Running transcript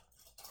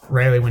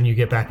Riley, when you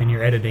get back and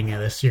you're editing of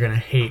this, you're going to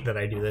hate that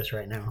I do this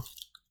right now.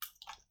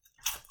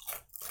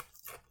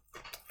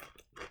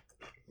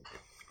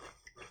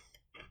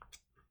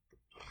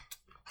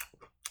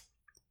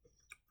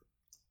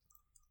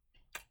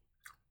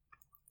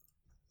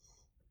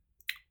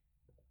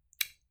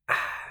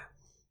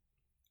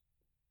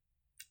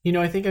 You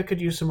know, I think I could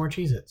use some more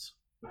Cheez-Its.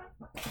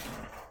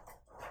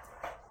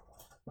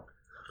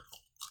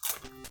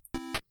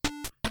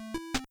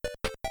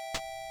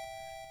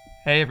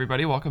 Hey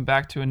everybody, welcome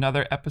back to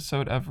another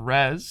episode of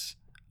Res.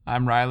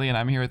 I'm Riley and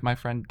I'm here with my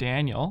friend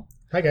Daniel.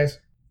 Hi, guys.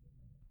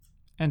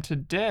 And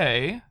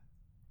today,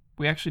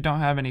 we actually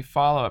don't have any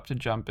follow-up to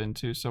jump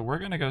into, so we're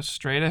going to go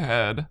straight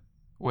ahead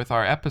with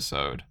our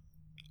episode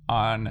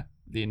on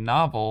the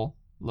novel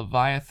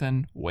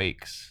Leviathan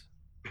Wakes.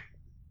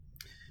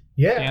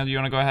 Yeah. Dan, do you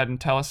want to go ahead and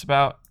tell us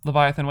about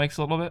Leviathan Wakes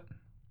a little bit?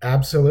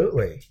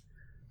 Absolutely.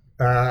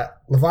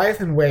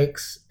 Leviathan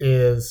Wakes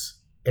is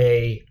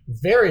a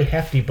very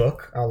hefty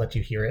book. I'll let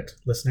you hear it,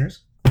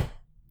 listeners.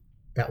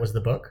 That was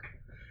the book.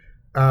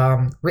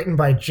 Written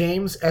by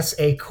James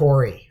S.A.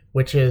 Corey,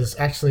 which is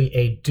actually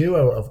a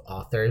duo of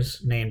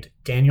authors named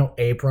Daniel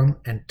Abram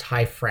and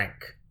Ty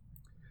Frank.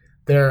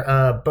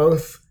 They're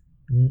both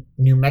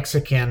New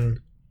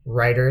Mexican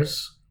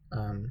writers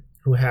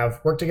who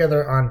have worked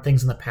together on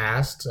things in the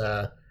past.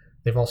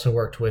 They've also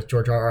worked with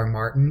George R.R.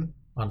 Martin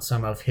on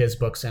some of his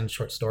books and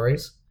short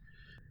stories.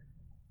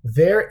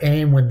 Their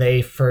aim when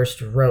they first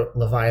wrote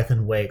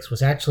Leviathan Wakes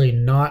was actually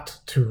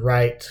not to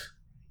write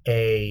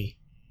a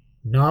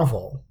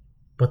novel,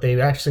 but they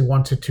actually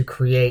wanted to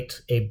create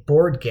a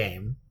board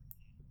game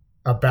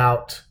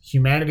about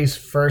humanity's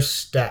first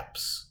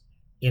steps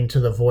into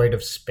the void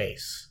of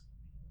space.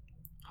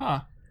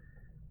 Huh.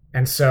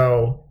 And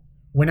so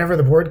whenever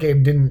the board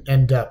game didn't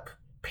end up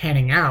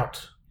panning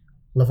out,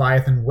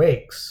 Leviathan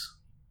Wakes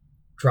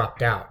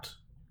dropped out.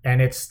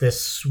 And it's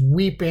this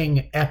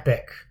sweeping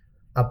epic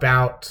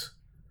about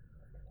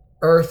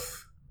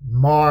Earth,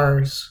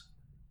 Mars,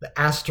 the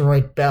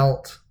asteroid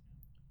belt,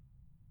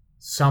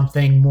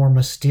 something more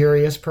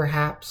mysterious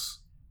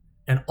perhaps,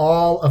 and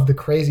all of the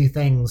crazy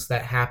things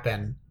that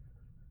happen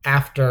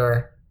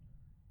after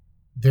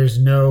there's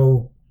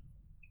no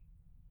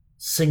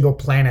single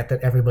planet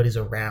that everybody's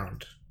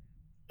around.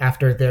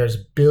 After there's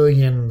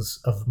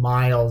billions of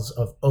miles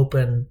of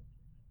open,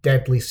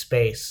 deadly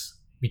space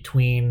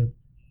between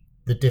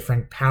the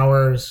different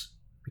powers,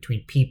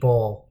 between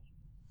people,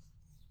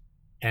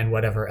 and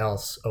whatever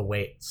else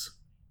awaits.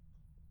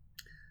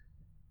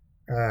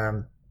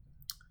 The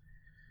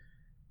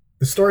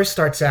story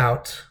starts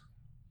out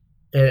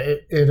at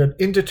an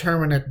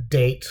indeterminate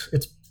date.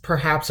 It's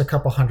perhaps a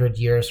couple hundred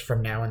years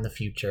from now in the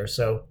future.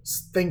 So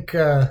think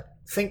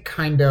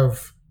kind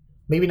of,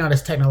 maybe not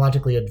as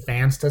technologically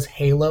advanced as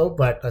Halo,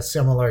 but a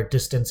similar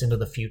distance into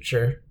the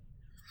future.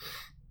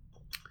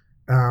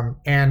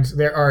 And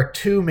there are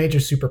two major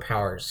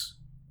superpowers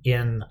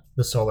in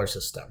the solar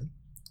system.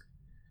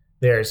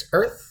 There's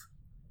Earth,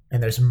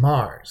 and there's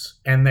Mars,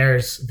 and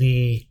there's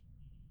the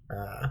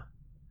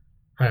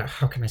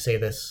how can I say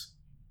this?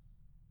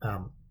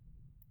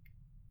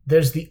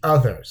 There's the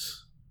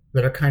others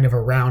that are kind of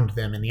around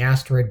them in the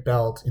asteroid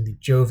belt, in the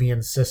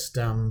Jovian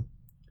system,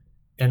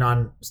 and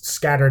on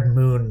scattered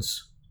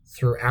moons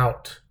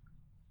throughout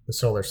the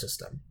solar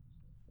system.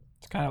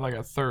 It's kind of like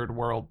a third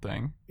world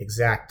thing.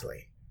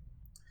 Exactly.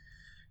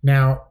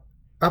 Now,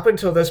 up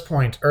until this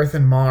point, Earth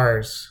and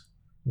Mars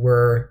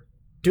were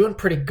doing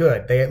pretty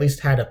good. They at least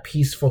had a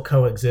peaceful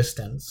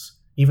coexistence,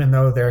 even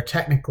though they're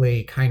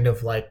technically kind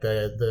of like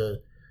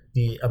the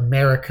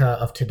America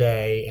of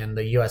today and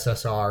the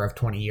USSR of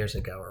 20 years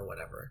ago or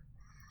whatever,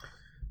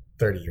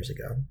 30 years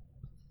ago.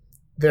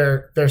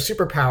 They're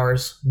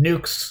superpowers,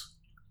 nukes,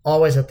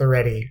 always at the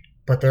ready,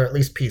 but they're at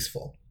least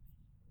peaceful.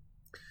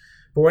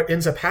 But what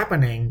ends up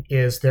happening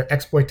is their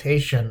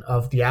exploitation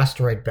of the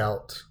asteroid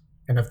belt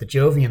and of the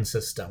Jovian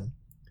system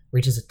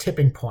reaches a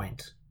tipping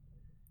point,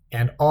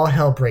 and all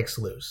hell breaks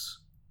loose.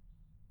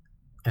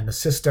 And the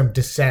system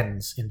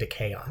descends into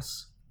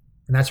chaos.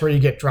 And that's where you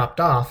get dropped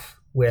off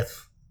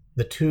with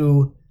the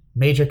two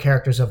major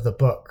characters of the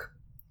book,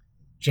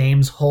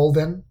 James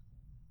Holden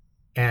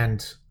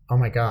and, oh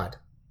my god,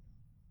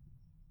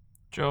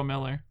 Joe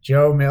Miller.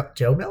 Joe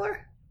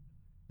Miller?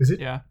 Is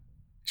it? Yeah.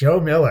 Joe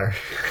Miller.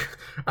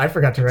 I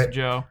forgot to write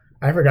Joe.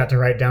 I forgot to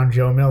write down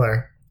Joe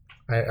Miller.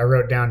 I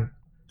wrote down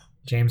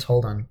James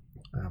Holden,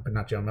 but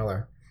not Joe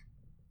Miller.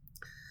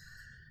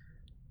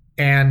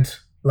 And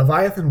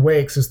Leviathan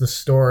Wakes is the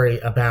story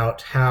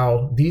about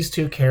how these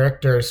two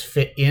characters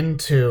fit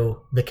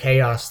into the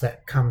chaos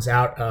that comes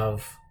out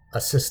of a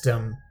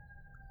system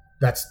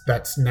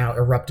that's now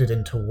erupted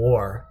into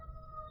war.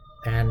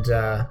 And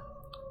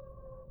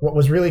what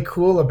was really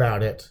cool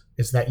about it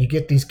is that you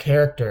get these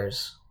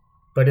characters,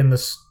 but in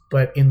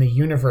the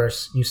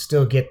universe you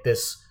still get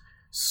this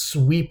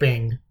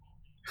sweeping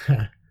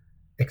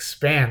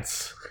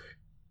expanse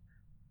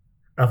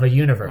of a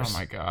universe. Oh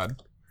my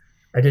god.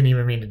 I didn't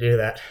even mean to do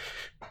that.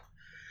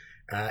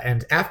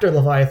 And after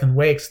Leviathan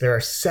Wakes, there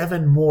are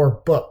 7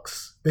 more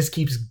books. This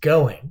keeps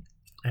going.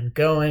 and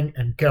going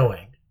and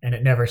going, and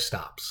it never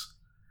stops.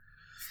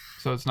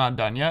 So it's not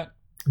done yet?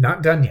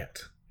 Not done yet.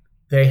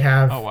 They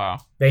have Oh, wow.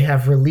 They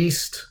have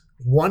released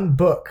one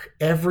book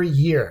every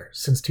year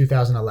since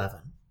 2011.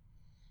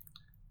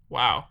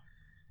 Wow.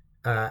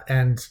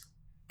 And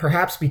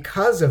perhaps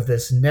because of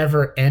this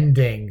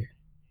never-ending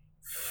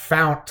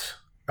fount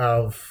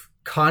of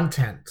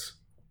content,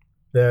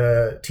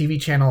 the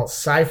TV channel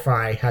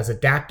Sci-Fi has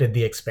adapted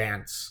The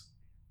Expanse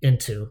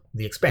into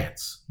The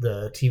Expanse,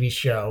 the TV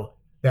show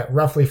that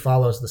roughly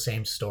follows the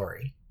same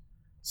story.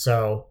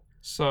 So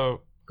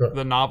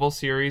the novel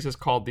series is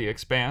called The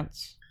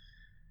Expanse?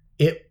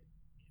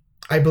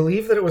 I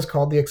believe that it was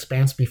called The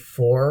Expanse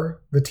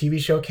before the TV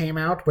show came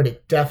out, but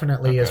it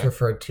definitely is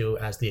referred to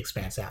as The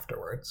Expanse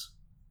afterwards.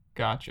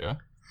 Gotcha.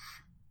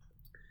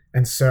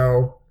 And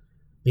so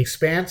The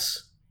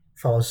Expanse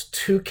follows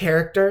two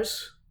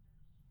characters,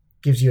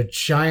 gives you a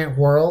giant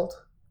world,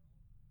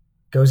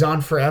 goes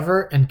on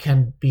forever, and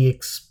can be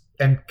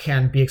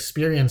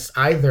experienced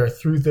either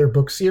through their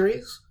book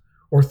series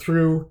or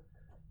through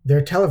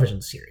their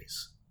television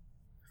series.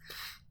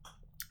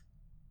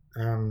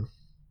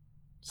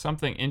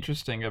 Something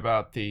interesting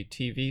about the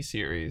TV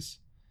series,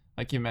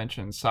 like you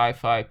mentioned,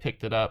 Sci-Fi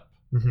picked it up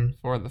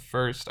for the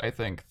first, I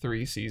think,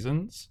 3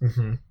 seasons.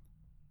 Mm-hmm. It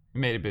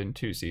may have been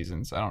 2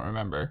 seasons, I don't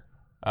remember.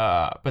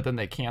 But then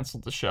they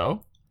canceled the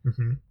show.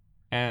 Mm-hmm.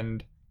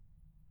 And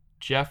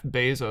Jeff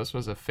Bezos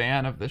was a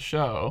fan of the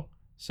show,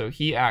 so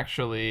he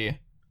actually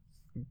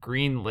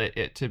greenlit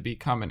it to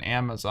become an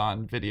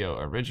Amazon Video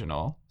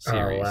original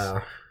series. Oh,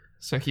 wow.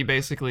 So he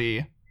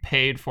basically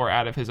paid for,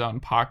 out of his own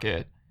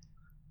pocket,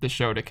 the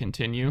show to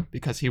continue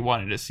because he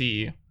wanted to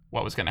see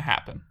what was going to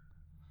happen.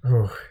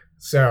 Oh,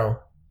 so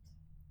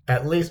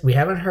at least we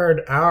haven't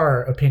heard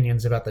our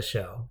opinions about the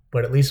show,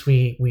 but at least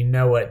we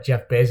know what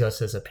Jeff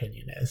Bezos'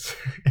 opinion is.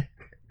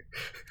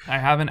 I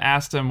haven't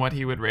asked him what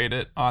he would rate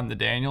it on the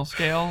Daniel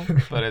scale,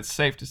 but it's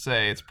safe to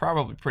say it's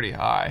probably pretty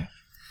high.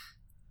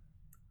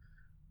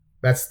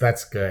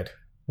 That's good.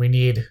 We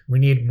need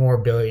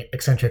more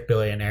eccentric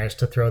billionaires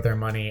to throw their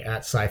money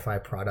at sci-fi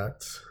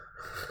products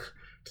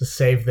to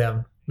save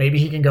them. Maybe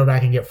he can go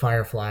back and get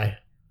Firefly.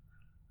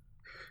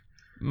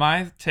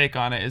 My take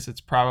on it is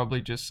it's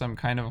probably just some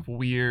kind of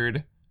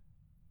weird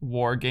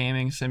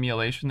wargaming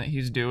simulation that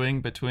he's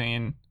doing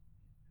between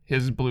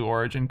his Blue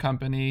Origin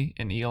company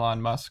and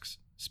Elon Musk's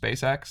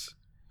SpaceX.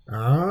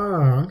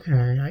 Oh,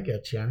 okay, I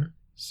get you.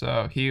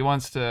 So he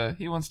wants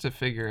to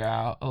figure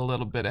out a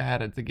little bit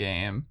ahead of the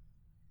game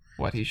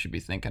what he should be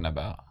thinking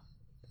about.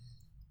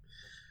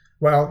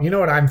 Well, you know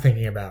what I'm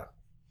thinking about?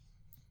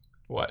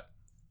 What?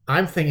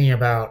 I'm thinking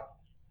about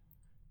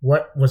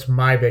what was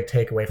my big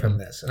takeaway from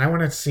this. And I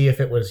want to see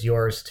if it was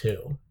yours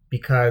too.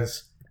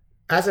 Because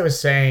as I was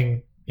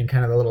saying in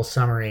kind of the little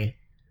summary,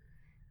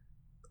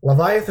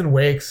 Leviathan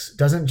Wakes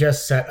doesn't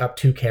just set up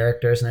 2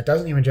 characters, and it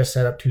doesn't even just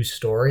set up 2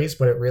 stories,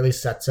 but it really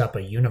sets up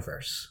a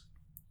universe.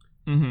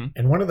 Mm-hmm.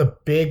 And one of the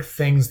big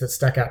things that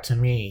stuck out to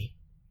me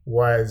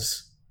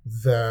was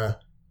the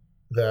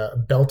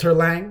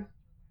Belterlang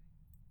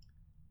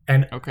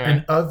and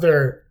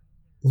other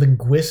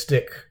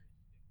linguistic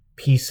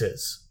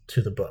pieces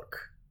to the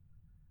book.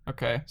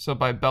 Okay, so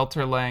by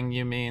Belterlang,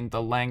 you mean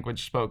the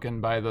language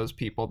spoken by those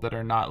people that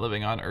are not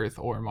living on Earth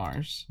or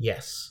Mars?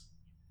 Yes.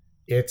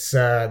 It's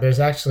there's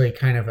actually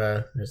kind of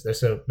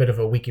there's a bit of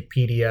a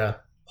Wikipedia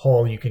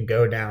hole you can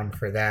go down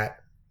for that.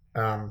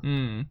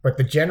 But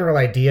the general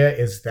idea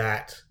is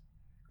that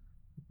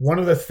one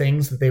of the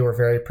things that they were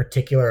very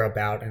particular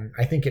about, and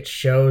I think it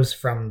shows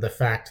from the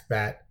fact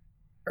that,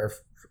 or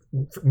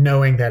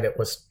knowing that it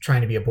was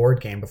trying to be a board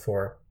game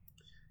before,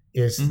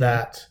 is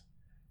that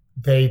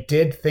they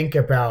did think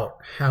about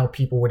how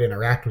people would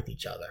interact with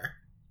each other.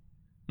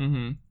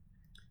 Mm-hmm.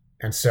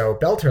 And so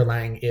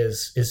Belterlang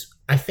is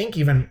I think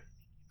even,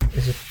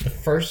 is it the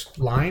first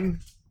line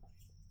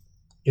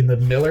in the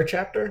Miller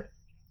chapter?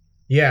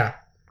 Yeah.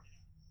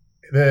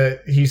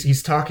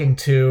 He's talking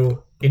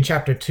to, in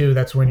chapter 2,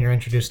 that's when you're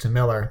introduced to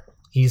Miller.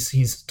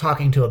 He's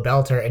talking to a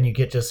Belter, and you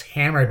get just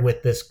hammered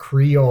with this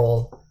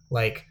Creole,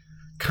 like,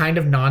 kind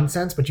of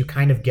nonsense, but you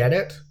kind of get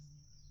it.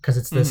 Because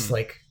it's this,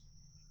 like,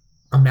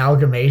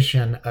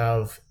 amalgamation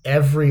of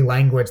every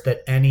language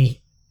that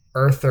any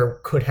Earther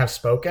could have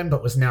spoken,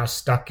 but was now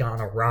stuck on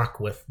a rock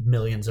with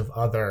millions of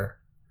other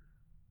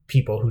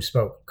people who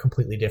spoke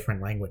completely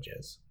different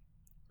languages.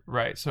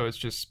 Right, so it's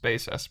just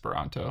space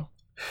Esperanto.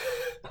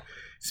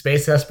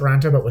 Space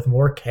Esperanto, but with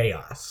more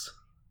chaos.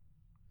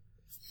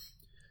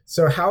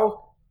 So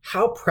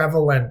how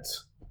prevalent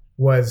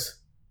was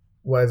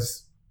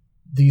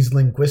these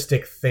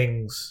linguistic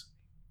things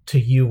to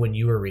you when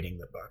you were reading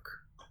the book?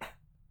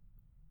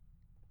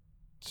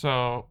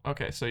 So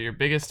your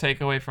biggest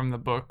takeaway from the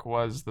book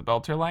was the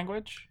Belter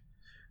language?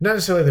 Not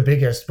necessarily the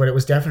biggest, but it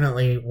was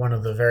definitely one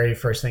of the very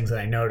first things that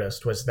I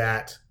noticed was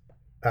that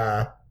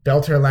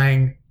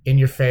Belterlang in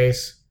your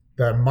face,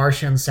 the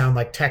Martians sound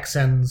like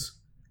Texans,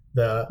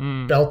 the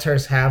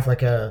Belters have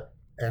like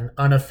an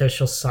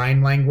unofficial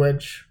sign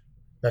language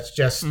that's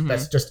just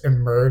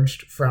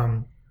emerged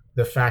from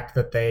the fact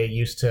that they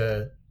used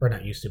to or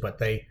not used to, but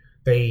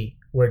they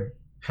would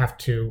have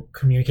to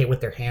communicate with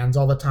their hands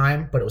all the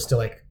time, but it was still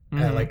like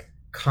like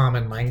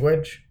common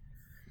language.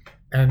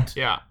 And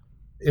Yeah.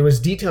 it was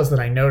details that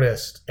I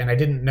noticed, and I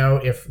didn't know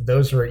if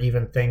those were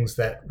even things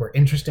that were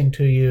interesting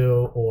to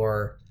you,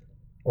 or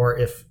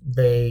if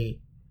they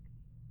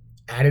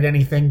added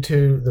anything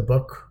to the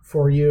book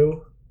for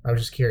you. I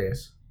was just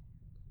curious.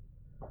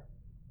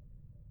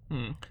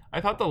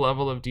 I thought the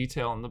level of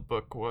detail in the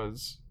book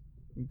was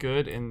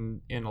good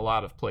in a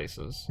lot of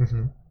places.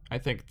 Mm-hmm. I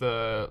think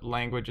the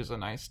language is a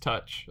nice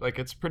touch. Like,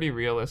 it's pretty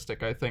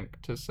realistic, I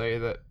think, to say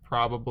that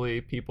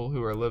probably people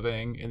who are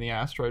living in the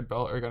asteroid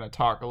belt are going to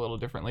talk a little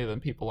differently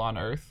than people on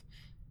Earth,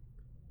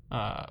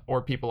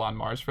 or people on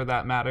Mars for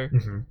that matter.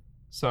 Mm-hmm.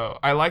 So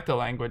I like the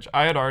language.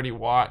 I had already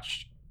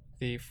watched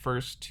the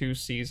first 2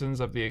 seasons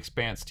of the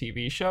Expanse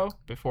TV show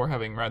before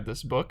having read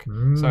this book.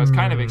 So I was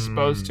kind of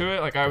exposed to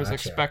it. Like, I was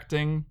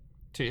expecting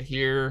to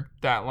hear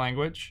that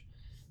language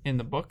in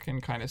the book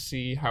and kind of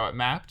see how it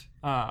mapped.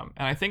 And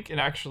I think the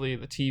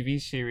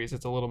TV series,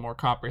 it's a little more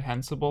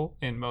comprehensible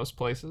in most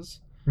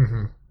places.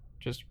 Mm-hmm.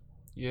 Just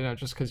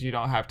because you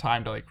don't have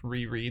time to like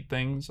reread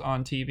things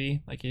on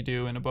TV like you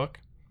do in a book.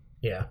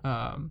 Yeah.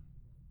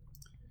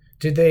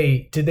 Did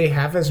they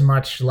have as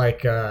much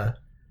like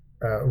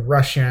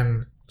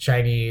Russian,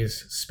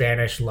 Chinese,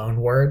 Spanish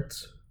loan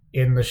words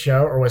in the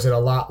show, or was it a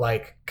lot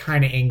like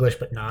kind of English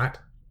but not?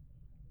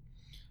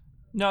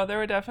 No, there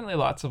were definitely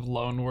lots of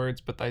loan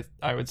words, but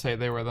I would say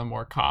they were the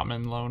more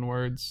common loan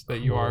words that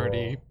you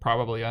already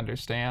probably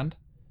understand.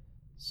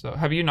 So,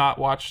 have you not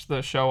watched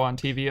the show on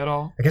TV at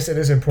all? I guess it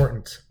is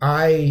important.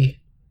 I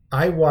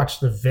watched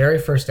the very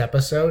first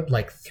episode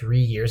like 3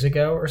 years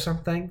ago or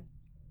something.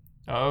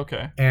 Oh,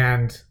 okay.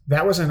 And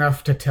that was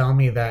enough to tell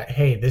me that,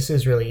 hey, this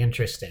is really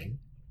interesting.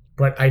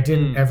 But I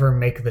didn't ever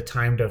make the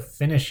time to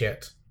finish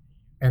it.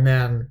 And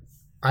then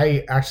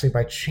I actually,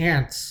 by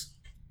chance,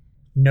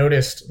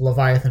 noticed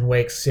Leviathan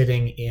Wakes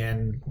sitting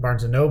in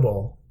Barnes &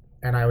 Noble.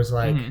 And I was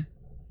like,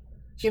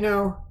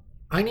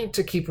 I need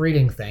to keep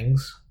reading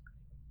things.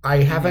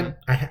 I haven't.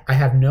 I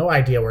have no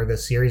idea where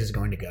this series is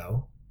going to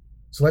go,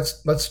 so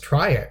let's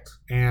try it.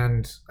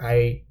 And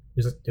it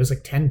was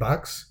like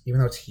 $10, even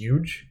though it's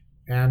huge.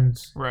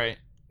 And right,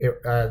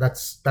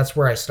 that's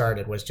where I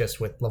started, was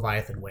just with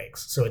Leviathan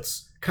Wakes. So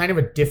it's kind of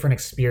a different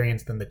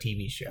experience than the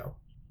TV show.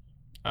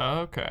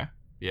 Okay,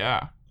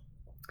 yeah,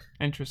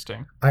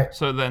 interesting.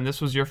 So then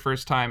this was your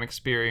first time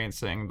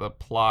experiencing the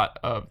plot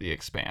of The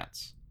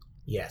Expanse.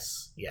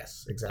 Yes,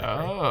 exactly.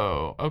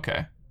 Oh,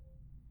 okay.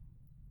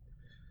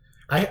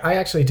 I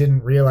actually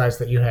didn't realize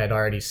that you had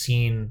already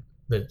seen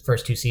the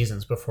first 2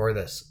 seasons before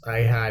this.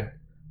 I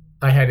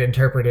had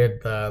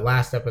interpreted the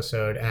last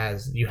episode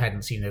as you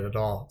hadn't seen it at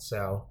all.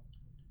 So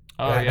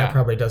that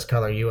probably does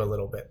color you a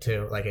little bit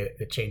too. Like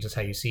it changes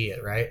how you see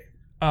it, right?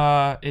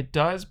 It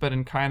does, but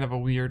in kind of a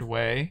weird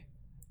way.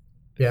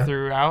 Yeah.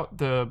 Throughout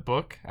the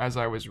book, as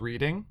I was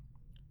reading,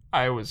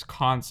 I was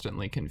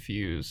constantly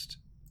confused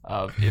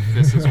of if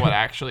this is what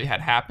actually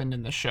had happened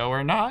in the show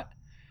or not.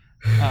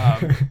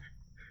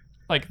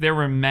 Like, there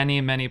were many,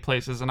 many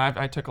places, and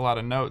I took a lot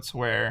of notes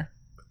where,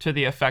 to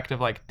the effect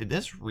of, like, did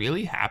this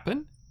really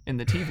happen in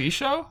the TV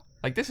show?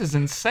 Like, this is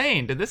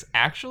insane. Did this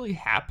actually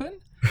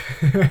happen?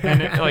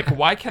 And,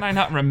 why can I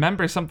not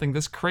remember something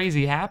this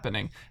crazy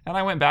happening? And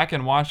I went back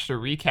and watched a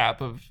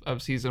recap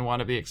of season 1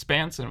 of The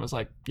Expanse, and was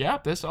like, yeah,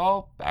 this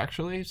all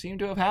actually seemed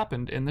to have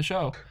happened in the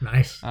show.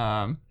 Nice.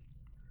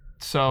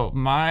 So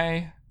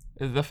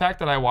the fact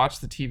that I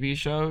watched the TV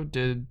show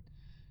did,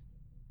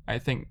 I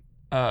think,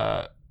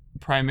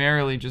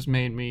 primarily just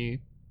made me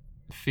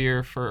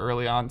fear for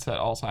early onset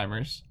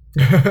Alzheimer's.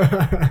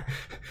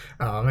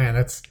 Oh man,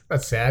 that's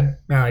sad.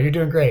 No, you're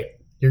doing great.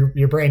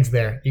 Your brain's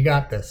there. You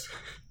got this.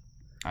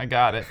 I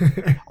got it.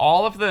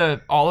 all of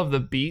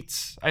the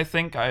beats, I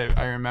think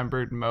I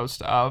remembered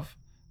most of,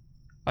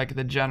 like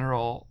the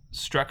general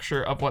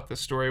structure of what the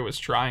story was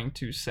trying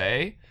to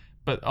say,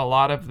 but a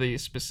lot of the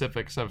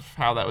specifics of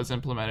how that was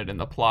implemented in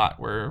the plot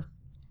were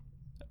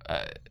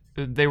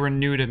they were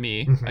new to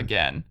me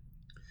again.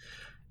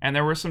 And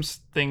there were some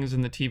things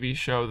in the TV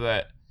show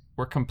that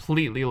were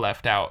completely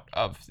left out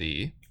of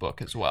the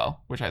book as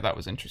well, which I thought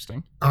was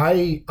interesting.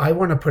 I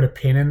want to put a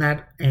pin in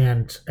that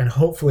and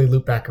hopefully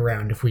loop back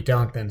around. If we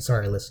don't, then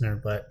sorry, listener.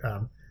 But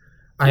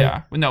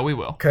no, we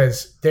will.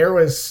 Because there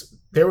was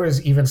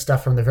even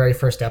stuff from the very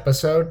first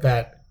episode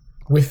that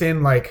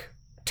within like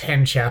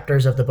 10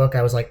 chapters of the book,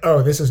 I was like,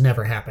 oh, this is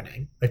never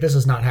happening. Like, this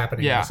is not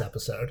happening in this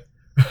episode.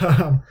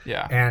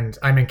 And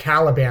I'm in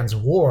Caliban's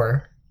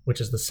War, which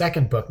is the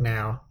second book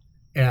now.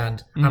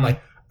 And I'm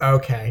like,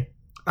 okay,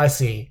 I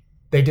see.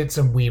 They did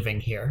some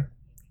weaving here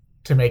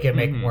to make it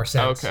make more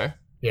sense. Okay.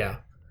 Yeah.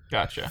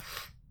 Gotcha.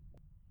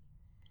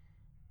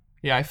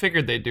 Yeah, I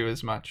figured they'd do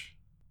as much.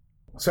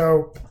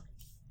 So,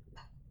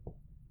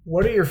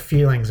 what are your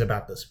feelings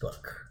about this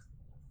book?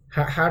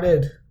 How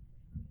did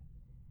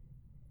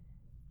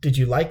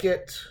you like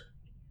it?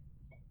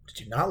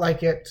 Did you not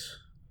like it?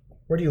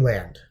 Where do you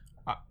land?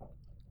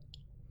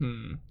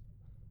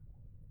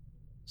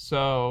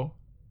 So,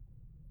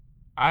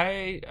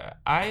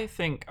 I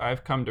think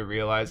I've come to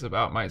realize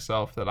about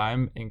myself that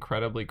I'm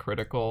incredibly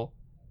critical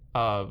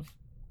of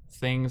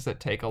things that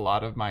take a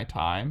lot of my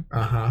time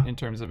Uh-huh. in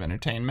terms of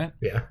entertainment.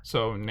 Yeah.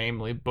 So,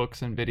 namely,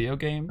 books and video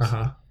games.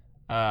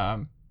 Uh-huh.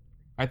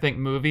 I think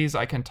movies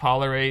I can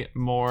tolerate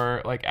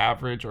more like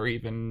average or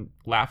even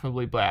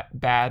laughably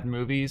bad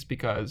movies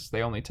because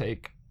they only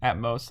take at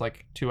most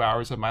like 2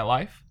 hours of my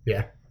life.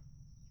 Yeah.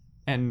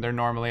 And they're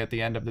normally at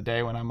the end of the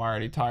day when I'm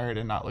already tired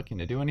and not looking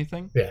to do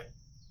anything. Yeah.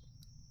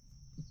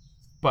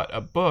 But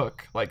a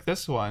book like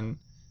this one,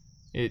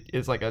 it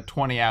is like a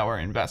 20-hour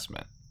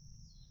investment.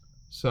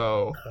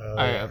 So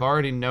I have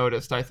already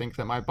noticed, I think,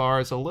 that my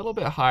bar is a little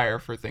bit higher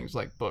for things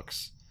like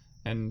books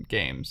and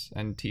games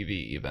and TV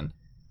even.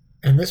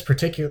 And this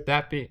particular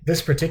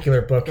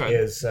book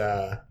is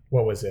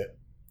what was it?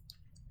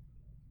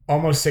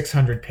 Almost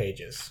 600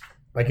 pages.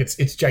 Like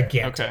it's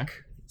gigantic. Okay.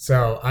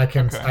 So I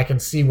can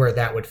see where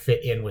that would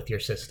fit in with your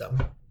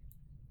system.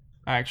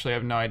 I actually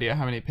have no idea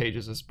how many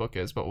pages this book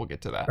is, but we'll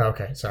get to that.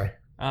 Okay, sorry.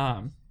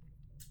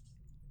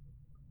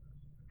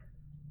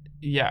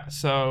 Yeah,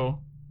 so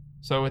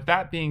with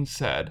that being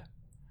said,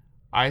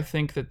 I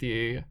think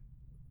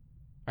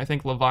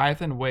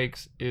Leviathan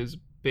Wakes is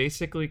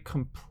basically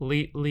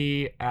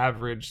completely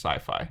average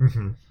sci-fi.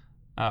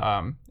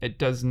 Mm-hmm. It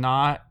does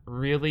not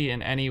really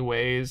in any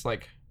ways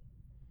like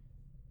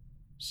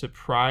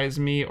surprise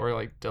me or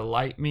like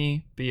delight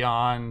me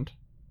beyond,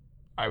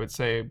 I would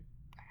say,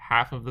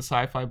 half of the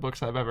sci-fi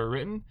books I've ever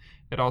written.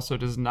 It also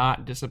does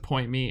not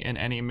disappoint me in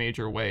any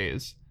major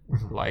ways,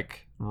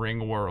 like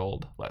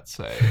Ringworld, let's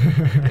say.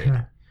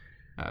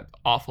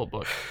 Awful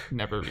book.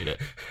 Never read it.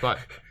 But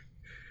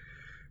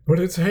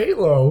it's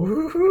Halo.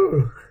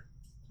 Woo-hoo.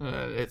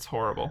 It's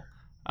horrible.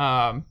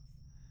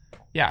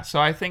 Yeah, so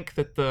I think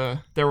that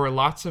there were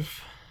lots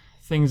of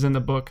things in the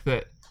book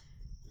that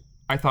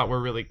I thought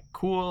were really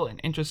cool and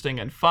interesting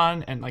and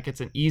fun, and like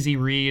it's an easy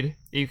read.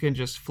 You can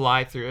just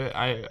fly through it.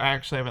 I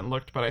actually haven't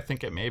looked, but I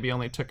think it maybe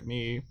only took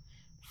me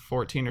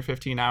 14 or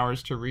 15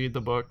 hours to read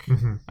the book.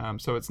 Mm-hmm.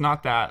 So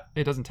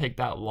it doesn't take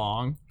that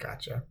long.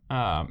 Gotcha.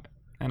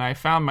 And I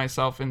found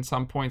myself in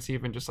some points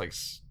even just like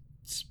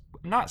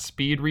not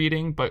speed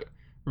reading, but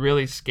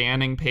really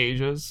scanning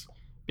pages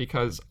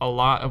because a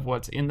lot of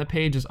what's in the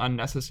page is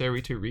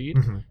unnecessary to read.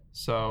 Mm-hmm.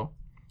 So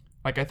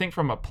like I think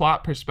from a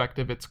plot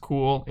perspective, it's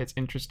cool, it's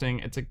interesting,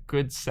 it's a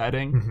good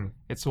setting. Mm-hmm.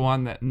 It's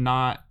one that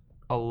not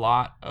a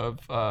lot of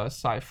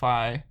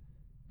sci-fi,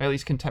 at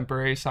least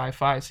contemporary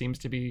sci-fi, seems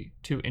to be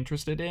too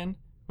interested in,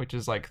 which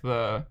is like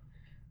the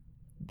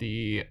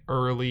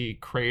early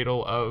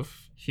cradle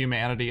of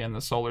humanity in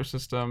the solar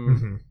system,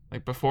 mm-hmm.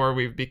 like before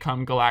we've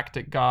become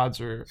galactic gods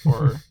or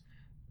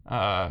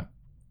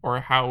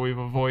how we've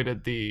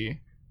avoided the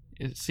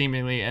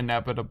seemingly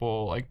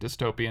inevitable like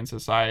dystopian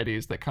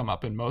societies that come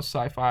up in most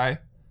sci-fi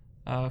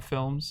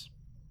films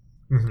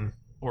mm-hmm.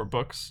 or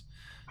books.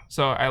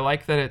 So I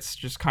like that it's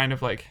just kind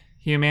of like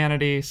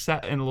humanity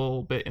set in a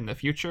little bit in the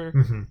future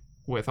mm-hmm.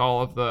 with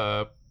all of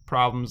the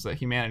problems that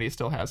humanity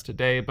still has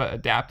today, but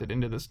adapted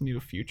into this new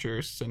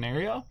future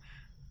scenario.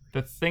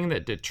 The thing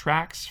that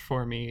detracts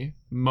for me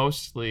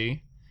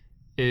mostly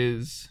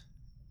is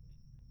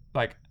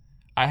like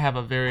I have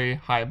a very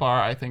high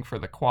bar, I think, for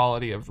the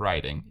quality of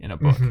writing in a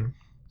book. Mm-hmm.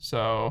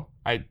 So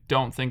I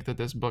don't think that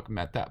this book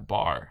met that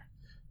bar.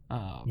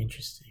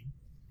 Interesting.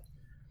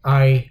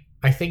 I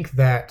think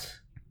that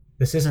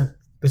this isn't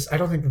this. I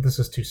don't think that this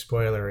is too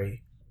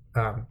spoilery.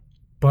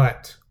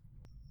 But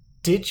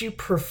did you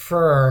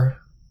prefer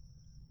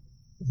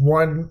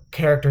one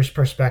character's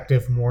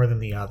perspective more than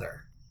the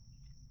other?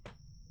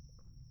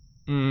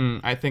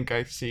 I think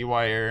I see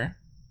why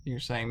you're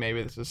saying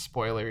maybe this is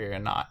spoilery or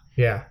not.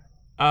 Yeah.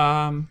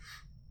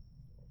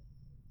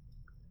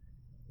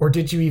 Or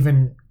did you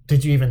even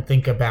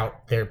think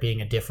about there being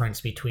a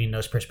difference between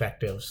those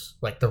perspectives,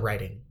 like the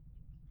writing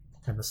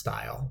and the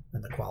style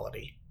and the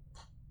quality?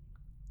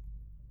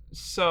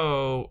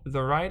 So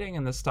the writing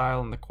and the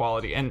style and the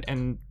quality,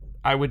 and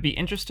I would be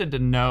interested to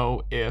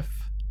know if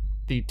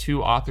the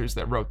two authors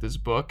that wrote this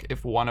book,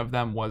 if one of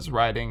them was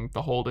writing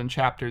the Holden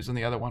chapters and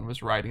the other one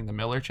was writing the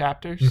Miller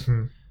chapters.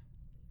 Mm-hmm.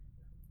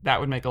 That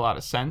would make a lot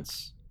of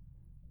sense.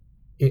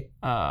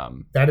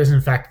 That is in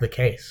fact the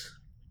case.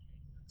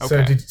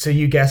 Okay. So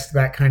you guessed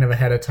that kind of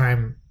ahead of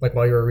time, like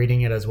while you were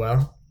reading it as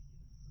well?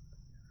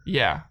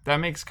 Yeah, that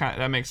makes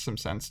some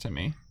sense to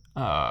me.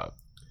 I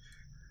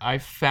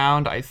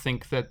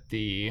think that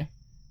the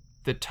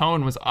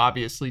tone was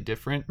obviously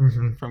different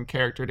mm-hmm. from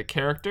character to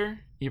character,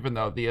 even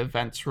though the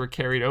events were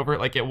carried over.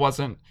 Like there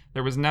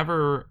was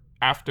never,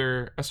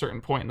 after a certain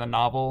point in the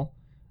novel,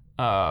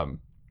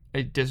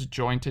 a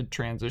disjointed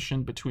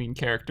transition between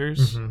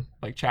characters, mm-hmm.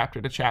 like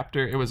chapter to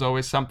chapter. It was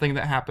always something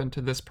that happened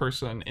to this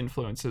person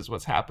influences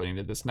what's happening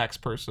to this next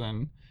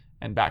person,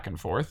 and back and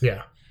forth.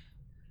 Yeah.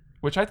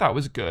 Which I thought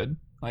was good.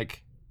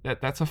 Like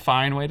that's a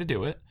fine way to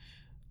do it.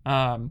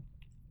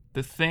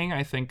 The thing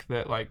I think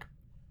that like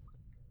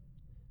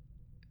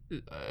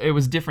it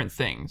was different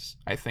things,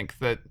 I think,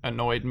 that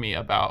annoyed me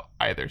about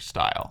either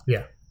style.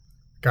 Yeah.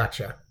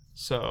 Gotcha.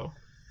 So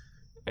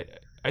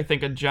I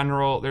think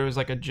there was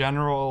like a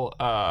general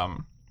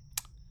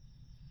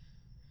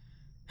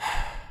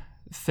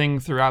thing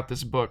throughout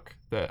this book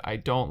that I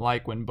don't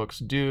like when books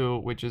do,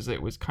 which is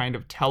it was kind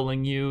of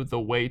telling you the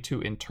way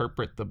to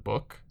interpret the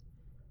book.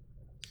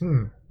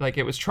 Like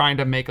it was trying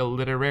to make a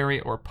literary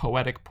or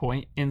poetic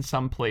point in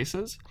some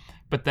places,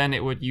 but then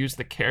it would use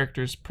the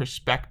character's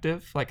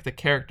perspective, like the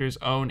character's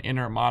own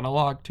inner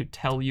monologue, to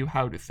tell you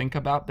how to think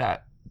about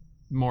that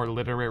more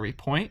literary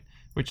point,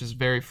 which is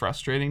very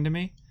frustrating to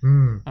me.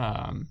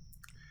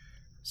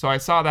 So I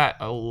saw that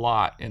a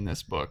lot in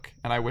this book,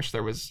 and I wish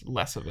there was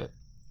less of it.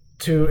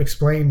 To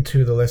explain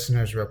to the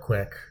listeners real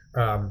quick,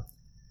 I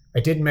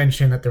did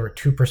mention that there were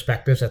two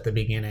perspectives at the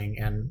beginning,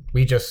 and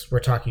we just were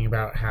talking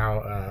about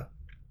how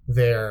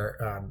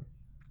they're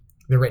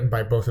written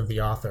by both of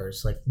the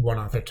authors. Like one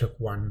author took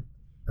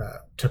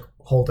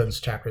Holden's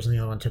chapters, and the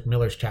other one took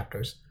Miller's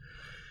chapters.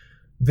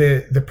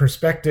 The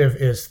perspective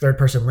is third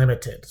person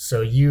limited,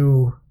 so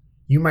you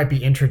might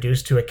be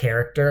introduced to a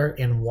character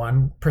in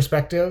one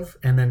perspective,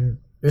 and then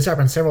this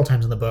happens several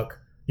times in the book.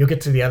 You'll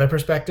get to the other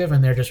perspective,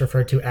 and they're just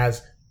referred to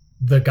as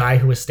the guy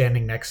who was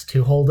standing next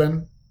to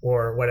Holden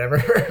or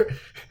whatever.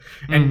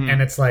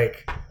 and it's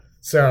like,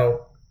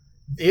 so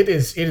it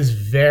is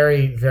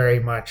very, very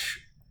much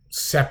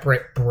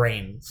separate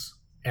brains.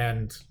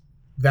 And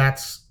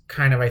that's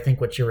kind of, I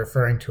think, what you're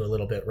referring to a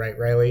little bit, right,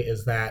 Riley,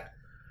 is that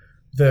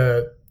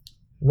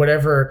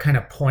whatever kind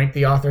of point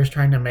the author is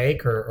trying to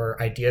make or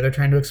idea they're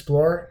trying to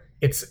explore,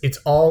 it's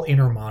all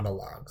inner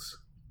monologues.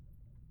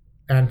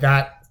 And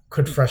that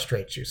could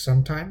frustrate you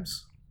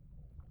sometimes.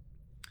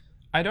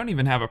 I don't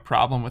even have a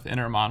problem with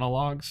inner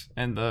monologues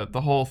and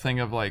the whole thing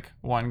of like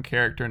one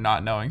character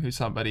not knowing who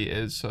somebody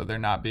is, so they're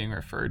not being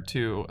referred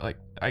to. Like,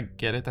 I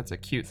get it. That's a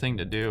cute thing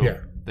to do. Yeah.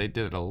 They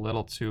did it a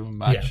little too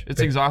much. Yeah,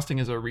 it's exhausting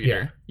as a reader.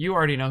 Yeah. You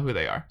already know who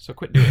they are, so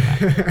quit doing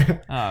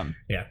that.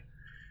 Yeah.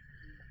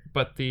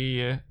 But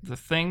the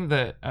thing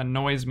that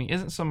annoys me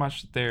isn't so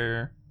much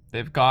that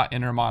they've got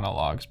inner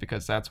monologues,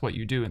 because that's what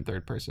you do in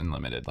third person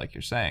limited, like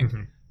you're saying.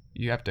 Mm-hmm.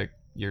 You have to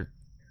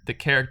the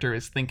character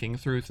is thinking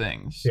through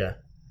things. Yeah.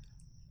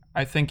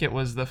 I think it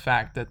was the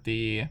fact that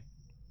the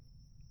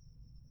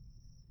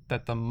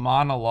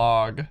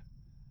monologue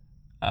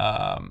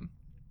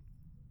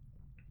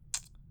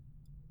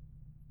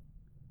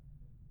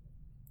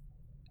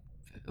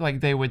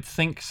like they would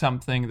think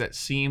something that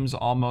seems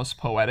almost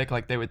poetic,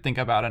 like they would think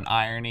about an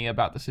irony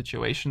about the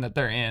situation that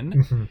they're in,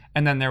 Mm-hmm.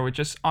 and then there would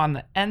just, on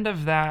the end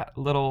of that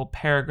little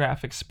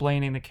paragraph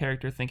explaining the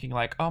character thinking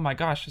like, oh my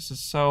gosh, this is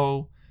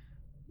so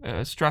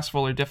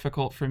stressful or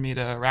difficult for me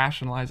to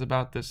rationalize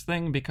about this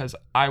thing because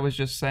I was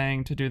just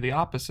saying to do the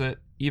opposite,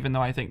 even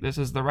though I think this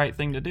is the right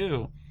thing to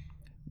do.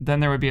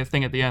 Then there would be a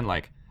thing at the end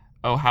like,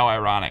 oh, how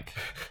ironic.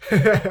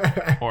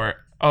 Or,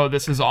 oh,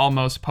 this is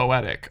almost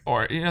poetic.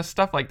 Or,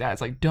 stuff like that.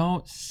 It's like,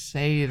 don't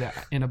say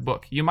that in a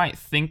book. You might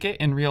think it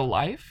in real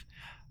life,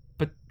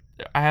 but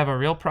I have a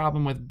real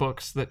problem with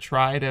books that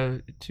try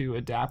to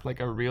adapt like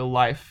a real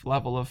life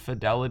level of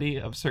fidelity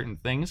of certain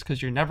things,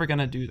 because you're never going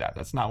to do that.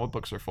 That's not what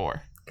books are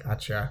for.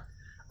 Gotcha.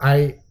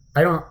 I'm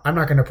not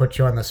going to put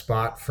you on the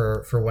spot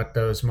for what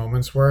those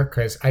moments were,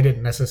 because I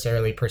didn't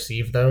necessarily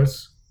perceive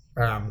those.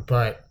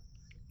 But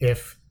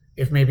if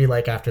maybe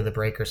like after the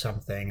break or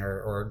something,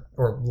 or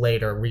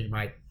later, we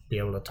might be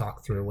able to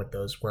talk through what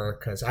those were,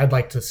 because I'd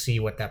like to see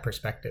what that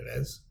perspective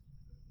is.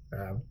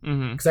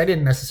 Because I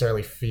didn't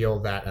necessarily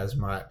feel that as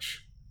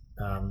much.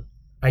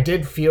 I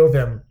did feel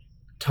them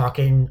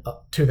talking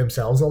to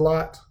themselves a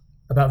lot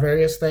about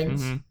various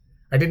things. Mm-hmm.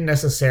 I didn't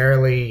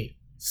necessarily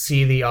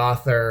see the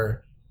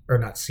author, or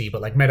not see,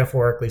 but like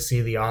metaphorically see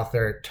the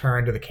author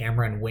turn to the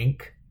camera and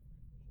wink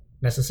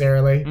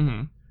necessarily.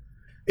 Mm-hmm.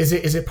 Is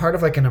it part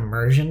of like an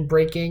immersion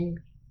breaking?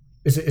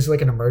 Is it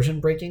like an immersion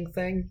breaking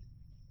thing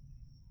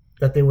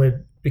that they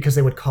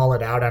would call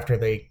it out after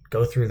they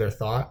go through their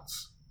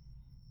thoughts?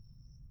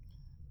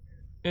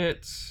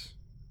 It's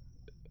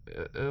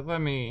let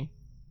me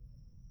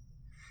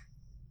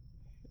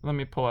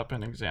pull up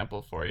an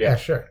example for you. Yeah,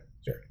 sure.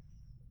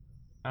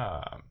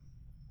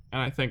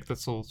 And I think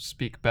this will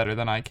speak better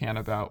than I can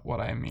about what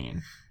I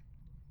mean.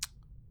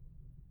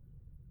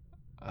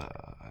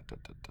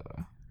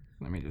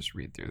 Let me just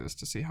read through this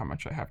to see how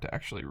much I have to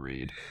actually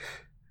read.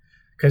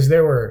 Because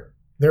there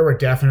were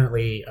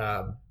definitely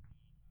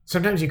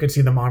sometimes you could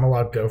see the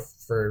monologue go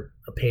for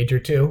a page or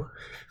two.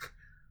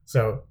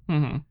 So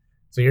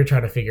so you're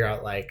trying to figure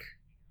out like,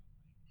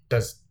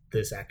 does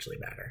this actually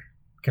matter?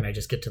 Can I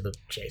just get to the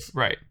chase?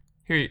 Right.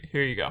 Here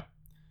you go.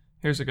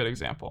 Here's a good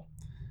example.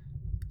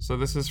 So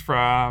this is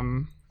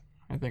from,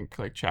 I think,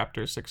 like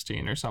chapter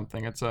 16 or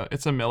something. It's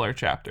a Miller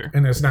chapter.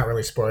 And it's not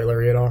really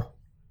spoilery at all?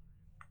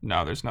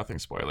 No, there's nothing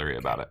spoilery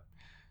about it.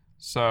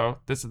 So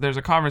there's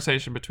a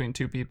conversation between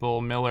two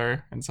people,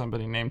 Miller and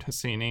somebody named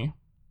Hassini.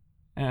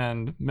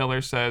 And Miller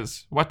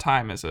says, "What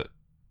time is it?"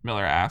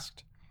 Miller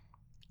asked.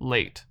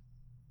 "Late."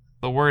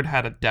 The word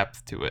had a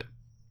depth to it.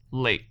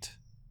 Late.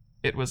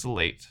 It was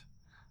late.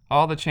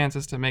 All the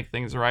chances to make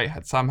things right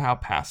had somehow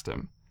passed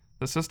him.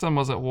 The system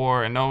was at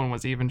war, and no one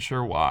was even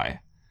sure why.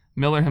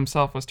 Miller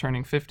himself was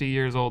turning 50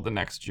 years old the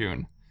next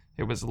June.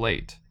 It was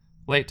late.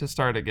 Late to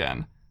start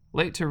again.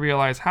 Late to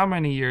realize how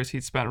many years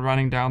he'd spent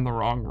running down the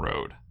wrong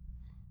road.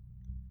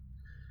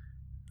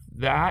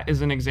 That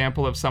is an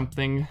example of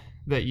something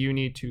that you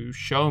need to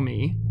show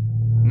me,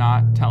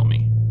 not tell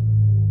me.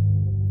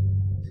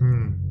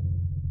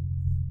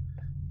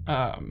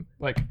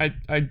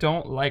 I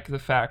don't like the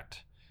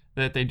fact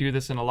that they do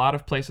this in a lot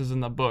of places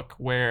in the book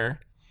where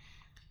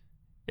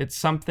it's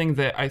something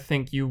that I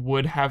think you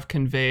would have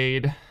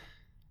conveyed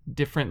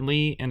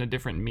differently in a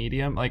different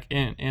medium. Like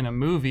in a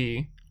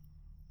movie,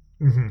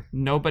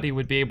 nobody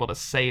would be able to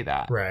say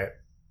that. Right.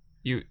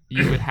 You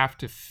would have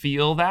to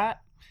feel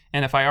that.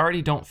 And if I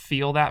already don't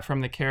feel that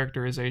from the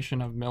characterization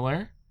of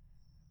Miller,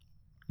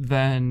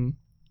 then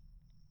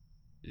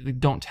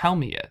don't tell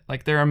me it.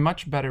 Like, there are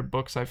much better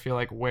books, I feel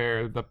like,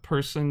 where the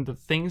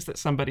things that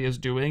somebody is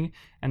doing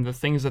and the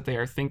things that they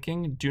are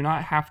thinking do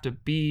not have to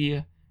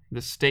be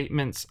the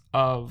statements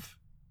of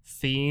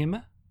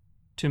theme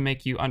to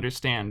make you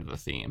understand the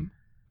theme.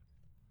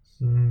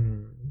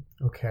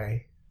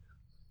 Okay.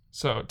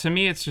 So to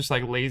me, it's just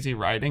like lazy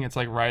writing. It's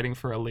like writing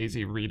for a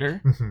lazy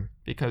reader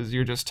because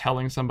you're just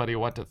telling somebody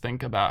what to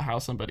think about how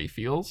somebody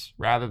feels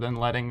rather than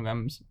letting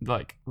them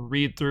like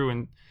read through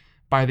and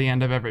by the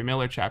end of every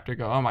Miller chapter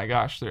go, oh my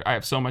gosh, I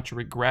have so much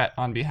regret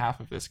on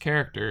behalf of this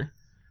character.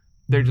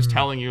 They're just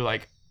telling you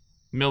like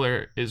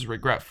Miller is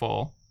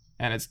regretful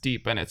and it's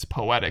deep and it's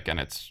poetic and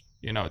it's,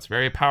 it's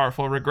very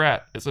powerful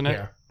regret, isn't it?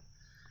 Yeah.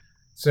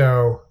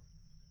 So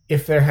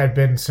if there had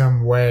been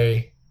some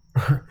way,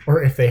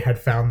 or if they had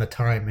found the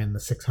time in the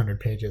 600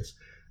 pages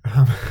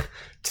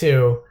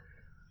to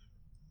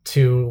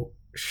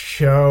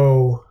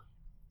show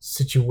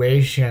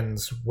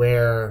situations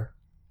where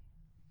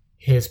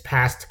his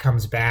past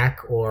comes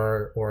back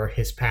or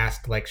his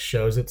past like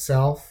shows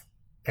itself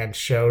and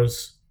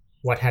shows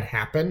what had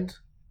happened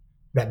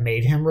that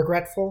made him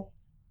regretful,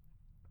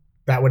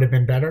 that would have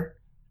been better.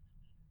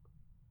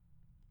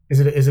 Is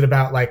it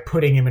about like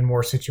putting him in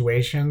more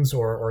situations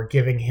or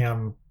giving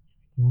him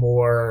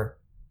more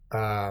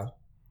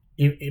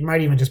it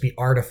might even just be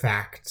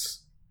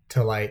artifacts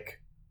to like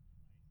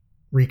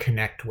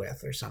reconnect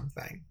with or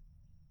something.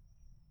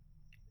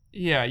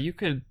 Yeah, you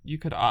could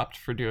opt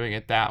for doing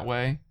it that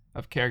way,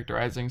 of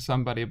characterizing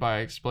somebody by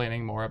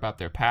explaining more about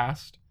their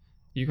past.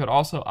 You could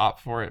also opt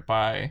for it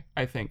by,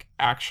 I think,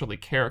 actually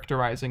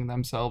characterizing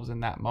themselves in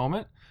that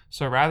moment.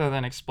 So rather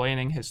than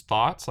explaining his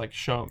thoughts, like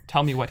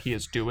tell me what he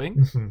is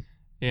doing,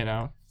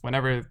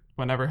 whenever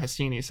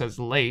Hosseini says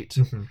late,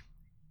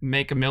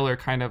 make a Miller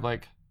kind of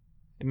like,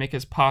 make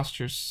his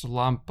posture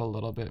slump a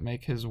little bit,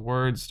 make his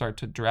words start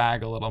to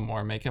drag a little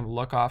more, make him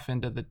look off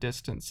into the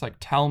distance, like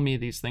tell me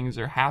these things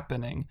are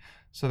happening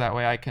so that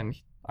way I can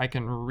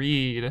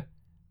read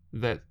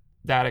that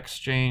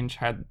exchange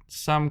had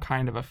some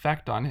kind of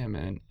effect on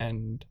him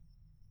and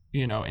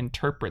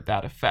interpret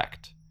that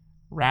effect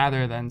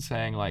rather than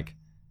saying like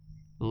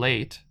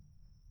late,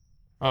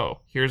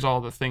 oh, here's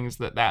all the things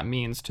that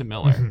means to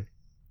Miller.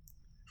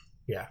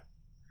 Yeah.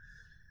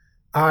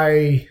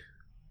 I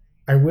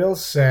will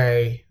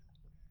say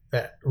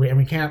that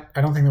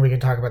I don't think that we can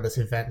talk about this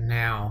event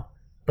now,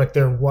 but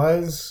there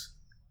was,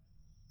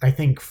 I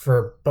think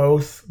for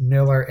both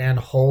Miller and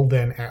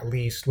Holden, at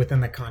least within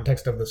the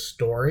context of the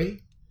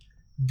story,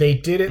 they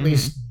did at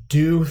least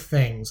do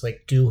things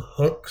like do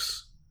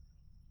hooks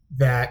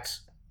that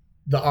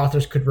the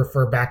authors could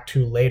refer back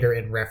to later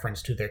in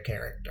reference to their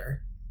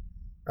character.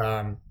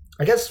 I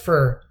guess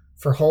for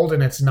Holden,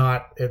 this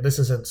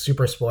isn't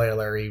super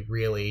spoilery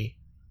really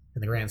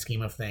in the grand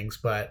scheme of things,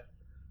 but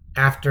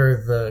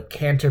after the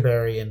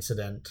Canterbury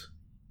incident,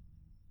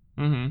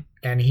 and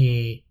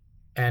he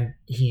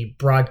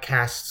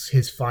broadcasts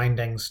his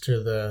findings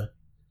to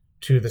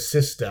the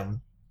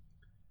system,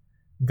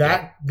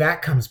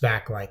 that comes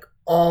back like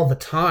all the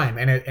time,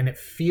 and it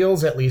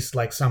feels at least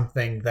like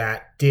something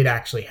that did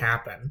actually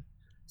happen.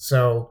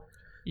 So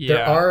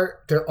there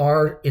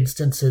are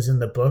instances in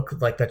the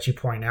book like that you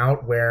point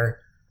out where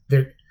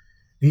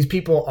these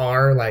people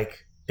are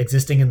like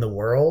existing in the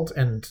world,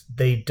 and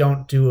they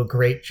don't do a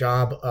great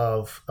job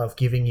of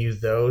giving you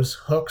those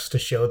hooks to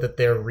show that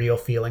they're real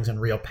feelings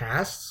and real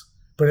pasts.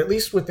 But at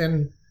least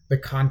within the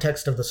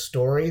context of the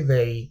story,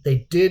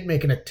 they did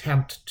make an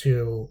attempt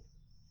to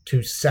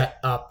set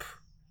up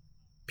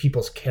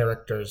people's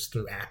characters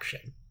through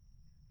action.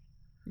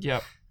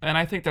 Yep. And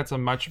I think that's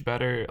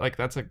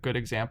that's a good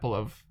example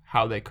of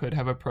how they could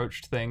have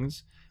approached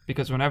things,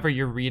 because whenever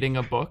you're reading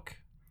a book,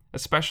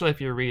 especially if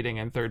you're reading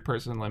in third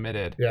person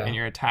limited and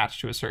you're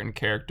attached to a certain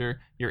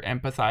character, you're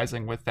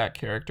empathizing with that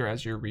character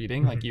as you're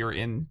reading, like you're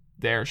in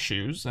their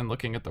shoes and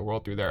looking at the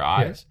world through their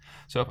eyes.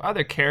 So if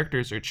other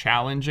characters are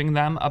challenging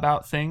them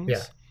about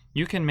things,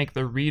 you can make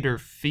the reader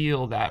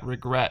feel that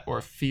regret or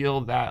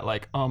feel that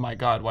like, oh my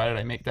God, why did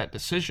I make that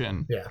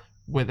decision?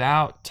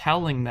 Without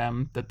telling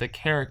them that the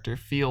character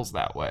feels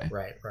that way.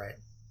 Right.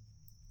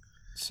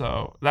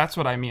 So that's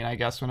what I mean, I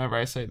guess, whenever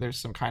I say there's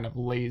some kind of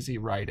lazy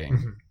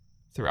writing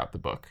throughout the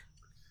book.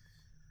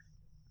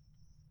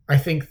 I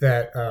think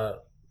that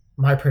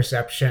my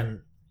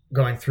perception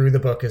going through the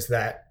book is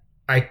that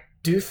I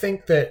do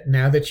think that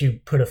now that you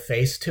put a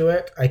face to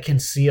it, I can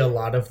see a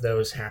lot of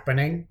those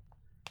happening.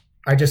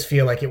 I just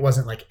feel like it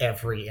wasn't like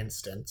every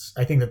instance.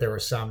 I think that there were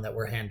some that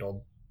were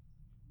handled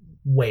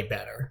way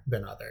better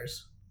than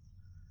others.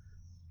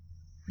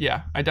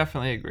 Yeah, I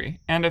definitely agree.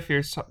 And if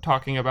you're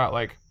talking about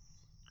like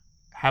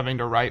having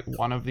to write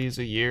one of these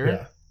a year,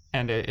 Yeah.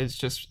 and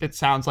it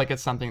sounds like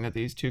it's something that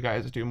these two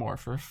guys do more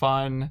for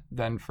fun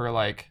than for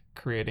like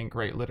creating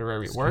great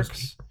literary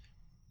works,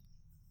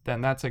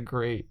 then that's a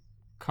great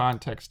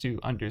context to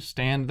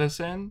understand this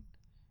in,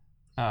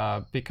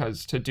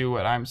 because to do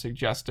what I'm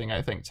suggesting,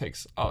 I think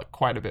takes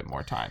quite a bit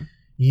more time.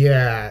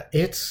 Yeah,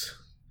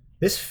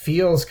 this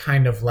feels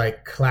kind of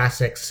like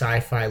classic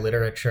sci-fi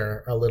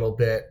literature a little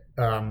bit,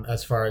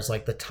 as far as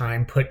like the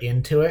time put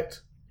into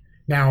it.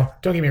 Now,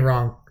 don't get me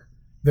wrong,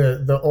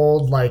 the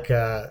old like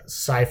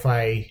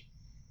sci-fi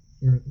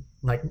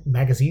like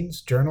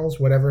magazines, journals,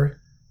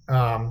 whatever,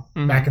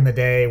 back in the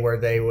day where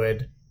they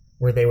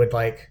would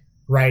like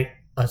write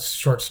a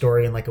short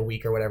story in like a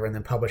week or whatever and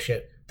then publish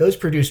it. Those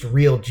produced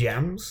real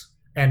gems,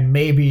 and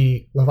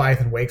maybe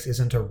Leviathan Wakes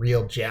isn't a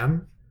real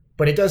gem,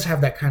 but it does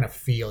have that kind of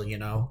feel, you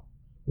know,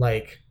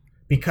 like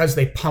because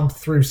they pump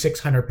through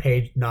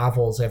 600-page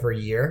novels every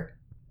year.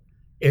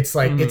 It's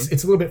like it's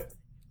a little bit.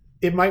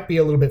 It might be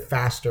a little bit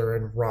faster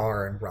and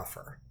rawer and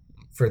rougher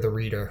for the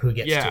reader who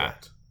gets to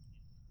it.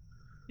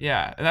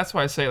 Yeah, and that's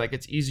why I say like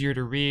it's easier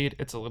to read.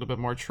 It's a little bit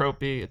more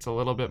tropey. It's a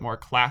little bit more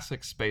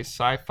classic space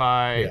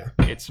sci-fi. Yeah.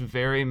 It's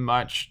very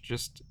much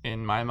just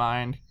in my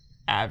mind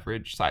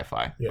average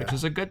sci-fi, Yeah. which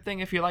is a good thing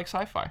if you like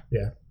sci-fi.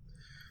 Yeah.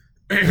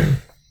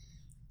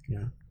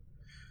 Yeah.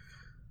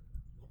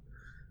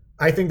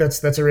 I think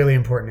that's a really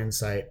important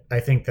insight. I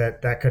think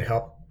that could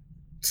help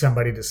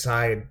somebody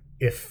decide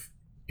if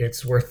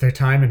it's worth their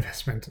time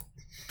investment.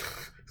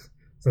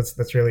 So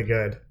that's really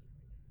good.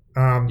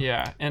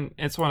 Yeah, and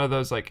it's one of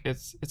those like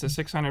it's a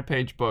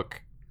 600-page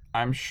book.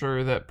 I'm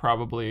sure that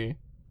probably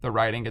the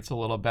writing gets a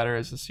little better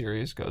as the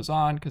series goes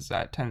on, because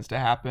that tends to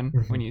happen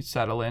when you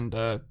settle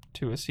into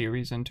a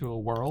series, into a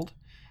world.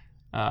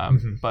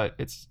 But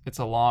it's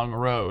a long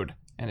road,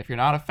 and if you're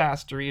not a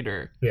fast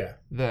reader,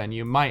 then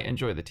you might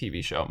enjoy the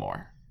TV show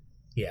more.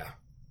 Yeah.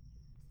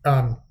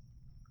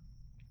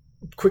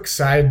 Quick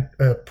side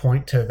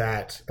point to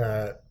that,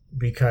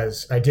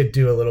 because I did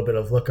do a little bit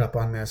of lookup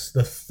on this.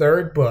 The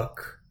third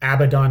book,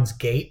 Abaddon's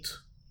Gate,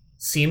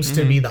 seems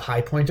to be the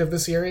high point of the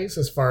series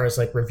as far as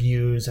like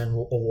reviews and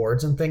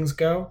awards and things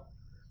go.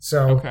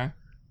 So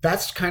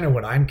that's kind of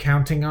what I'm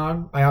counting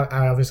on. I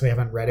obviously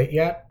haven't read it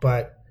yet,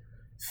 but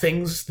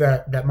things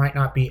that might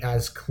not be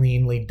as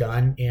cleanly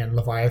done in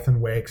Leviathan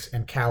Wakes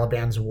and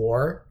Caliban's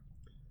War,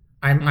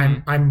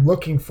 I'm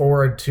looking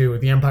forward to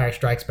The Empire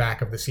Strikes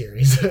Back of the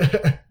series.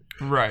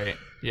 Right.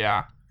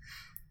 Yeah.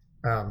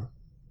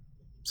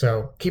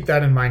 So keep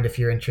that in mind if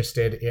you're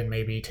interested in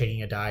maybe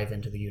taking a dive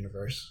into the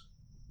universe.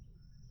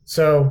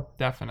 So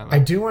definitely, I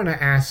do want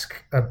to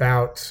ask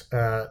about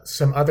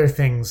some other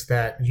things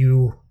that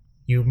you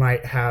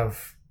might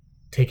have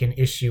taken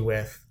issue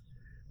with.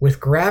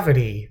 With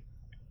Gravity,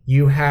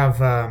 you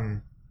had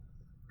a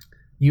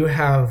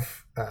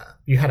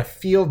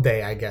field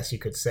day, I guess you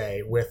could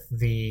say, with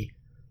the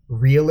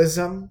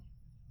realism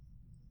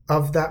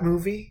of that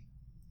movie.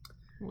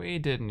 We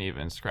didn't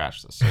even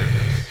scratch the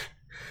surface.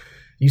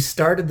 You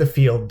started the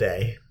field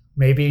day.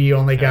 Maybe you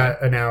only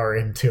got an hour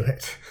into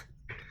it.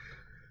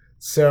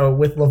 So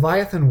with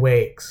Leviathan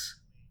Wakes,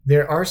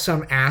 there are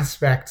some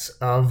aspects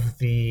of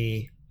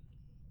the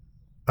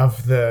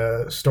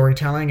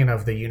storytelling and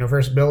of the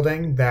universe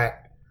building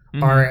that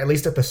are, at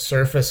least at the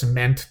surface,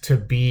 meant to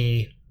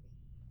be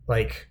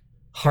like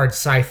hard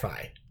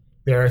sci-fi.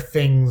 There are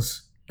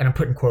things, and I'm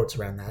putting quotes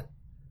around that.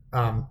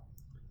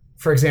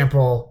 For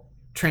example,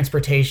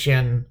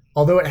 transportation,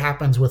 although it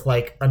happens with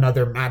like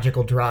another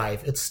magical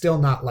drive, it's still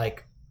not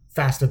like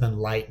faster than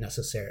light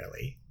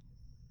necessarily.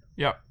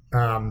 Yep.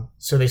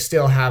 So they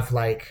still have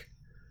like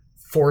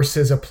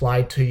forces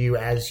applied to you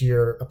as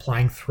you're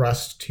applying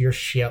thrust to your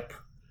ship.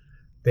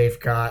 They've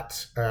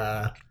got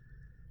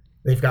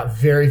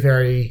very,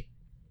 very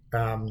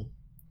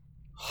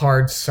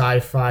hard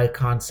sci-fi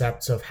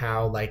concepts of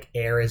how like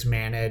air is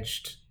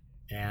managed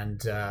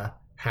and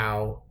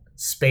how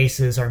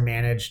spaces are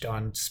managed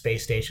on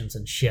space stations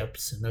and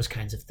ships and those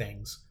kinds of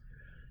things.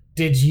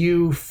 Did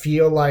you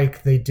feel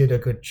like they did a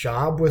good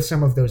job with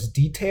some of those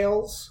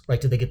details?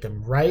 Like, did they get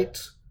them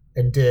right?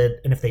 And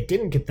if they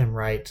didn't get them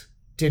right,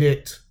 did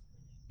it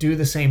do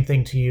the same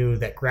thing to you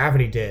that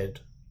Gravity did,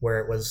 where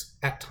it was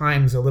at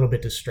times a little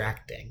bit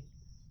distracting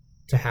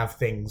to have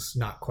things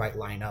not quite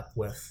line up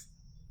with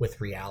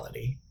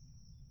reality?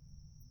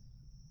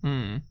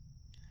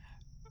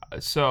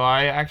 So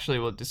I actually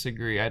will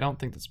disagree. I don't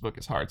think this book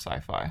is hard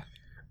sci-fi.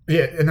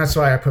 Yeah, and that's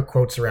why I put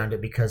quotes around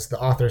it, because the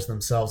authors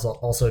themselves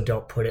also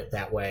don't put it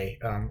that way.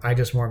 I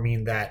just more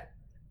mean that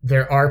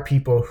there are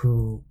people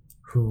who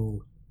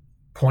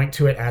point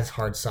to it as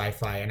hard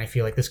sci-fi, and I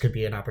feel like this could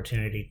be an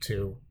opportunity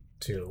to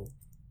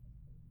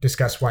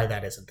discuss why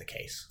that isn't the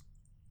case.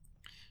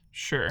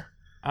 Sure.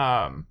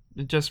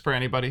 just for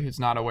anybody who's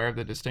not aware of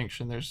the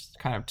distinction, there's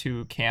kind of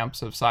two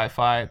camps of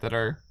sci-fi that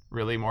are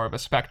really more of a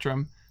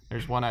spectrum.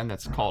 There's one end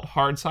that's called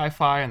hard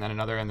sci-fi, and then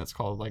another end that's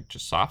called like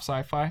just soft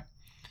sci-fi.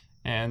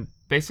 And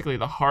basically,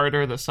 the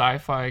harder the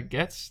sci-fi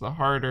gets, the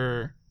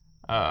harder,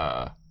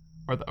 or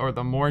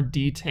the more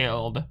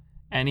detailed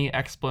any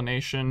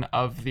explanation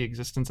of the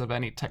existence of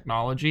any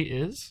technology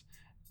is,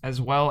 as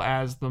well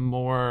as the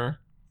more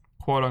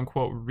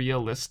quote-unquote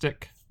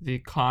realistic the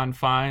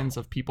confines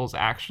of people's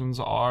actions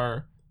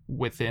are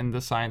within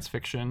the science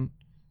fiction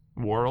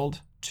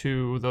world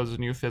to those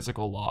new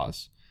physical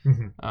laws.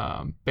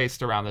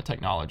 Based around the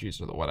technologies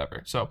or the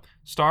whatever. So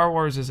Star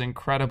Wars is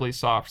incredibly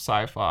soft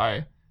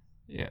sci-fi.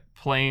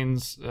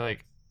 Planes,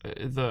 like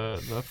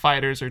the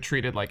fighters are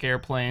treated like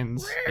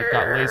airplanes. They've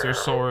got laser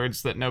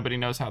swords that nobody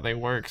knows how they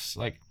works.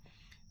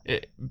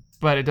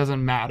 But it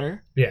doesn't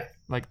matter. Yeah.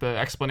 Like the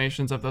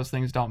explanations of those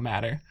things don't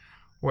matter.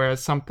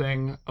 Whereas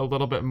something a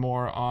little bit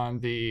more on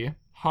the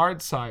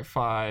hard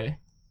sci-fi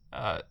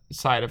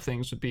side of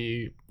things would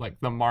be like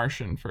The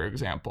Martian, for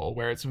example,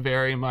 where it's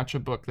very much a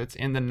book that's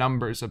in the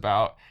numbers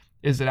about,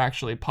 is it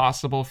actually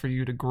possible for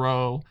you to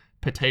grow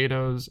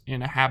potatoes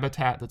in a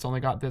habitat that's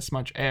only got this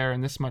much air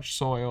and this much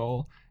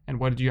soil, and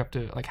what do you have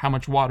to, like, how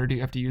much water do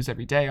you have to use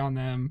every day on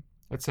them,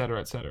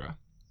 etc., etc.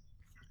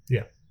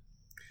 Yeah.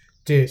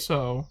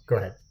 So go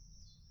ahead.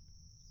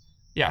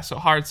 Yeah, so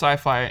hard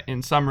sci-fi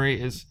in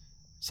summary is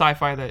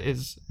sci-fi that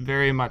is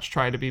very much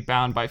trying to be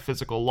bound by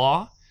physical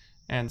law.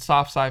 And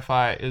soft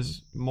sci-fi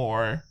is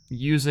more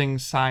using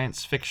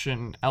science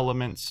fiction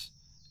elements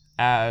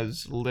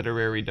as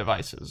literary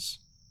devices.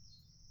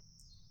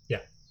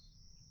 Yeah.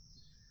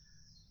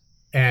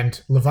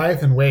 And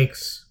Leviathan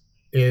Wakes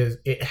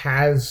it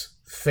has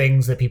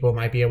things that people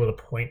might be able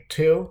to point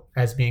to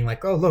as being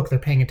like, oh, look, they're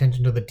paying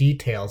attention to the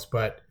details,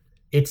 but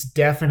it's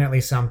definitely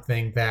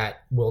something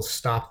that will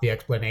stop the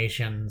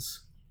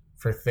explanations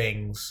for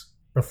things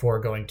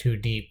before going too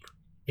deep.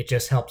 It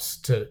just helps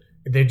to...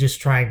 They're just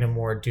trying to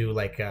more do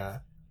like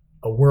a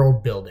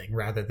world building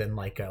rather than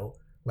like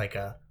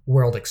a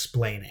world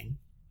explaining.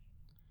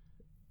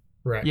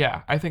 Right.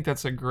 Yeah, I think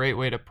that's a great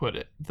way to put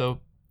it. Though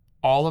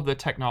all of the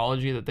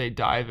technology that they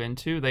dive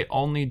into, they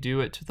only do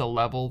it to the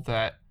level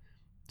that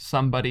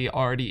somebody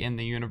already in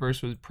the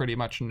universe would pretty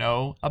much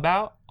know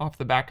about off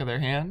the back of their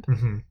hand.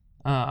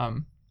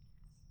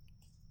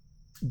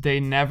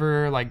 They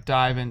never like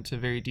dive into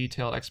very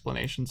detailed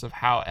explanations of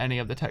how any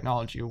of the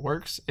technology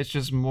works. It's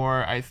just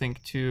more, I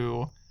think,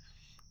 to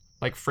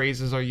like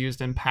phrases are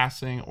used in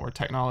passing, or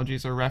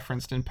technologies are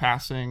referenced in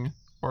passing,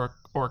 or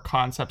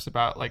concepts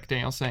about, like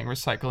Daniel's saying,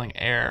 recycling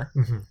air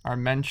are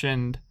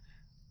mentioned,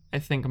 I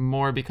think,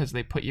 more because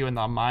they put you in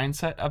the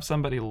mindset of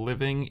somebody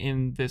living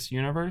in this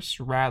universe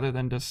rather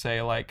than just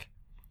say like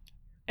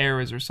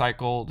air is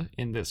recycled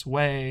in this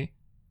way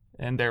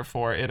and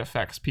therefore it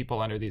affects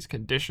people under these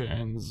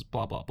conditions,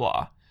 blah, blah,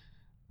 blah.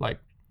 Like,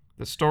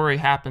 the story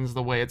happens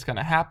the way it's going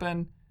to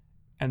happen,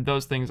 and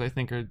those things, I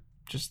think, are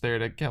just there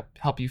to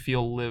help you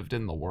feel lived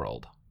in the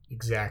world.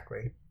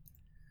 Exactly.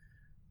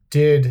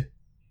 Did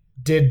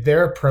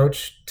their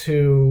approach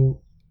to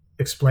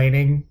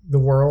explaining the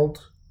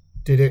world,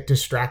 did it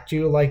distract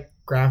you like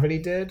Gravity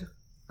did?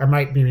 I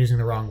might be using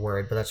the wrong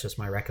word, but that's just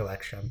my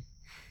recollection.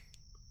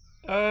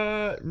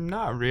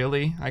 Not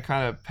really. I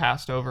kind of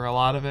passed over a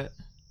lot of it.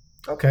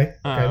 Okay,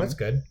 that's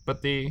good.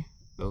 But the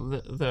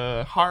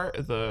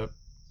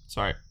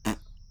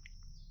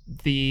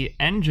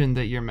engine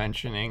that you're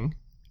mentioning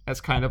as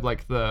kind of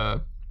like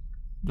the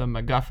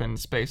MacGuffin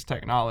space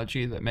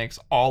technology that makes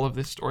all of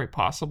this story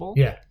possible.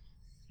 Yeah.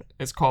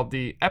 It's called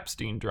the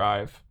Epstein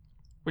drive,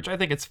 which I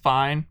think it's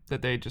fine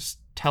that they just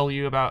tell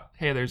you about,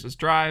 hey, there's this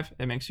drive,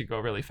 it makes you go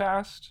really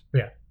fast.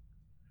 Yeah.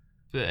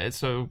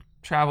 So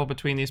travel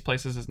between these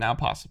places is now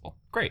possible.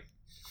 Great.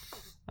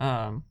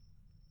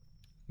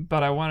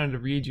 But I wanted to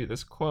read you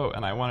this quote,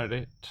 and I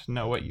wanted to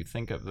know what you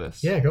think of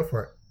this. Yeah, go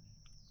for it.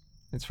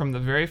 It's from the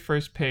very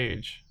first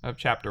page of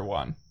chapter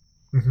 1.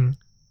 It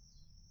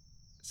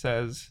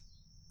says,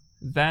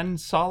 then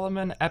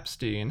Solomon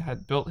Epstein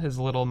had built his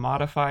little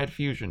modified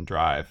fusion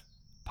drive,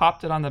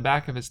 popped it on the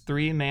back of his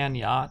 3-man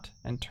yacht,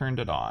 and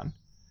turned it on.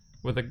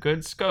 With a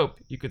good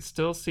scope, you could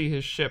still see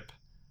his ship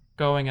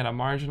going at a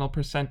marginal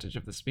percentage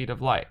of the speed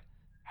of light,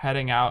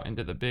 heading out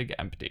into the big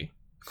empty.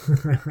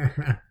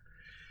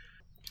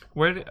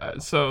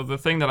 So the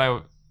thing that I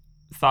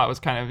thought was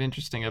kind of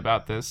interesting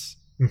about this,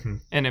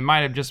 and it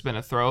might have just been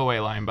a throwaway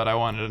line, but I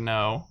wanted to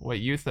know what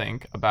you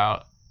think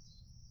about,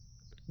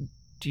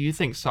 do you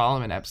think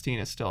Solomon Epstein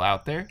is still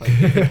out there? Like,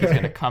 do you think he's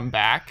going to come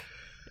back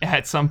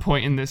at some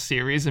point in this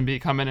series and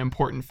become an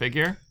important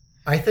figure?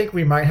 I think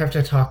we might have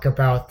to talk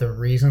about the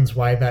reasons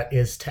why that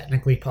is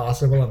technically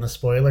possible in the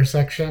spoiler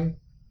section.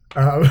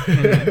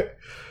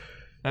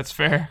 That's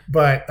fair.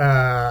 But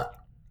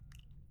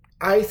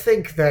I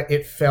think that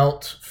it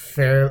felt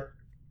fair.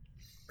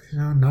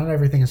 Not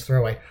everything is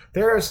throwaway.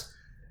 As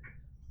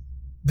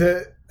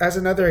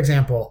another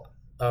example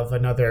of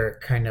another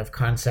kind of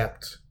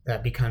concept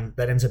that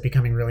ends up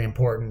becoming really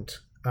important,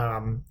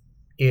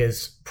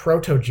 is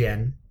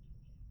Protogen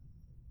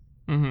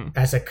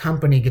as a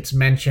company gets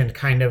mentioned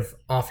kind of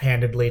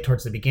offhandedly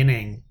towards the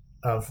beginning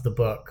of the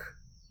book,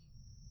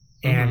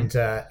 and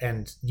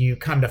you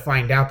come to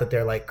find out that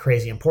they're like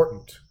crazy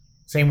important.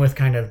 Same with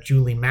kind of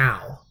Julie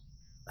Mao,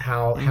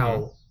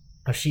 how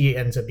she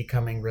ends up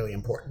becoming really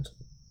important.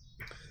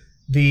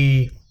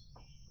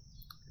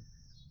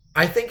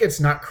 I think it's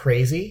not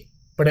crazy,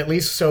 but at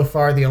least so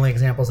far the only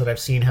examples that I've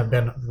seen have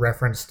been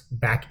referenced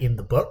back in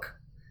the book.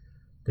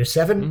 There's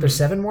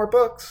seven more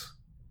books.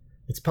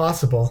 It's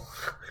possible.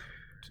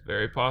 It's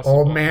very possible.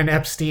 Old man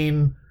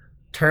Epstein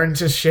turns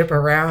his ship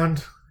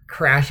around,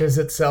 crashes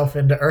itself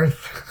into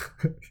Earth.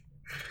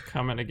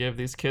 Coming to give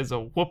these kids a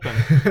whooping.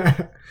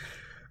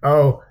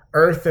 Oh,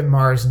 Earth and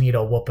Mars need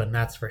a whooping,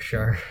 that's for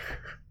sure.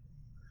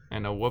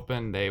 And a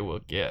whooping they will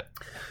get.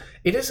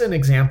 It is an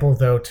example,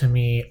 though, to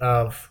me,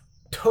 of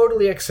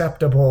totally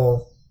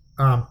acceptable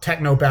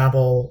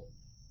technobabble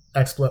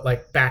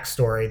like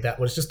backstory that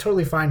was just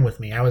totally fine with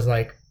me. I was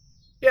like,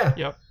 yeah,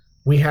 yep.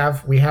 we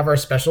have our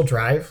special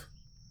drive.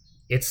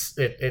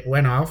 It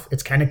went off.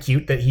 It's kind of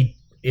cute that he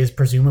is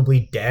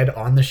presumably dead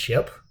on the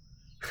ship.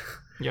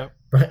 Yep.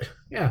 But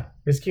yeah,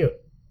 it's cute.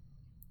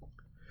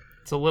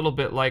 It's a little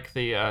bit like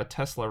the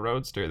Tesla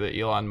Roadster that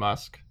Elon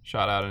Musk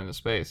shot out into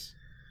space.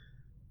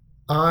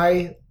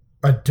 I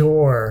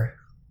adore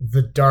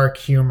the dark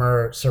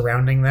humor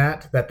surrounding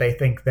that they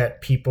think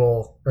that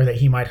people, or that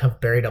he might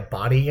have buried a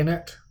body in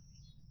it.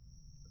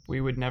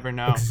 We would never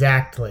know.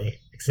 Exactly.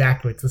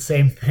 It's the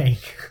same thing.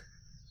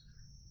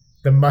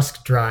 The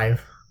Musk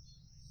drive,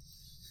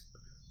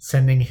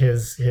 sending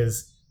his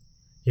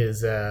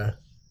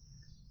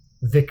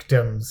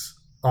victims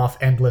off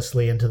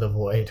endlessly into the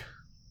void.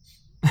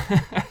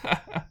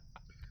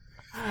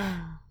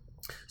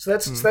 So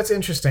that's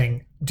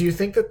interesting. Do you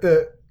think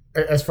that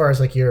as far as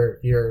like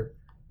your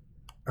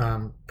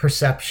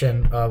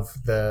perception of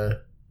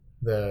the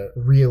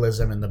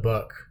realism in the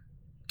book,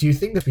 do you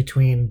think that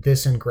between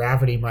this and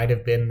Gravity might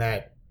have been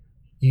that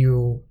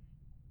you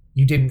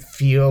didn't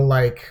feel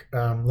like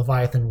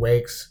Leviathan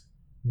Wakes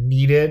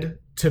needed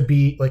to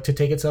be like to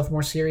take itself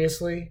more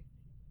seriously,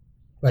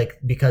 like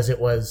because it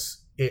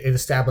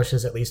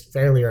establishes at least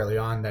fairly early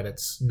on that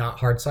it's not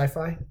hard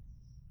sci-fi,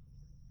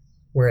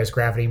 whereas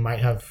Gravity might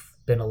have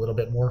been a little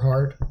bit more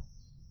hard?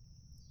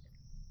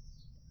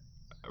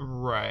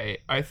 Right.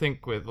 I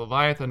think with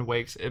Leviathan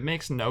Wakes, it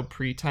makes no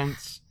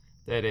pretense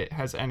that it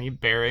has any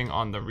bearing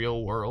on the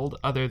real world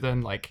other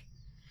than like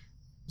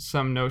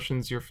some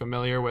notions you're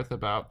familiar with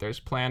about there's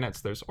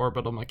planets, there's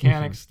orbital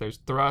mechanics, there's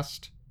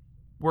thrust.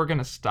 We're going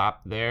to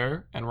stop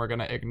there and we're going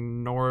to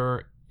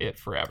ignore it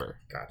forever.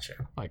 Gotcha.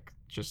 Like,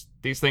 just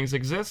these things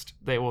exist.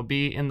 They will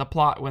be in the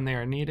plot when they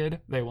are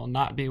needed. They will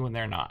not be when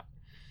they're not.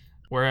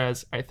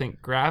 Whereas I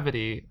think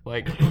Gravity,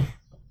 like,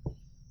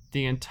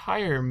 the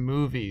entire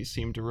movie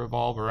seemed to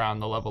revolve around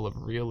the level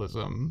of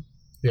realism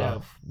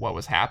of what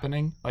was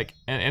happening. Like,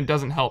 and it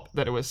doesn't help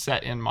that it was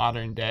set in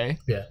modern day.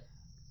 Yeah.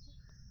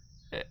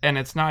 And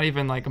it's not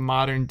even like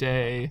modern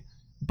day,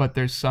 but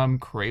there's some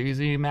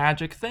crazy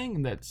magic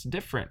thing that's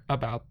different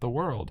about the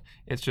world.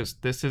 It's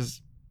just, this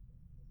is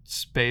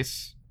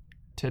space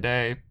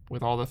today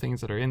with all the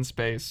things that are in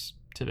space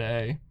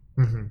today.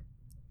 Mm-hmm.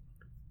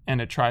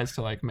 And it tries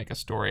to like make a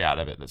story out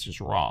of it that's just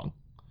wrong.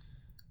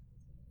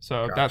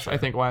 So Gotcha. That's, I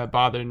think, why it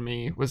bothered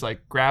me, was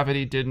like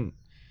Gravity didn't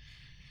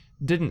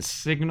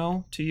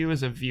signal to you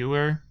as a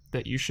viewer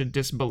that you should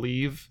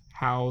disbelieve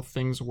how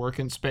things work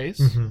in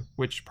space,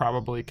 which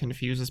probably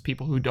confuses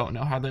people who don't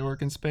know how they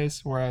work in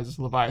space, whereas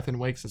Leviathan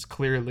Wakes is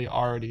clearly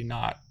already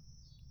not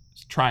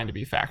trying to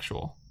be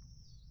factual.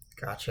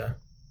 Gotcha.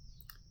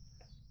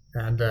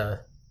 And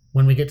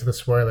when we get to the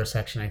spoiler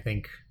section, I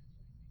think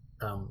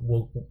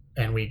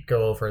we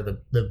go over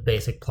the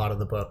basic plot of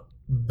the book,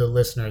 the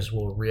listeners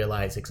will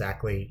realize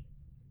exactly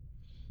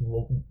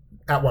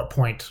at what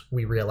point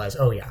we realize,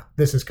 oh yeah,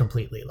 this is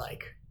completely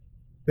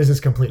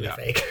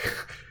fake.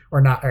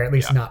 or at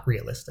least not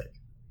realistic.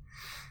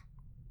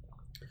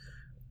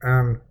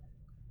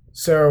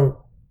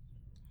 So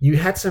you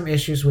had some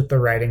issues with the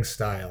writing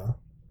style.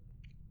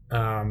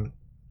 And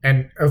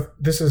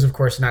this is, of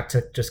course, not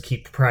to just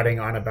keep prating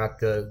on about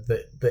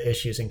the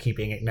issues and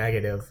keeping it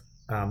negative.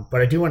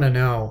 But I do want to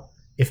know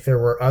if there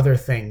were other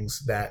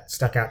things that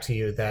stuck out to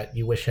you that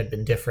you wish had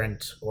been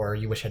different or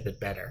you wish had been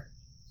better.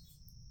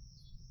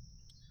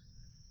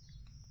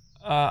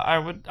 I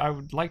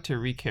would like to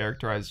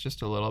recharacterize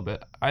just a little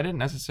bit. I didn't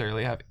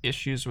necessarily have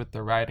issues with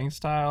the writing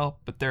style,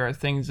 but there are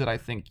things that I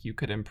think you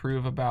could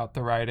improve about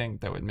the writing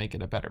that would make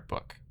it a better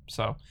book.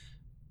 So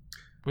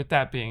with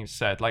that being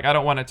said, like, I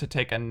don't want it to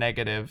take a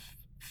negative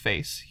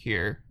face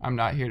here. I'm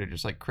not here to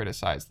just like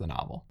criticize the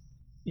novel.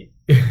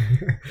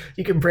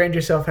 You can brand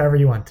yourself however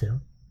you want to.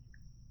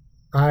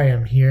 I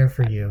am here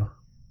for you.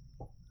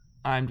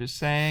 I'm just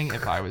saying,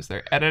 if I was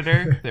their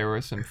editor, there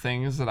were some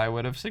things that I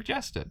would have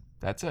suggested.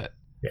 That's it.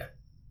 Yeah.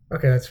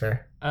 Okay, that's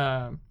fair.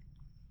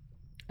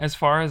 As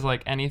far as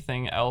like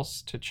anything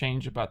else to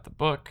change about the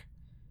book,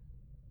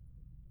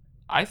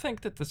 I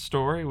think that the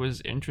story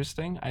was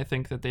interesting. I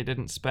think that they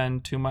didn't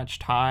spend too much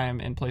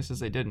time in places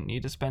they didn't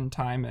need to spend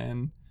time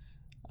in.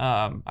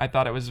 I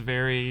thought it was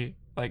very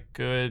like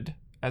good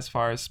as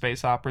far as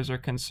space operas are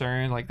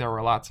concerned. Like there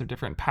were lots of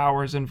different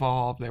powers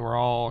involved. They were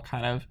all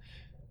kind of,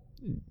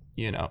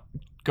 you know,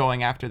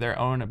 going after their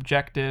own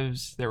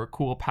objectives. There were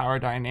cool power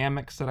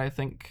dynamics that I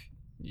think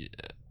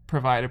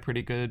provide a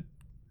pretty good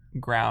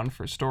ground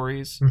for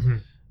stories.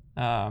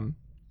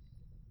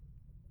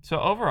 So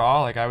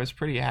overall, like I was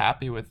pretty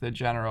happy with the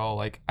general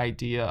like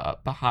idea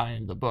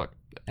behind the book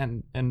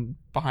and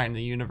behind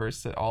the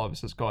universe that all of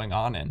this is going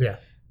on in. Yeah.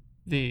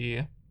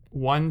 The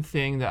one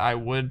thing that I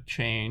would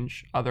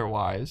change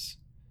otherwise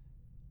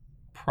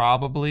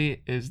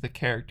probably is the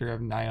character of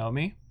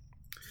Naomi.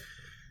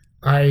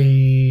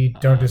 I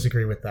don't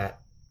disagree with that.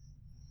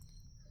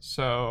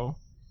 So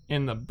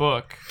in the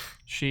book,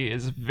 she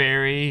is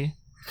very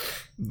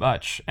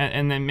much,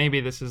 and then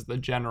maybe this is the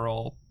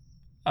general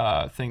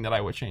thing that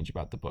I would change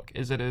about the book,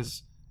 is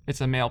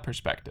it's a male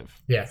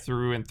perspective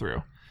through and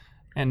through.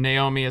 And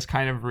Naomi is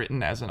kind of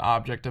written as an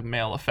object of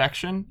male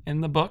affection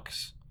in the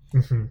books.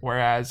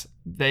 Whereas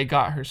they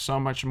got her so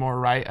much more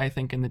right, I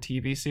think, in the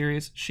TV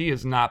series. She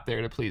is not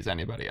there to please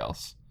anybody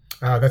else.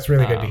 Oh, that's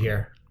really good to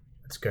hear.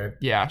 That's good.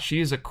 Yeah,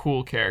 she is a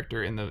cool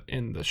character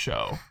in the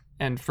show,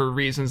 and for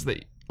reasons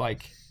that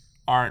like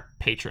aren't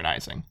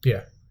patronizing.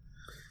 Yeah.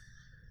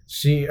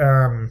 She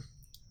and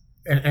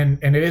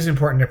it is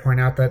important to point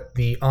out that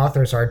the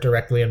authors are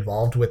directly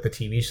involved with the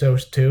TV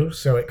shows too,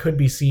 so it could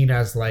be seen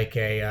as like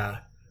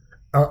a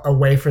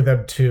way for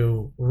them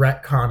to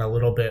retcon a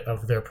little bit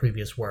of their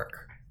previous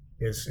work.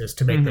 Is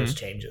to make those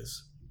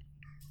changes.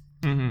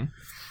 I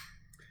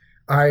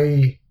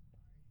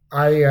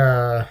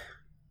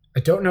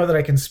don't know that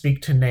I can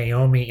speak to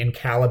Naomi in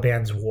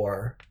Caliban's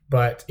War,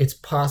 but it's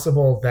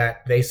possible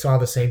that they saw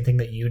the same thing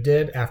that you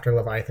did after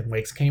Leviathan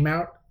Wakes came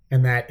out,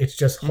 and that it's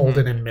just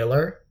Holden and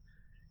Miller.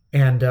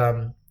 And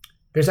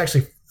there's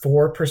actually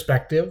 4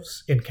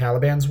 perspectives in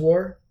Caliban's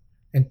War,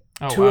 and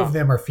 2 of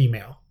them are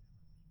female.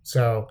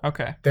 So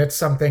that's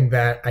something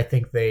that I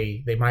think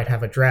they might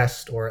have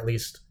addressed, or at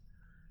least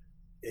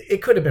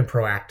it could have been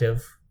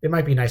proactive. It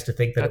might be nice to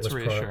think that that's it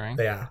was reassuring.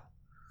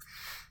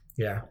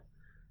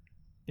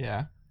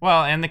 Yeah.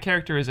 Well, and the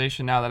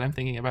characterization, now that I'm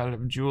thinking about it,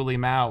 of Julie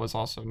Mao was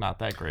also not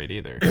that great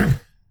either.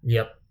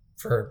 Yep.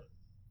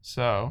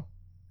 So,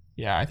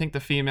 yeah, I think the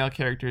female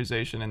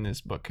characterization in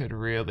this book could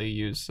really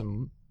use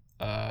some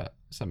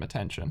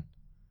attention.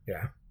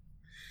 Yeah.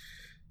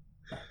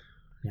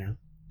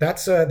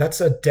 That's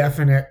a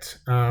definite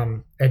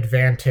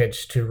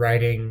advantage to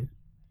writing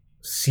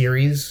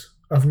series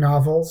of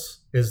novels,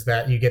 is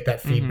that you get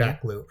that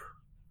feedback loop,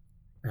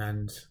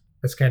 and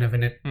that's kind of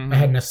I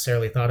hadn't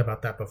necessarily thought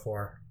about that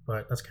before,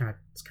 but it's kind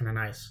of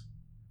nice.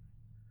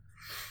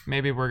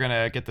 Maybe we're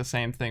gonna get the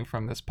same thing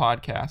from this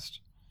podcast.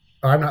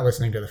 Oh, I'm not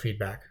listening to the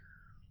feedback.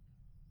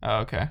 Oh,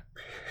 okay.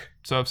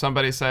 So if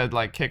somebody said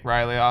like kick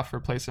Riley off,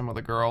 replace him with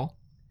a girl,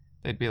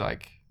 they'd be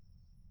like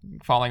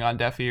falling on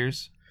deaf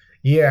ears.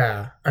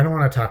 Yeah, I don't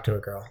want to talk to a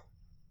girl.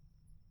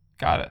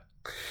 Got it.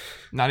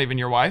 Not even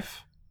your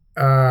wife?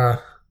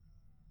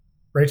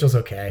 Rachel's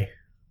okay.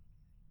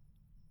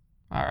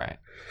 All right.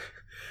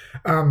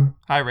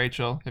 Hi,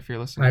 Rachel, if you're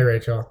listening. Hi,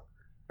 Rachel.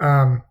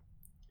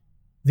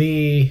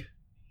 You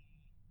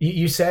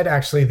said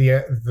actually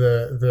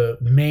the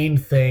main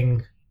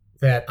thing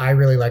that I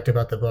really liked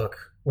about the book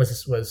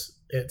was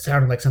it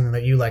sounded like something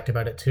that you liked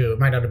about it too. It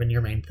might not have been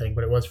your main thing,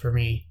 but it was for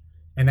me,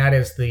 and that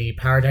is the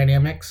power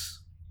dynamics.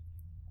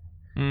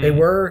 They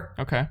were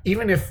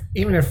even if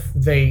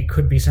they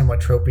could be somewhat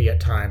tropey at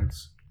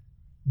times.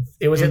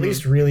 It was at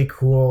least really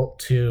cool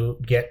to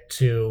get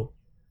to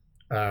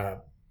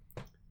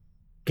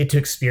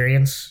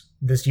experience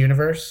this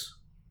universe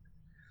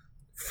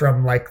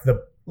from a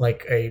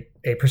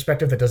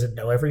perspective that doesn't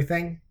know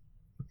everything.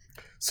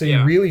 So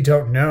you really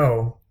don't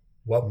know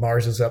what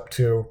Mars is up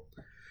to,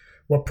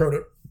 what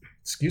Protogen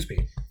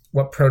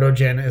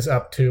is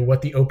up to,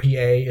 what the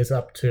OPA is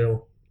up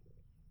to.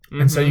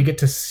 And so you get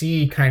to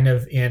see kind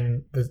of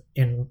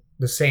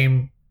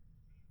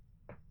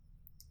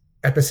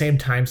at the same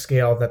time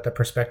scale that the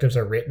perspectives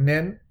are written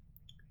in,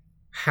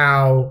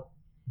 how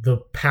the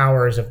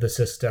powers of the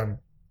system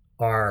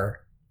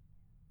are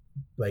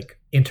like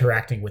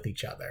interacting with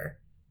each other,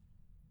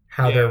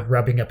 how they're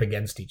rubbing up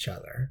against each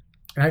other.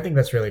 And I think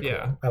that's really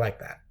cool. I like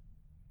that.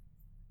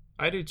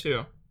 I do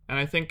too. And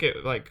I think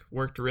it like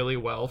worked really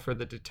well for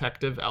the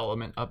detective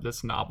element of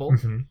this novel.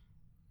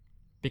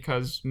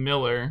 Because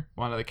Miller,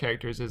 one of the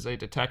characters, is a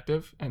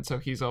detective, and so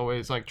he's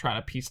always like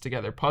trying to piece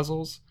together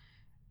puzzles.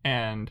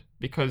 And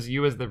because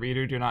you as the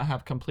reader do not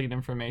have complete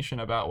information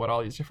about what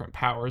all these different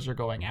powers are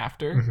going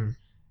after,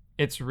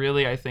 it's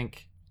really, I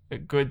think, a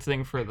good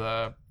thing for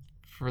the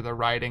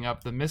writing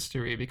of the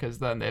mystery, because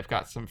then they've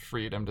got some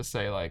freedom to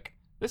say like,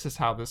 this is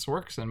how this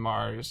works in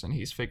Mars, and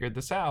he's figured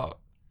this out.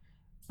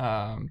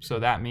 So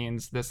that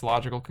means this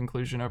logical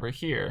conclusion over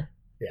here.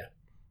 Yeah.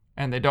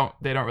 And they don't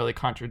really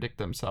contradict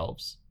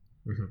themselves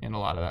in a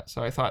lot of that.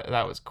 So I thought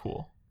that was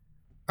cool.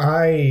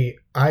 I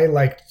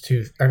liked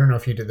to, I don't know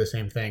if you did the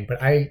same thing,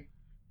 but I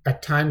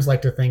at times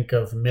like to think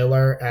of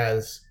Miller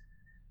as,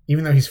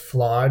 even though he's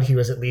flawed, he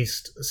was at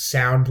least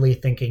soundly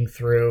thinking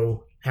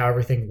through how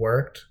everything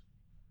worked.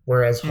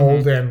 Whereas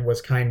Holden was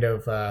kind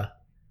of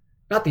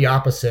not the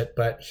opposite,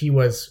 but he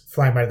was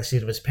flying by the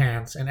seat of his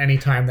pants. And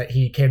anytime that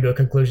he came to a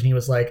conclusion, he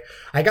was like,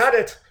 I got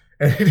it.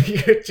 And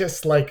he would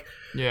just like,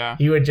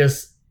 he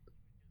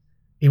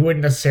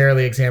wouldn't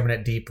necessarily examine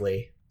it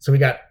deeply. So we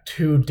got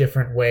two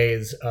different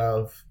ways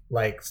of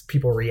like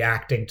people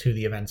reacting to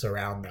the events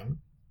around them.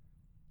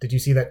 Did you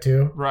see that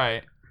too?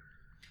 Right.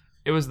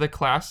 It was the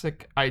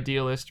classic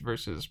idealist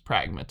versus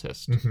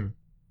pragmatist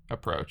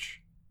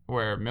approach,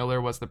 where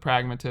Miller was the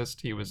pragmatist.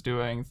 He was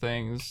doing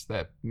things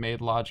that made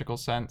logical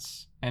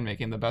sense and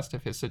making the best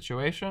of his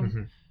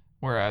situation,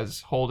 whereas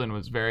Holden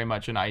was very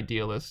much an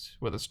idealist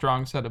with a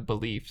strong set of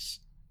beliefs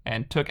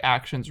and took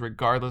actions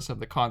regardless of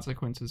the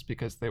consequences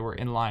because they were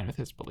in line with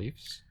his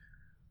beliefs.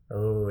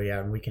 Oh, yeah,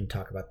 and we can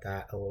talk about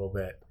that a little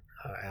bit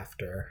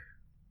after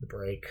the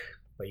break.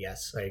 But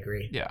yes, I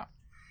agree. Yeah.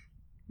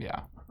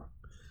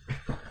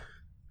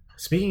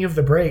 Speaking of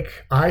the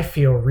break, I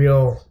feel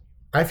real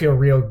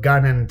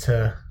gunning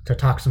to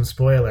talk some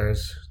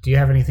spoilers. Do you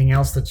have anything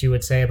else that you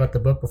would say about the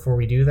book before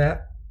we do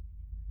that?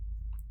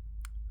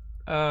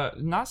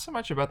 Not so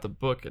much about the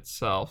book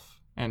itself,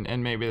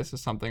 and maybe this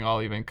is something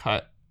I'll even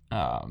cut.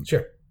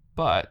 Sure.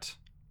 But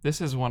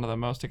this is one of the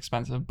most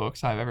expensive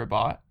books I've ever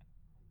bought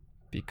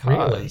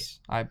because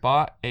I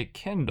bought a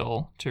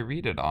Kindle to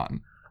read it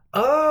on.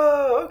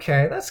 Oh,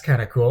 okay. That's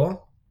kind of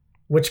cool.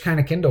 Which kind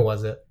of Kindle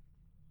was it?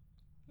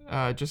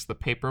 Just the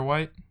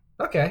Paperwhite.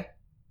 Okay.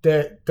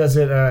 Does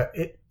it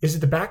is it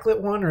the backlit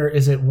one or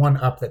is it one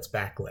up that's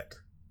backlit?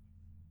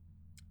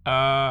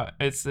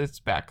 It's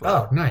backlit.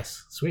 Oh,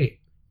 nice. Sweet.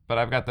 But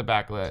I've got the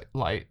backlit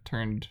light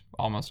turned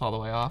almost all the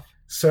way off.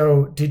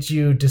 So, did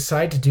you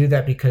decide to do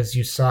that because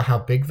you saw how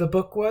big the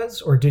book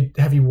was, or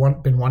have you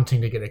been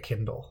wanting to get a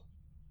Kindle?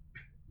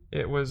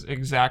 It was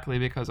exactly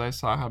because I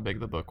saw how big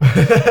the book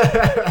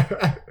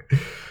was.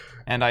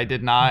 And I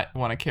did not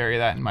want to carry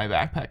that in my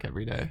backpack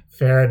every day.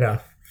 Fair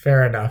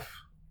enough.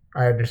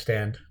 I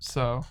understand.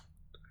 So,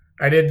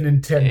 I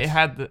didn't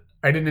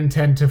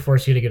intend to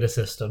force you to get a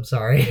system.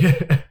 Sorry.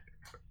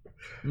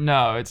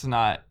 No, it's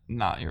not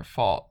your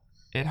fault.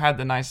 It had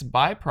the nice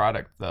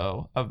byproduct,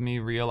 though, of me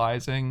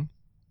realizing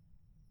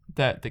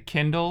that the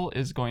Kindle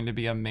is going to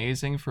be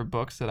amazing for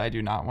books that I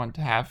do not want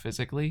to have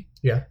physically.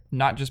 Yeah.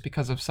 Not just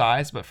because of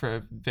size, but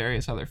for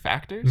various other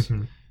factors.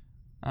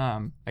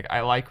 Like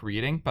I like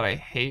reading, but I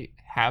hate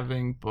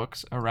having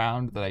books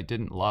around that I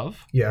didn't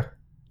love. Yeah.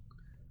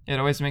 It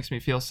always makes me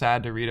feel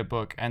sad to read a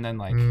book and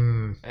then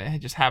I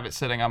just have it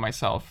sitting on my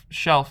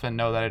shelf and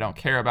know that I don't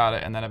care about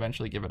it and then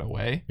eventually give it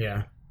away.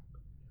 Yeah.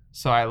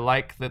 So I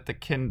like that the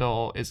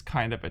Kindle is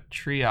kind of a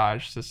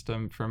triage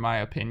system for my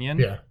opinion.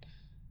 Yeah.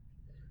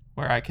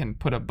 Where I can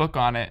put a book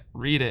on it,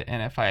 read it,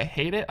 and if I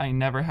hate it, I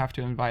never have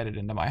to invite it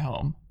into my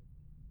home.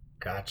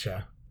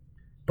 Gotcha.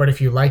 But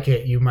if you like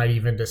it, you might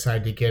even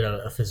decide to get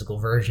a physical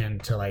version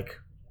to like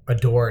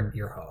adorn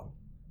your home.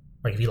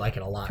 Like if you like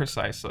it a lot.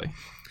 Precisely.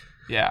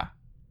 Yeah.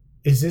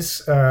 Is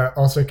this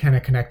also kind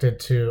of connected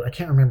to, I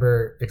can't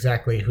remember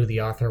exactly who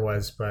the author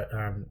was, but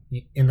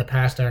in the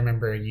past I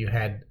remember you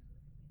had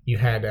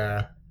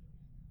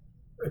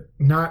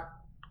not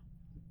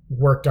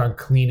worked on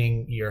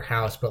cleaning your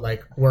house, but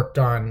like worked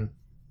on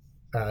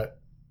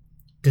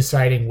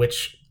deciding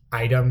which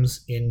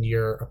items in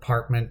your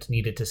apartment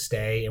needed to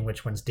stay and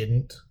which ones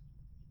didn't.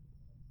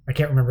 I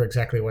can't remember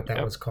exactly what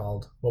that was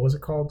called. What was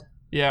it called?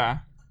 Yeah.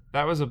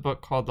 That was a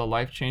book called The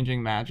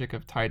Life-Changing Magic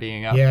of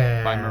Tidying Up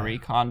by Marie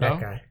Kondo. That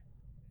guy.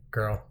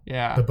 Girl.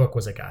 Yeah. The book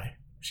was a guy.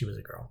 She was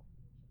a girl.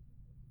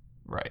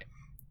 Right.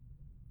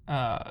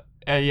 Yeah,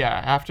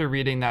 after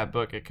reading that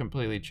book, it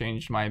completely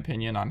changed my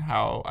opinion on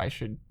how I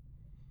should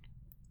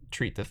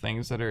treat the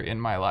things that are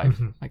in my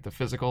life, like the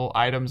physical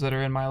items that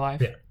are in my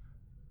life.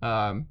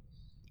 Yeah.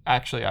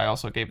 Actually, I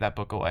also gave that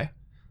book away.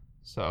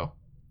 So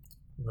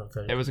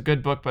it was a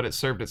good book, but it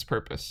served its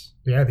purpose.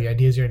 Yeah, the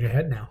ideas are in your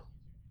head now.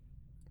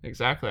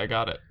 Exactly, I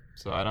got it.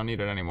 So I don't need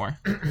it anymore.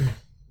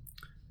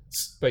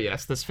 But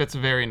yes, this fits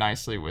very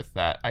nicely with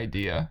that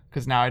idea,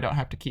 because now I don't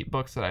have to keep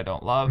books that I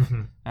don't love,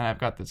 and I've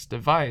got this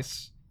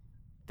device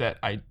that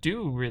I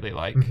do really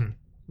like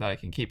that I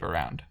can keep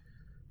around.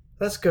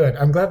 That's good.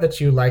 I'm glad that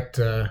you liked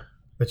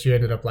that you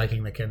ended up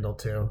liking the Kindle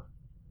too.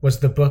 Was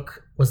the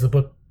book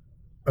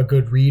a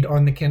good read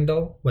on the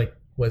Kindle? Like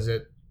was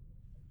it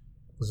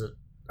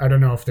I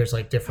don't know if there's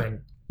like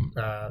different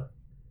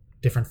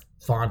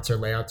fonts or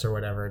layouts or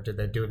whatever. Did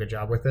they do a good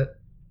job with it?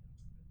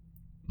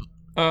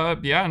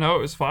 Yeah, no,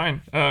 it was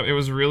fine. It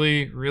was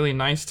really, really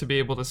nice to be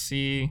able to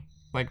see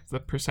like the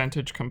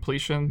percentage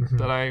completion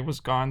that I was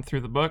gone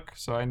through the book,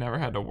 so I never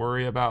had to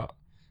worry about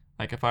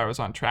like if I was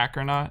on track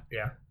or not.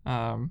 Yeah.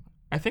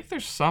 I think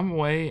there's some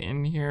way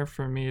in here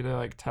for me to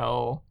like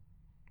tell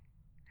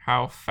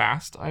how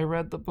fast I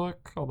read the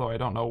book, although I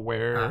don't know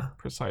where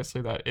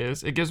precisely that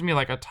is. It gives me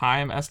like a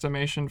time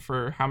estimation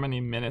for how many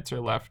minutes are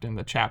left in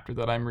the chapter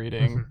that I'm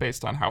reading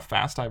based on how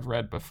fast I've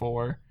read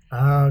before.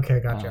 Oh,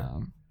 okay,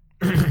 gotcha.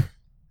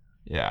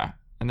 Yeah.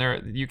 And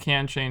there you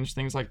can change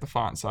things like the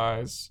font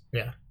size.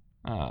 Yeah.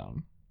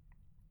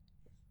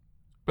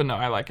 But no,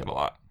 I like it a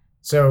lot.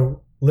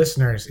 So,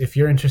 listeners, if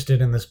you're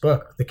interested in this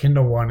book, the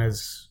Kindle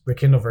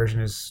version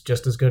is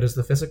just as good as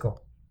the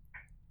physical.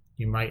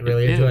 You might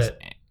really enjoy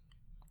it.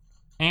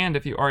 And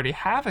if you already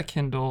have a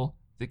Kindle,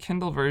 the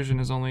Kindle version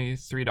is only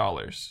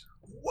 $3.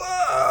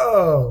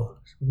 Whoa!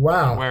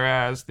 Wow.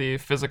 Whereas the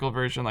physical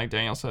version, like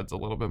Daniel said, is a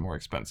little bit more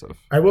expensive.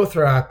 I will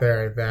throw out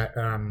there that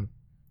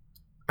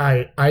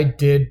I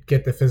did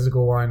get the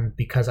physical one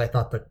because I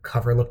thought the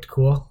cover looked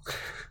cool.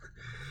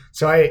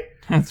 So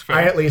That's fair.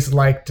 I at least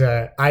liked.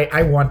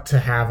 I want to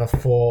have a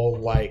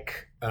full I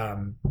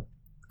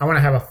want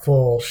to have a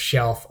full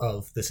shelf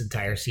of this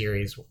entire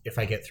series if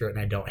I get through it and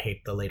I don't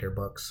hate the later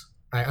books.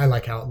 I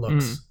like how it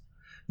looks.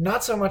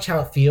 Not so much how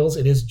it feels.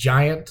 It is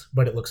giant,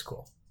 but it looks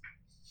cool.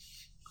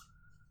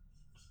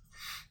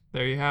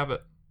 There you have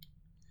it.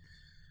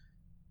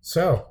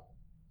 So,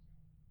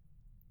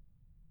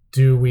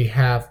 do we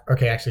have...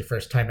 Okay, actually,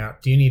 first, time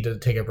out. Do you need to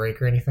take a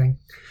break or anything?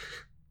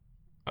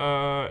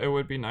 It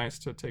would be nice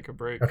to take a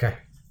break. Okay.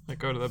 Like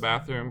go to the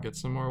bathroom, get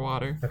some more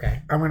water.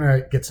 Okay. I'm going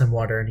to get some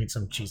water and eat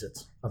some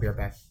Cheez-Its. I'll be right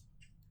back.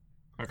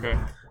 Okay.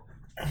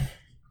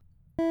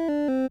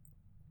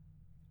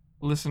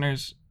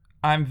 Listeners,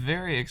 I'm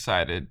very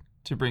excited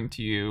to bring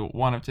to you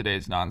one of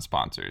today's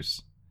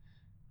non-sponsors.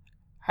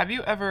 Have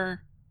you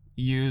ever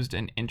used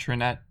an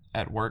intranet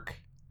at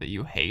work that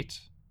you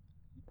hate?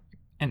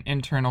 An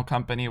internal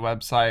company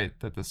website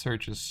that the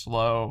search is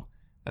slow,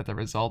 that the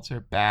results are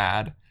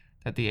bad,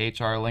 that the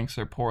HR links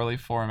are poorly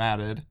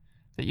formatted,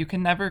 that you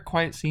can never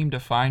quite seem to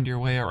find your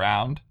way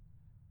around?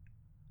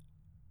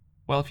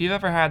 Well, if you've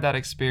ever had that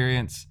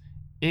experience,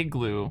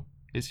 Igloo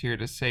is here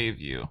to save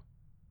you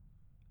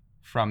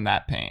from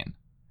that pain.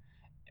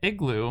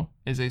 Igloo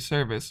is a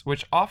service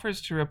which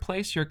offers to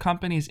replace your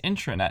company's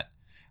intranet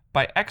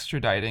by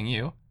extraditing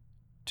you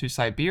to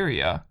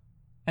Siberia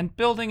and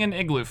building an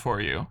igloo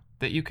for you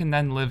that you can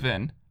then live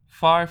in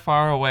far,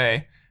 far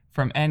away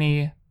from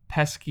any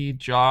pesky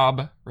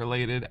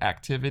job-related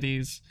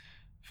activities,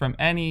 from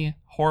any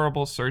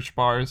horrible search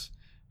bars,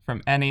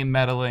 from any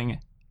meddling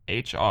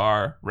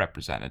HR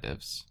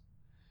representatives.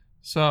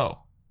 So,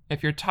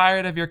 if you're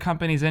tired of your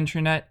company's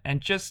intranet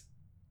and just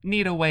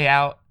need a way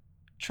out,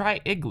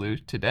 try Igloo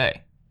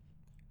today.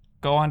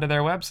 Go onto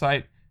their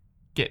website,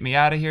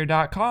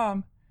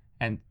 getmeoutahere.com,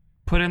 and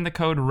put in the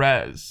code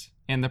RES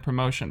in the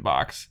promotion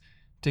box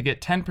to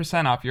get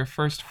 10% off your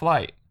first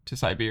flight to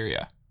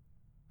Siberia.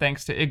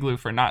 Thanks to Igloo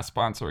for not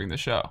sponsoring the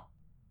show.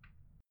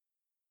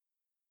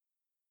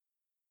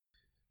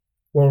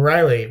 Well,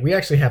 Riley, we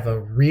actually have a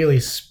really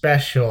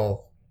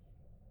special,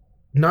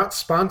 not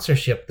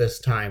sponsorship this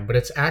time, but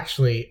it's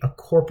actually a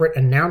corporate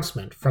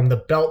announcement from the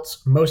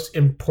Belt's most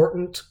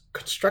important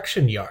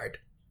construction yard,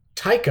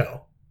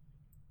 Tyco.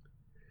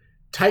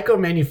 Tyco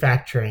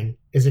Manufacturing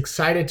is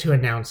excited to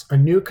announce a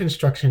new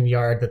construction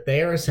yard that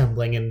they are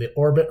assembling in the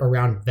orbit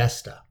around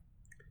Vesta.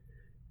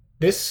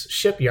 This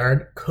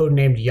shipyard,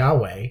 codenamed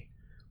Yahweh,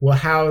 will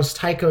house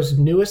Tyco's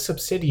newest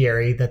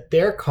subsidiary that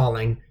they're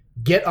calling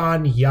Get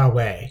On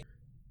Yahweh.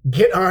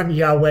 Get On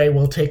Yahweh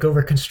will take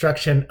over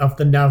construction of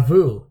the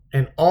Nauvoo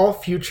and all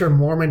future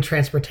Mormon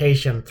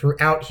transportation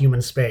throughout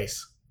human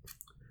space.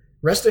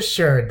 Rest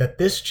assured that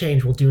this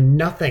change will do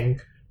nothing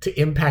to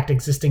impact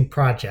existing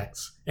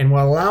projects and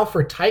will allow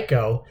for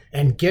Tyco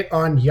and Get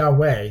On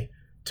Yahweh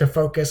to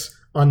focus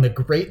on the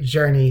great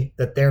journey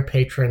that their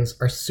patrons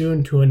are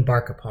soon to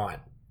embark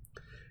upon.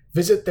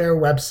 Visit their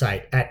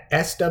website at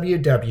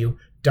sww.get.on.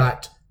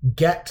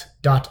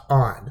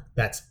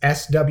 That's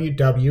sww.get.on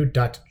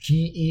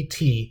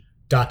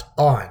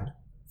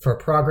for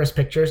progress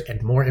pictures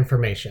and more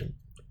information.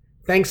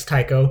 Thanks,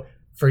 Tyco,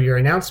 for your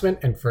announcement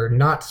and for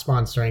not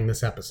sponsoring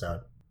this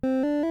episode.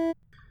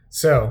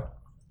 So,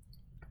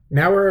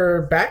 now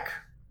we're back.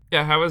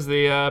 Yeah, how was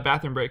the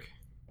bathroom break?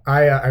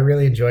 I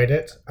really enjoyed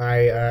it.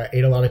 I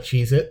ate a lot of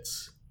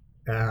Cheez-Its.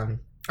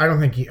 I don't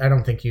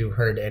think you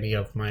heard any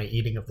of my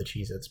eating of the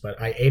Cheez-Its,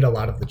 but I ate a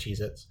lot of the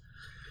Cheez-Its.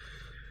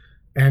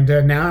 And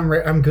now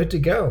I'm good to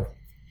go.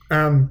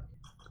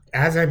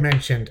 As I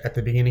mentioned at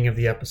the beginning of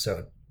the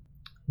episode,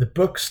 the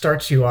book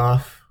starts you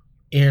off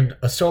in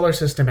a solar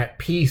system at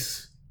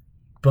peace,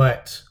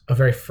 but a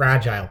very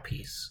fragile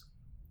peace.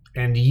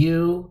 And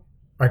you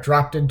are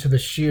dropped into the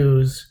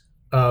shoes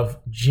of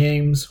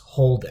James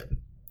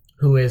Holden,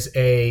 who is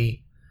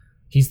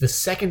he's the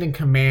second in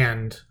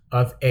command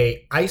of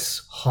a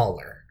ice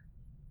hauler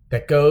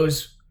that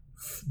goes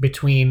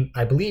between,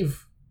 I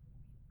believe,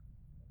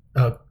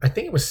 I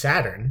think it was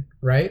Saturn,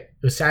 right?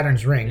 It was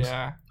Saturn's rings.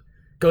 Yeah.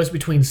 Goes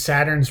between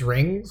Saturn's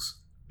rings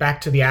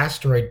back to the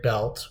asteroid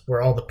belt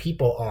where all the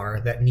people are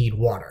that need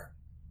water.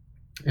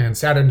 And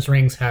Saturn's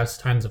rings has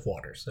tons of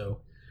water.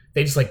 So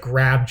they just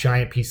grab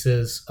giant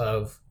pieces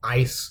of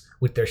ice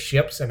with their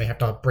ships and they have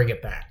to bring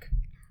it back.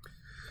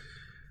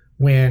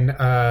 When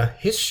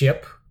his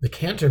ship, the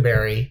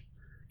Canterbury,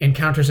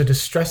 encounters a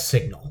distress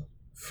signal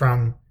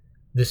from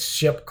this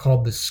ship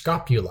called the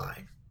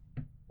Scopuli.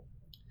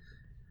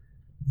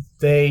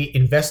 They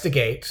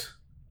investigate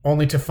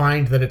only to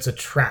find that it's a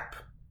trap.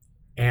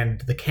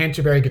 And the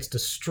Canterbury gets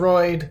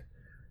destroyed.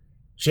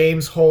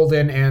 James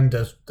Holden and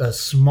a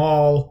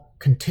small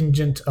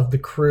contingent of the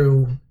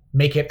crew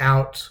make it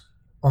out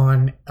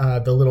on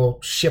the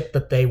little ship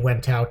that they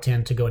went out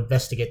in to go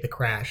investigate the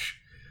crash.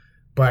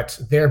 But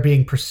they're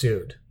being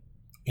pursued.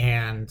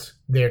 And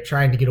they're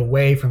trying to get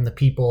away from the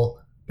people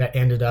that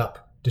ended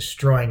up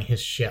destroying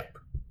his ship.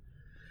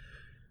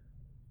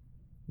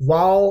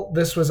 While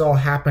this was all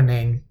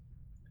happening,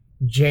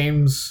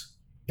 James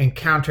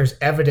encounters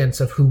evidence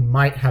of who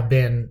might have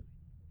been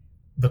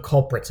the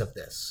culprits of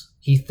this.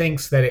 He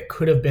thinks that it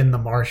could have been the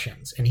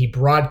Martians, and he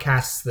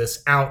broadcasts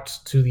this out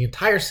to the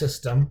entire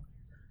system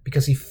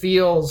because he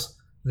feels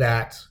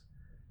that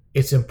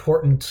it's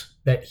important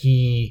that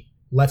he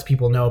lets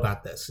people know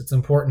about this. It's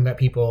important that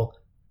people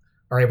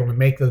are able to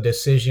make the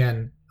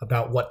decision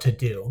about what to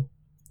do.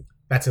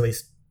 That's at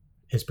least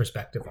his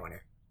perspective on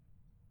it.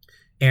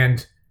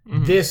 And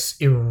this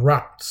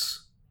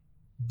erupts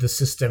the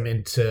system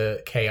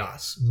into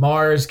chaos.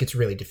 Mars gets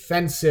really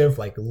defensive,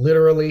 like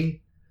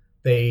literally.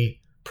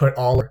 They put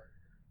all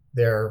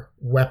their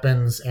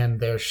weapons and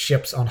their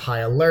ships on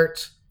high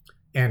alert.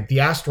 And the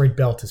asteroid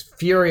belt is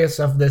furious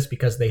of this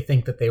because they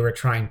think that they were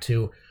trying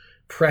to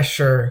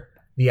pressure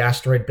the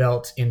asteroid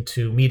belt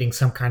into meeting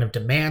some kind of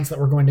demands that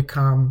were going to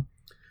come.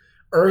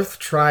 Earth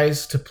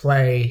tries to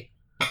play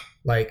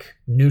like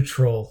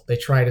neutral. They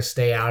try to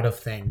stay out of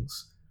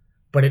things,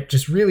 but it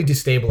just really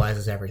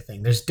destabilizes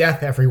everything. There's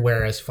death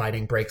everywhere as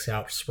fighting breaks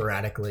out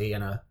sporadically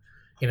in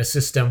a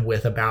system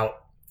with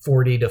about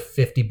 40 to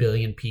 50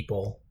 billion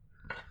people.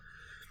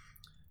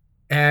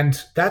 And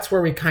that's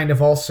where we kind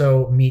of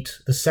also meet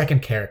the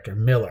second character,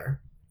 Miller.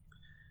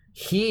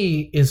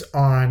 He is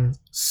on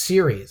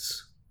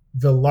Ceres,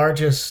 the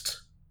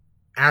largest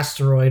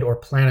asteroid or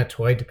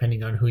planetoid,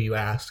 depending on who you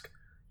ask,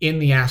 in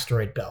the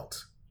asteroid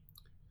belt.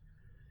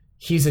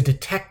 He's a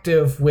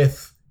detective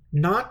with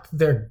not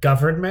their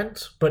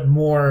government, but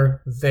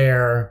more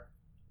their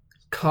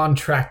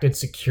contracted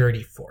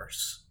security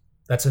force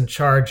that's in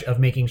charge of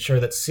making sure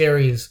that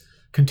Ceres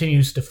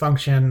continues to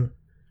function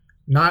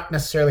not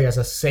necessarily as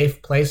a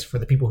safe place for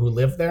the people who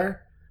live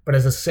there, but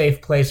as a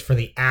safe place for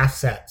the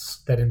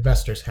assets that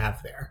investors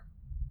have there.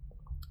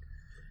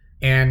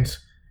 And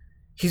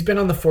he's been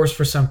on the force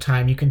for some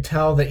time. You can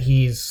tell that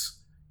he's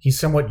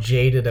somewhat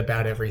jaded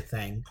about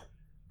everything.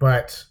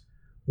 But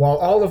while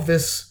all of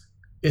this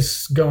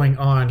is going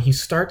on, he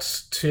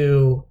starts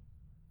to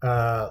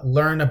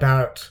learn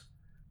about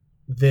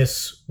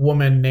this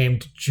woman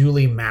named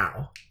Julie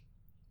Mao.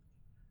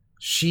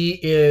 She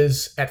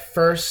is at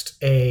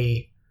first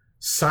a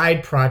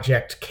side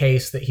project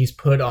case that he's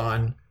put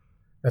on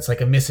that's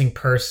like a missing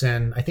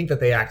person. I think that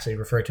they actually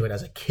refer to it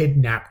as a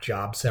kidnap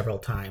job several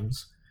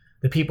times.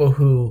 The people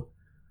who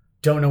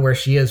don't know where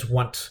she is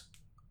want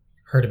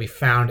her to be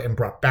found and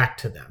brought back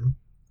to them.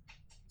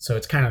 So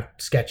it's kind of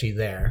sketchy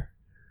there.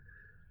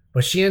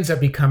 But she ends up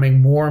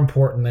becoming more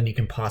important than you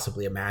can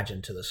possibly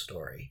imagine to the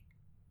story.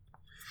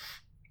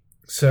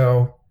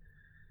 So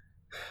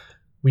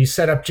we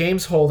set up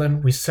James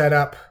Holden, we set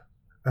up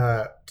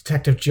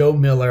Detective Joe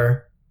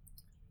Miller,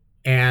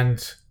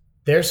 and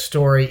their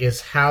story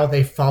is how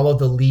they follow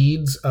the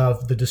leads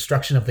of the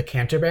destruction of the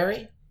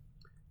Canterbury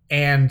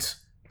and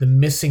the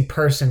missing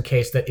person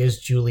case that is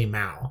Julie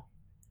Mao.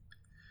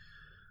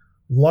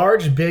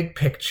 Large, big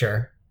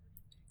picture,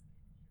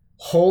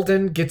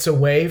 Holden gets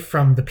away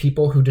from the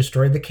people who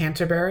destroyed the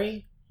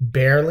Canterbury,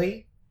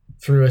 barely,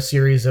 through a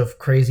series of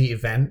crazy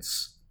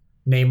events,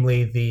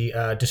 namely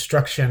the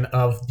destruction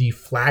of the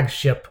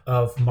flagship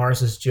of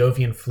Mars's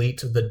Jovian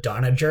fleet, the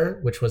Donager,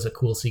 which was a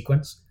cool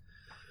sequence.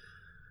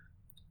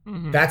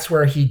 Mm-hmm. That's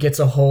where he gets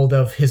a hold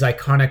of his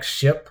iconic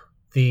ship,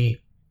 the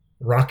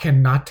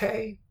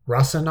Rocinante,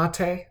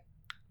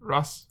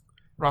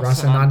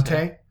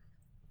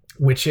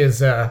 which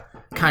is a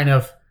kind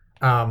of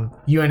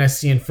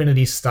UNSC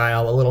Infinity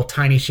style, a little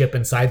tiny ship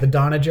inside the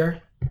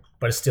Donager,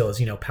 but it still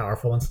is,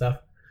 powerful and stuff.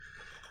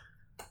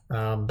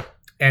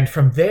 And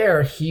from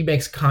there, he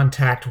makes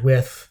contact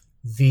with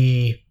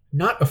the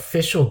not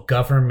official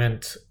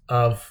government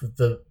of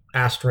the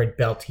asteroid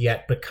belt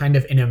yet, but kind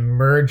of an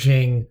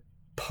emerging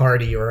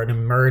party or an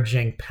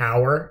emerging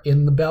power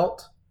in the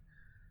belt.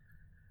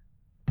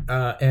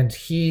 And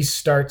he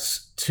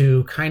starts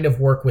to kind of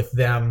work with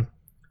them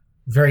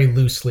very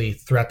loosely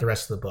throughout the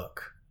rest of the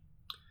book.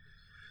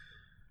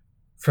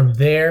 From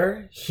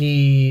there,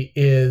 he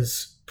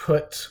is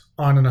put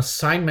on an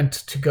assignment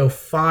to go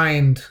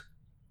find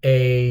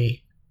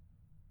a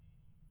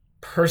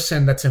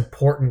person that's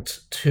important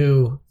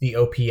to the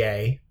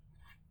OPA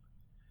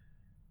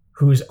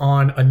who's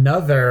on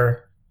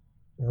another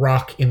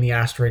rock in the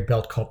asteroid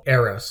belt called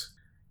Eros.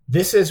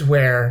 This is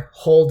where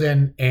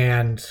Holden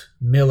and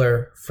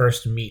Miller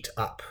first meet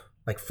up.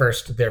 Like,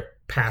 first their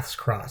paths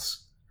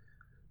cross.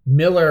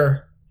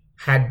 Miller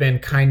had been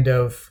kind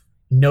of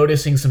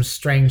noticing some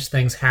strange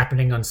things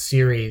happening on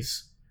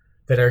Ceres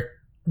that are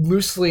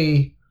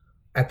loosely,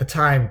 at the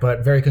time,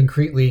 but very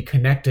concretely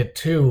connected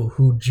to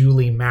who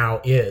Julie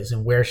Mao is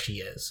and where she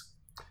is.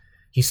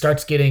 He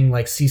starts getting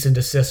like cease and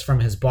desist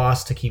from his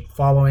boss to keep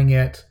following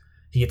it.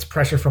 He gets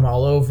pressure from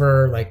all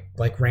over,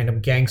 like random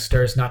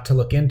gangsters, not to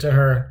look into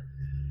her.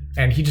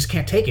 And he just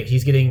can't take it.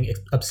 He's getting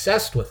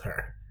obsessed with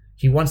her.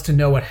 He wants to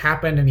know what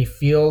happened, and he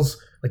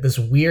feels like this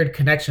weird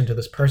connection to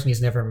this person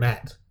he's never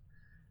met.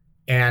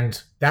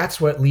 And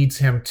that's what leads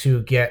him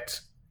to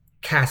get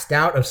cast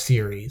out of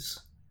Ceres.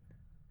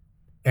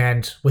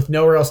 And with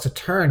nowhere else to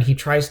turn, he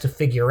tries to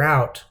figure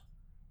out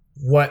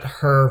what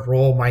her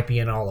role might be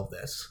in all of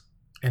this.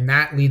 And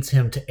that leads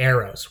him to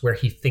Eros, where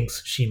he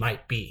thinks she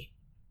might be.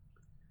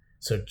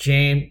 So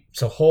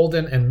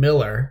Holden and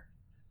Miller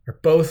are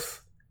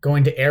both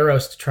going to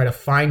Eros to try to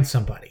find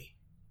somebody.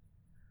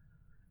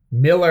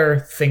 Miller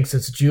thinks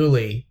it's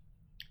Julie.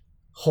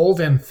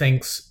 Holden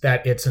thinks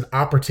that it's an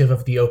operative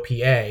of the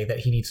OPA that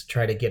he needs to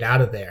try to get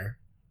out of there.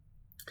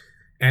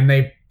 And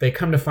they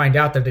come to find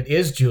out that it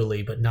is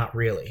Julie, but not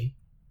really.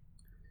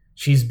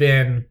 She's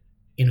been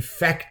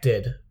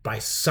infected by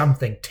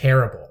something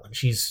terrible, and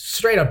she's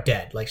straight up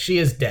dead. Like, she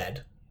is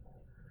dead.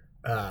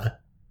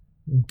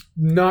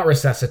 Not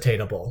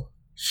resuscitatable.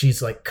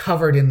 She's like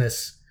covered in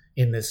this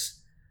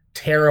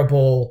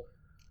terrible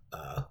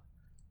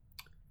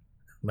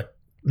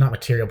not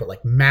material, but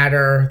like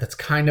matter that's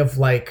kind of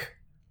like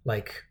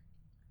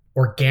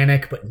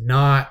organic but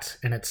not,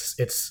 and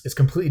it's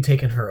completely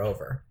taken her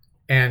over.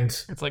 And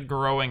it's like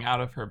growing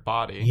out of her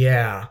body.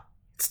 Yeah.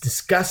 It's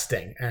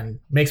disgusting and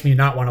makes me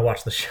not want to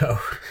watch the show.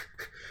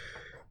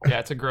 Yeah,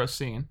 it's a gross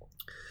scene.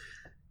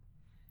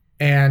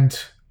 And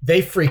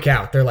they freak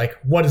out. They're like,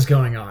 what is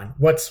going on?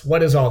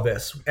 What is all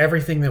this?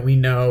 Everything that we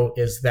know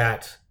is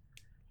that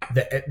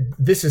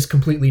this is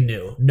completely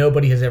new.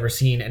 Nobody has ever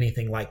seen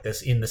anything like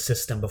this in the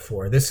system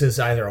before. This is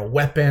either a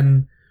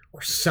weapon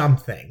or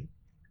something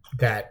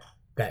that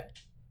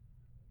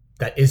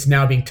is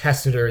now being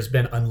tested or has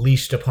been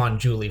unleashed upon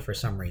Julie for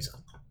some reason.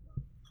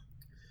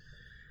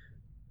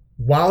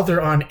 While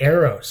they're on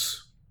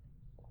Eros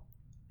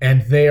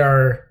and they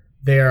are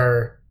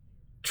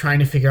trying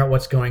to figure out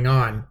what's going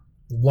on,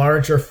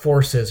 larger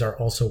forces are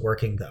also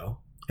working, though.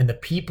 And the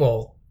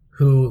people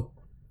who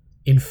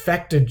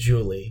infected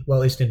Julie, well,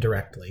 at least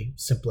indirectly,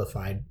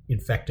 simplified,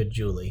 infected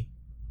Julie,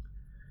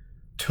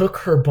 took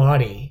her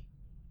body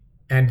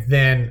and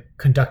then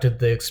conducted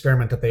the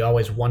experiment that they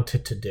always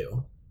wanted to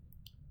do,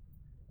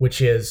 which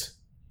is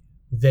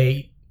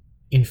they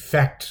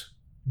infect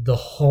the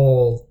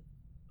whole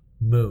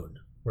moon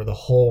or the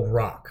whole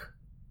rock,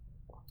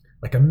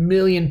 like 1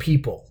 million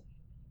people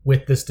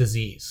with this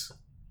disease.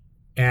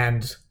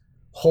 And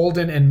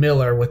Holden and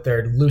Miller, with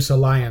their loose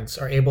alliance,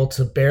 are able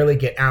to barely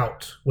get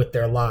out with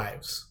their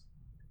lives,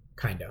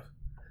 kind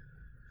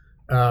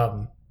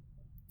of.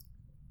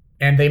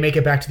 And they make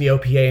it back to the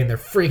OPA, and they're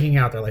freaking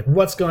out. They're like,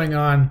 what's going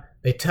on?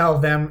 They tell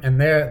them, and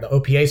the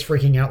OPA's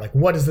freaking out, like,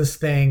 what is this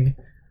thing?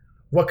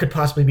 What could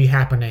possibly be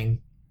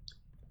happening?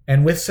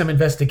 And with some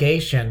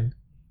investigation,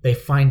 they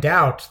find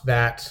out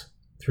that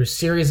through a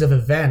series of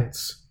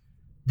events,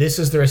 this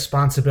is the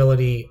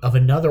responsibility of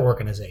another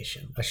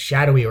organization, a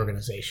shadowy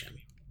organization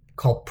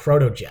called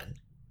Protogen.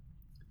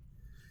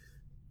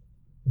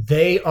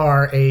 They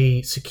are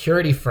a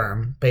security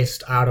firm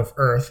based out of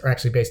Earth, or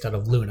actually based out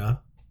of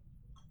Luna,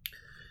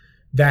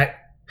 that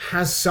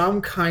has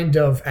some kind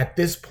of, at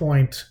this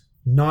point,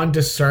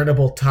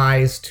 non-discernible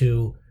ties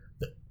to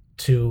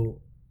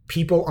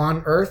people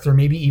on Earth, or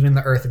maybe even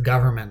the Earth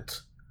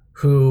government,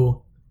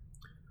 who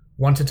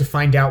wanted to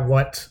find out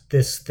what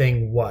this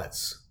thing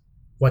was,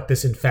 what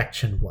this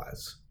infection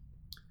was.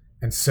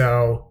 And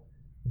so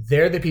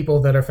they're the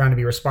people that are found to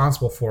be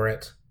responsible for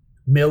it.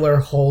 Miller,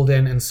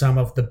 Holden, and some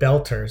of the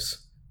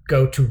Belters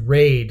go to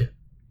raid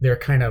their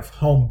kind of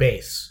home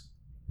base,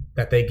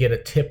 that they get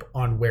a tip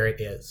on where it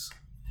is.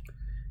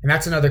 And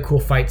that's another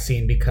cool fight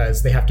scene,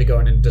 because they have to go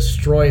in and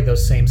destroy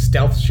those same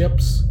stealth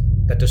ships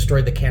that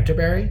destroyed the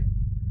Canterbury.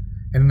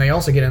 And then they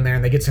also get in there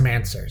and they get some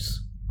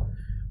answers.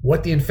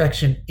 What the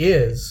infection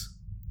is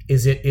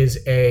it is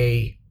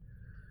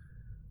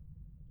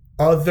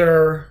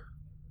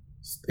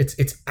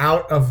it's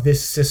out of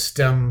this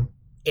system,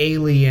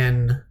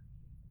 alien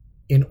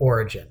in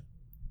origin.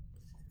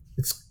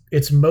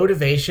 Its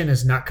motivation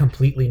is not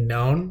completely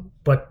known,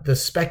 but the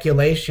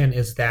speculation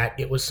is that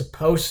it was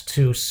supposed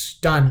to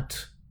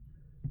stunt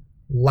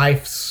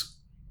life's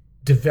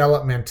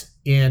development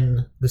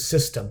in the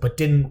system, but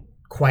didn't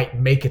quite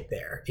make it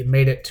there. It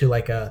made it to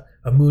like a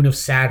moon of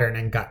Saturn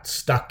and got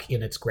stuck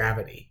in its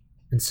gravity.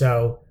 And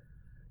so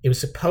it was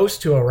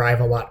supposed to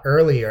arrive a lot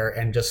earlier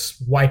and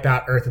just wipe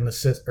out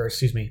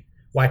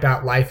wipe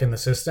out life in the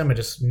system and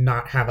just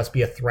not have us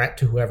be a threat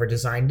to whoever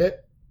designed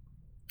it.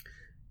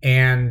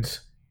 And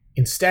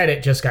instead,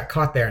 it just got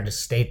caught there and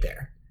just stayed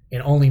there.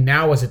 And only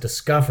now was it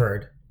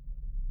discovered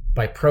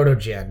by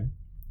Protogen,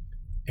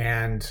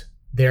 and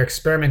they're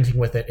experimenting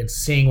with it and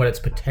seeing what its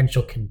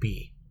potential can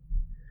be.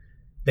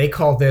 They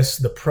call this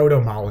the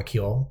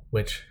proto-molecule,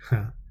 which,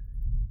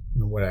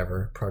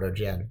 whatever,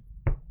 Protogen.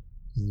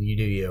 You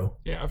do you.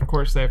 Yeah, of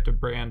course they have to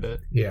brand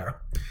it. Yeah.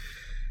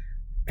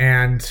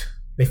 And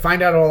they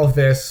find out all of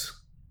this,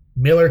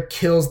 Miller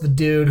kills the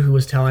dude who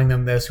was telling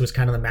them this, who was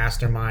kind of the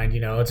mastermind.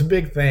 It's a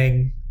big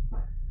thing.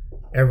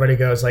 Everybody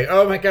goes like,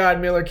 oh my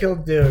god, Miller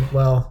killed the dude.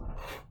 Well,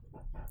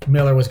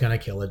 Miller was going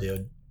to kill a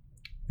dude.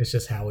 It's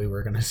just how we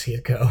were going to see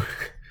it go.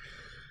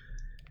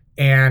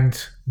 And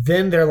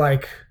then they're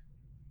like,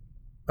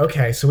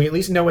 okay, so we at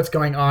least know what's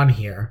going on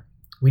here.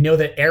 We know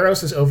that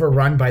Eros is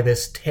overrun by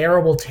this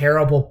terrible,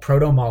 terrible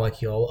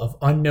proto-molecule of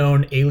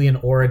unknown alien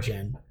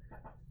origin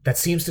that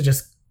seems to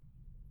just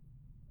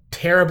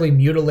terribly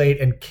mutilate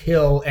and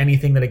kill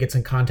anything that it gets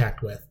in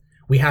contact with.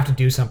 We have to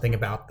do something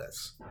about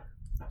this.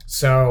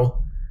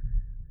 So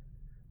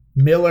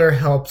Miller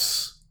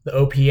helps the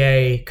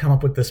OPA come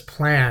up with this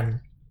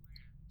plan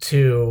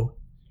to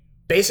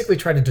basically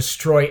try to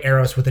destroy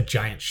Eros with a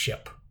giant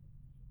ship.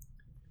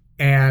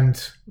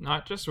 And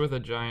not just with a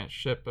giant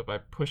ship, but by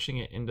pushing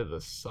it into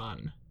the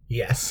sun.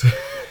 Yes.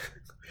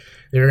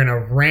 They're going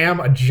to ram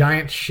a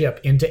giant ship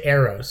into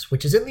Eros,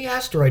 which is in the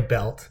asteroid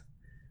belt,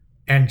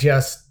 and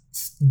just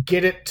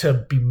get it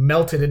to be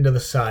melted into the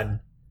sun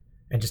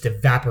and just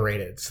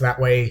evaporated. So that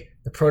way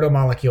the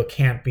proto-molecule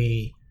can't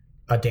be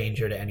a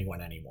danger to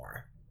anyone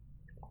anymore.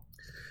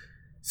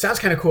 Sounds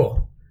kind of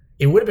cool.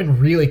 It would have been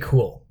really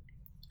cool.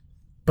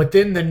 But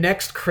then the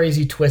next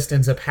crazy twist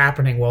ends up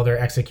happening while they're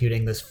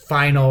executing this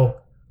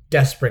final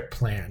desperate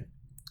plan.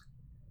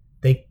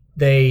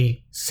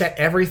 They set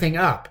everything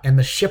up, and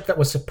the ship that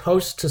was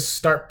supposed to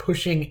start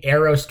pushing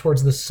Eros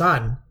towards the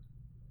sun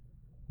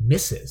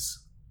misses.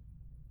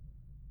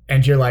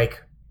 And you're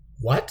like,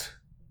 what?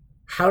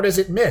 How does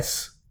it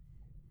miss?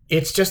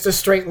 It's just a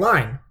straight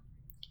line.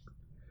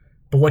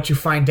 But what you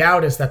find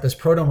out is that this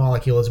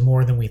proto-molecule is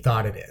more than we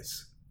thought it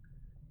is.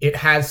 It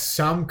has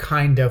some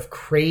kind of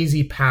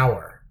crazy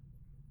power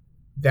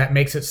that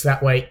makes it so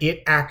that way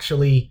it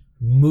actually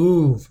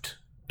moved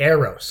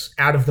Eros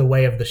out of the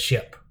way of the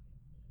ship.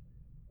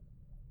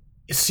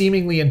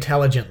 Seemingly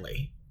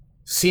intelligently.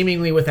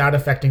 Seemingly without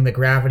affecting the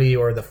gravity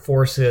or the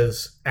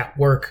forces at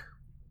work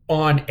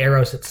on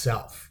Eros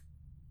itself.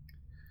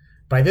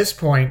 By this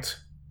point,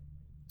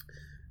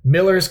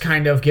 Miller's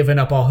kind of given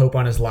up all hope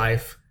on his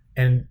life,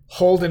 and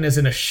Holden is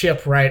in a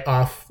ship right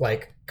off,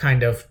 like,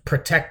 kind of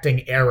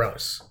protecting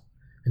Eros.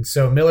 And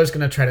so Miller's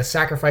going to try to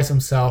sacrifice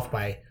himself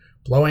by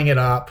blowing it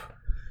up.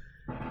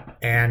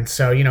 And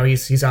so,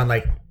 he's on,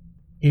 like,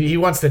 he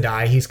wants to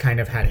die. He's kind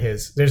of had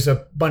there's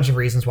a bunch of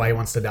reasons why he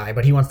wants to die,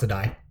 but he wants to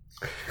die.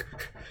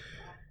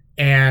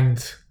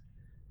 And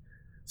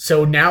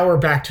so now we're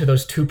back to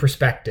those two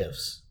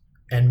perspectives.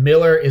 And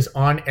Miller is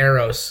on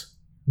Eros,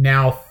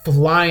 now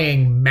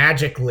flying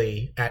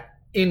magically at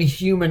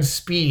inhuman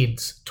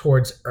speeds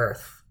towards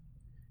Earth.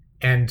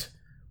 And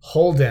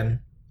Holden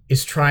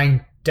is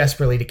trying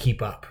desperately to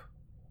keep up.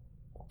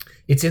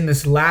 It's in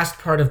this last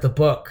part of the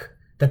book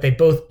that they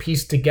both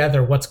piece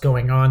together what's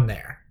going on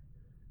there.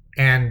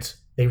 And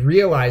they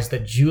realize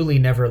that Julie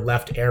never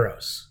left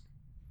Eros.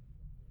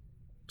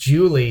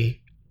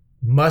 Julie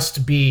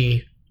must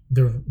be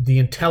the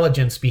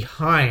intelligence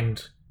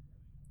behind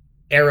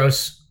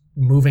Eros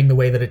moving the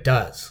way that it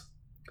does.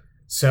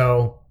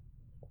 So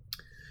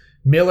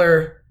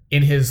Miller,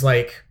 in his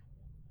like,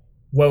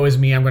 woe is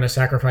me, I'm going to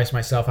sacrifice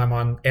myself, I'm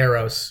on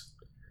Eros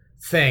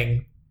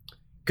thing,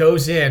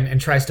 goes in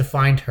and tries to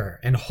find her.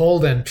 And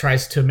Holden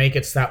tries to make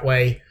it so that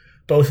way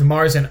both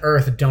Mars and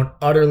Earth don't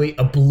utterly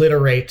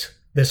obliterate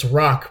this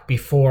rock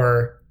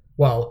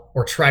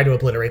or try to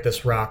obliterate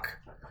this rock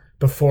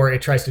before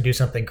it tries to do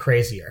something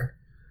crazier.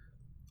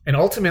 And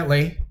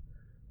ultimately,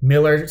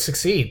 Miller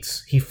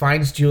succeeds. He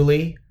finds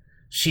Julie.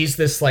 She's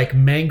this like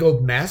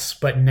mangled mess,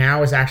 but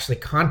now is actually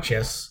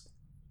conscious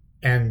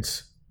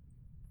and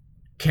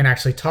can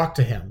actually talk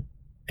to him.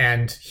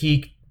 And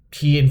he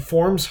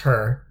informs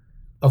her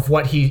of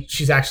what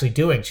she's actually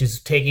doing.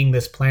 She's taking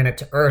this planet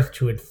to Earth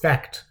to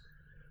infect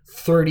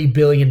 30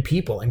 billion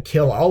people and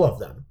kill all of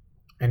them.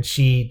 And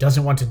she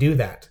doesn't want to do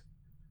that.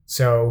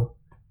 So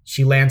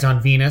she lands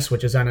on Venus,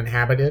 which is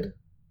uninhabited,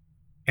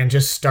 and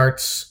just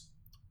starts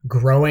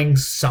growing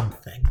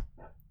something.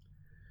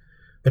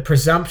 The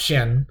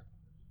presumption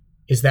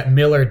is that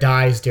Miller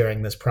dies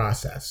during this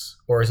process,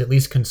 or is at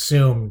least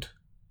consumed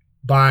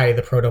by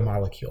the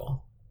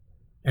proto-molecule.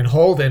 And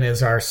Holden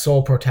is our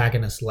sole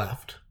protagonist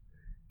left.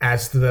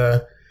 As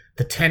the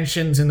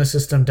tensions in the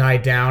system die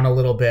down a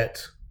little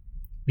bit,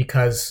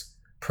 because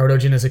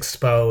Protogen is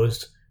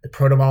exposed, the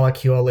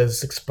proto-molecule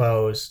is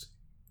exposed,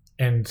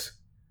 and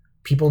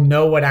people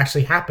know what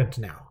actually happened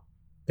now.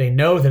 They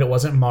know that it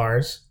wasn't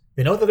Mars.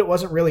 They know that it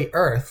wasn't really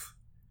Earth.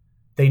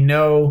 They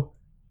know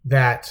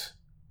that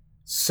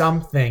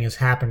something is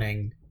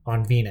happening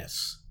on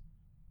Venus,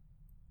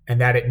 and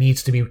that it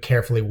needs to be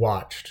carefully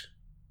watched.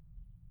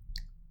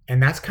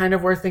 And that's kind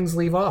of where things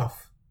leave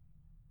off.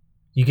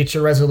 You get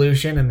your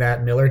resolution in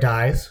that Miller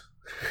dies,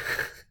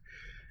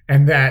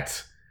 and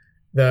that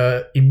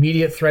the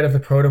immediate threat of the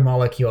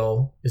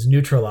proto-molecule is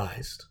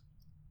neutralized.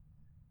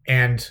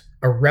 And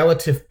a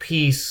relative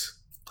peace,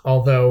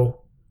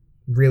 although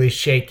really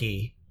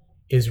shaky,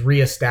 is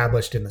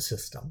reestablished in the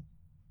system.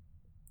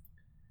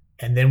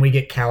 And then we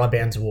get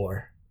Caliban's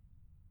War.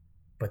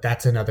 But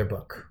that's another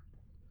book.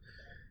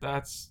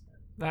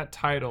 that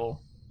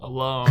title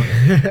alone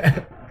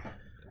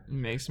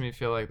makes me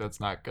feel like that's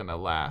not gonna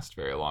last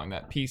very long.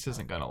 That piece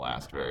isn't gonna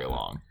last very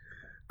long.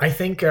 I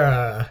think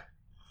I'll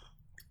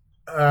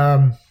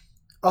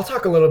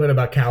talk a little bit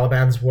about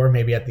Caliban's War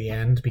maybe at the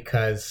end,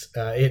 because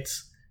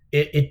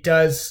it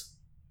does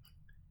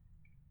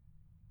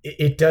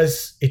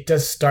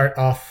start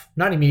off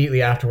not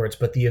immediately afterwards,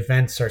 but the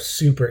events are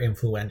super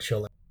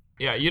influential.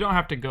 Yeah, you don't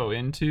have to go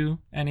into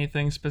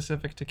anything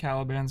specific to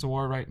Caliban's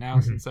War right now,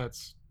 since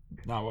that's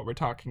not what we're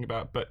talking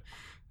about. But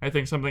I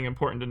think something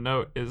important to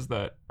note is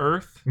that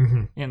Earth,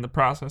 in the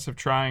process of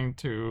trying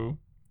to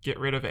get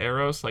rid of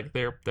Eros, like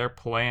their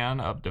plan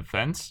of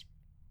defense,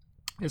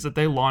 is that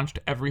they launched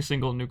every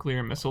single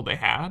nuclear missile they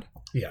had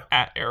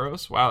at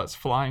Eros while it's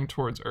flying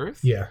towards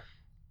Earth. Yeah.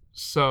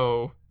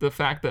 So the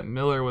fact that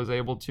Miller was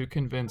able to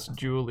convince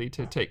Julie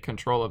to take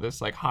control of this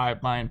like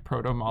hive mind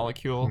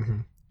proto-molecule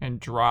and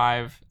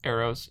drive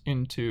Eros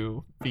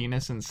into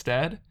Venus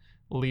instead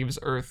leaves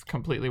Earth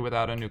completely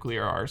without a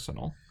nuclear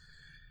arsenal.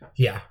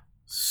 Yeah.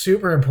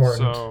 Super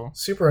important. So,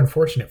 super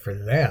unfortunate for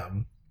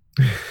them.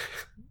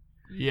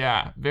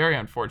 Yeah, very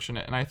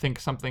unfortunate. And I think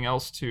something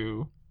else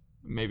to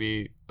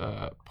maybe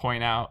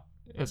point out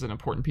as an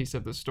important piece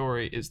of the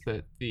story is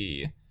that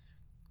the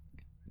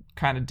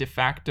kind of de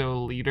facto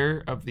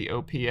leader of the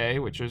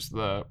OPA, which is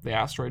the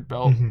asteroid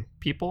belt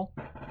people,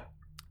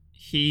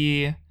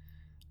 he,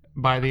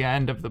 by the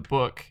end of the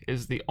book,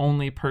 is the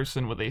only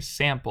person with a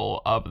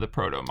sample of the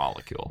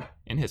proto-molecule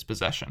in his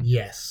possession.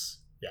 Yes.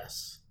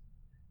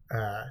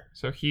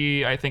 So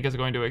he, I think, is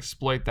going to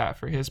exploit that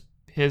for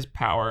his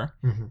power.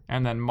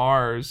 And then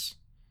Mars,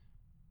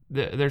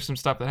 there's some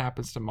stuff that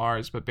happens to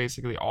Mars, but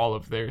basically all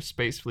of their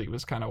space fleet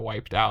was kind of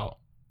wiped out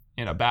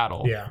in a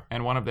battle. Yeah.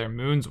 And one of their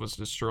moons was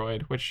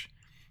destroyed, which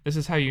this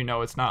is how you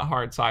know it's not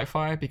hard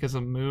sci-fi, because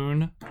a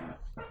moon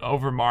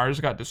over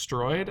Mars got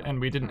destroyed and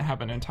we didn't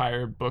have an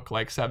entire book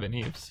like Seven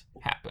Eves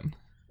happen.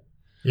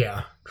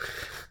 Yeah.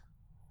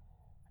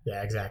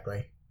 Yeah,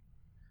 exactly.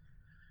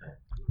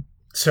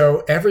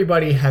 So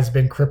everybody has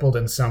been crippled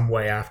in some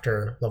way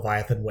after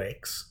Leviathan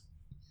wakes.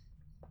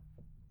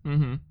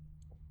 And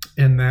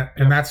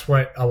that's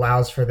what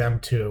allows for them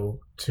to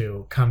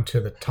come to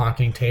the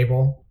talking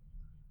table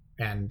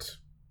and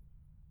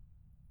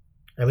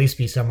at least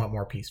be somewhat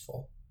more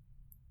peaceful.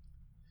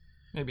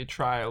 Maybe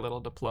try a little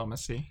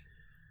diplomacy.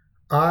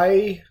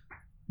 I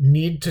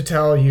need to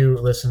tell you,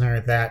 listener,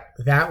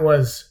 that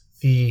was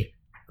the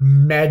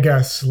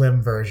mega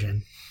slim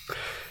version.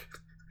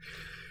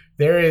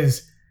 There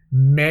is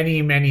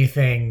many, many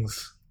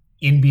things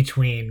in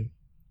between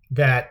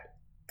that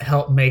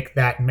help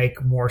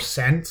make more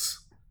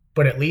sense,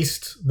 but at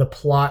least the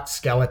plot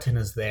skeleton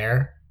is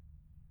there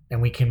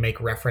and we can make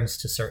reference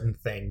to certain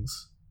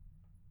things.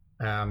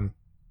 And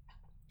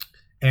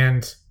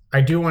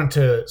I do want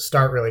to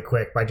start really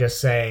quick by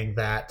just saying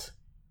that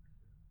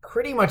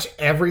pretty much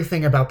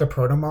everything about the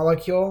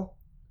proto-molecule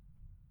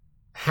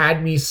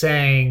had me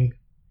saying,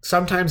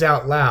 sometimes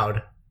out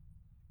loud,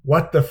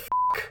 what the f***?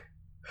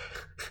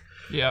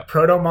 Yeah.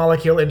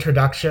 Proto-molecule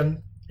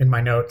introduction in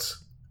my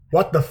notes.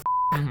 What the f***?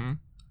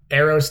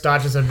 Eros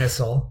dodges a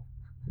missile.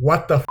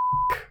 What the f***?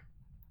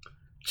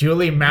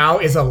 Julie Mao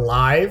is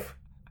alive?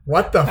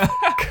 What the f***?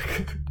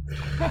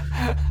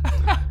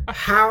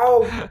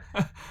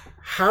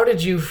 How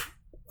did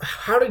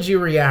you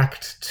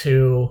react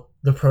to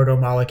the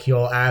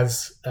proto-molecule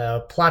as a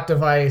plot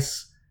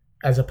device,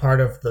 as a part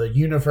of the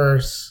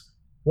universe?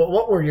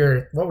 What were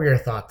your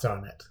thoughts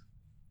on it?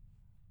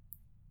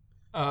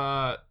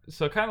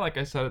 So kind of like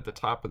I said at the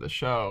top of the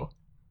show,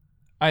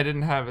 I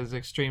didn't have as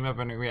extreme of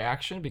a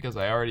reaction because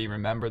I already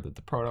remembered that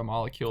the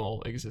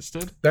proto-molecule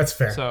existed. That's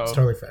fair. So, it's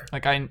totally fair.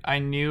 Like I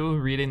knew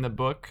reading the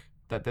book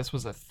that this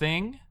was a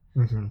thing,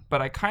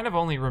 but I kind of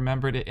only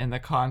remembered it in the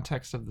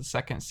context of the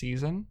second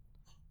season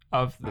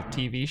of the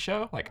TV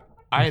show. Like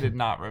I did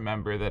not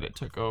remember that it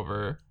took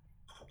over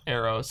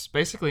Eros.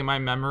 Basically, my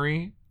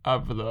memory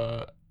of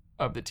the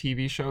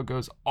TV show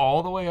goes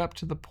all the way up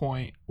to the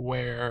point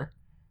where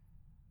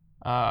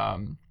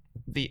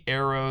the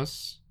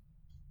Eros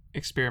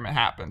experiment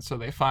happens. So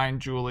they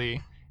find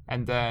Julie,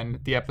 and then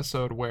the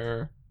episode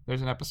where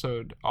there's an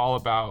episode all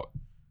about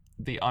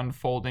the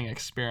unfolding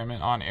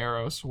experiment on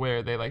Eros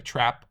where they like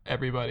trap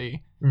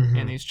everybody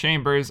in these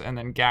chambers and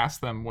then gas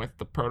them with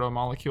the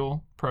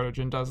proto-molecule.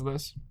 Protogen does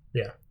this.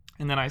 Yeah.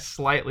 And then I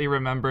slightly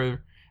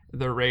remember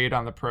the raid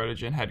on the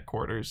Protogen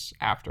headquarters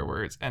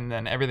afterwards, and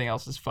then everything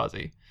else is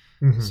fuzzy.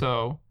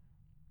 So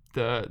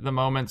the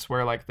moments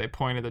where like they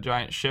point at the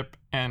giant ship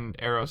and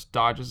Eros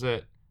dodges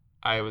it,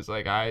 I was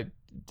like,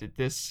 did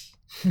this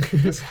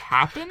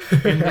happen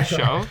in the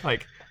show?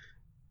 Like,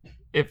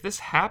 if this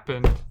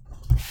happened,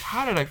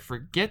 how did I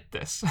forget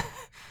this?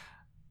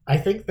 I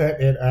think that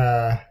it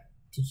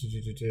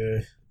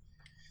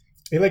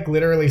like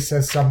literally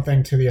says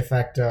something to the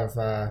effect of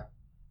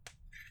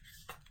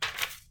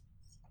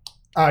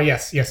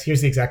yes,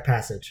 here's the exact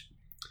passage.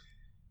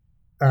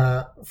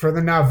 For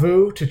the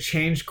Nauvoo to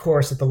change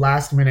course at the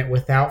last minute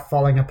without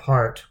falling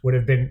apart would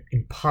have been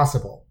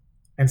impossible,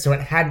 and so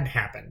it hadn't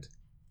happened.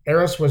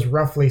 Eros was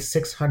roughly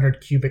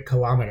 600 cubic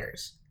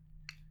kilometers.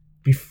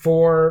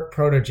 Before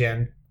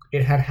Protogen,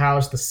 it had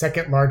housed the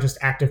second largest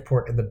active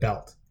port in the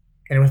belt.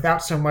 And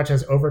without so much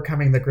as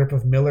overcoming the grip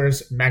of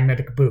Miller's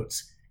magnetic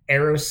boots,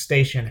 Eros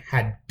Station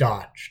had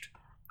dodged.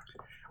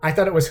 I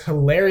thought it was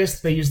hilarious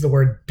that they used the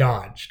word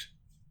dodged.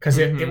 Because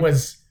it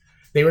was,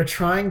 they were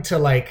trying to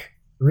like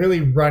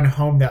really run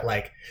home that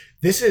like,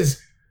 this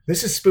is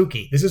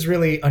spooky. This is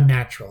really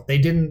unnatural. They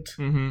didn't,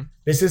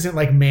 this isn't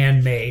like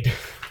man-made.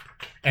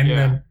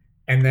 And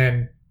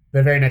then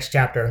the very next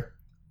chapter,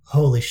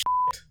 holy shit,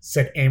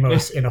 said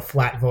Amos in a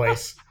flat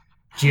voice.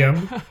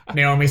 Jim,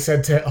 Naomi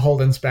said to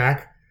Holden's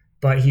back,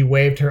 but he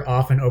waved her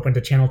off and opened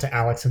a channel to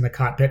Alex in the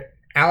cockpit.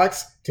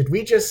 Alex, did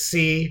we just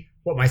see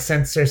what my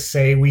sensors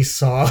say we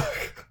saw?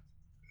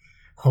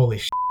 Holy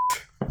shit.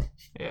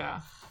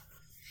 Yeah.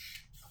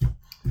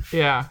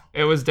 Yeah,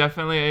 it was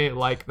definitely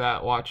like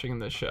that watching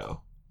the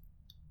show.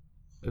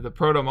 The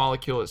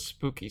proto-molecule is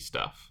spooky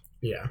stuff.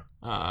 Yeah.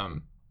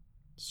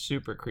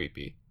 Super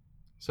creepy.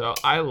 So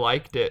I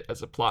liked it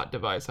as a plot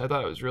device. I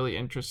thought it was really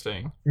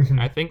interesting.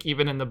 I think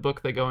even in the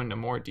book they go into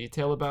more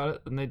detail about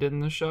it than they did in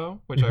the show,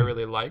 which I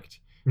really liked.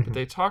 But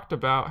they talked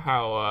about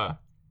how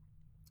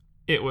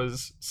it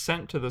was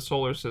sent to the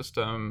solar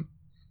system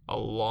a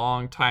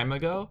long time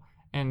ago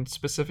and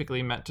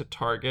specifically meant to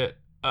target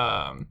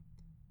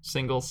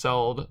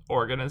single-celled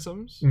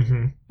organisms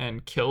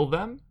and kill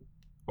them,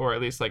 or at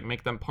least like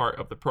make them part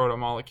of the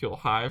proto-molecule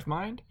hive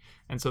mind.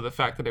 And so the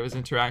fact that it was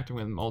interacting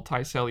with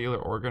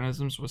multicellular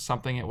organisms was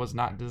something it was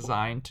not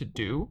designed to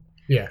do.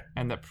 Yeah.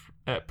 And that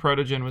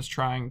Protogen was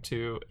trying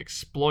to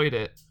exploit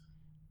it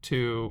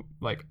to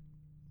like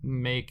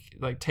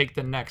take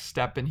the next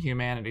step in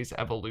humanity's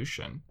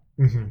evolution.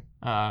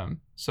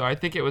 So I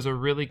think it was a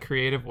really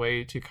creative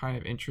way to kind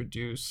of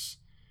introduce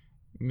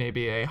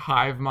maybe a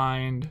hive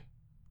mind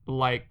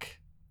like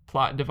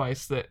plot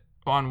device that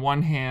on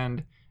one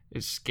hand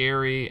is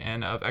scary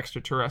and of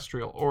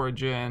extraterrestrial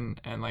origin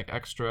and like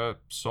extra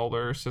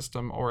solar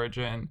system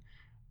origin,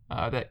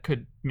 that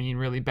could mean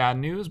really bad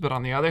news, but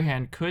on the other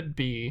hand could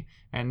be,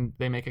 and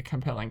they make a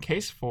compelling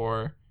case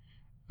for,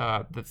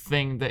 the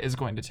thing that is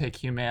going to take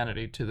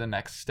humanity to the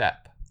next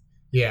step.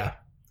 Yeah.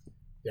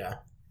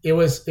 There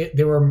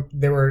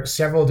were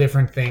several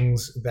different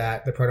things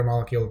that the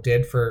protomolecule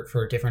did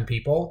for different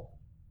people.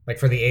 Like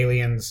for the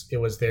aliens, it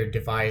was their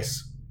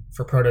device.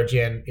 For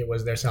Protogen, it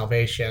was their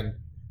salvation.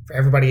 For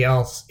everybody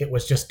else, it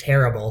was just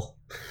terrible.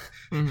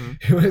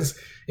 It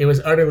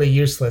was utterly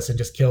useless and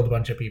just killed a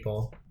bunch of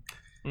people.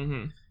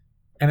 And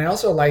I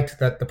also liked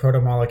that the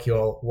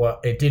protomolecule,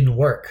 it didn't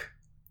work.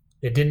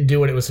 It didn't do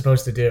what it was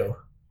supposed to do.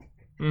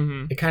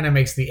 It kind of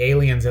makes the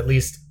aliens,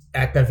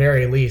 at the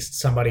very least,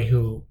 somebody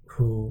who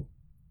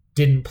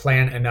didn't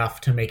plan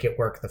enough to make it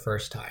work the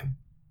first time.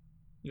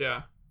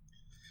 Yeah.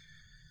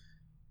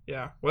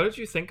 What did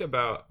you think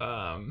about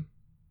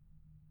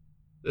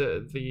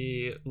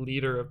the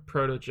leader of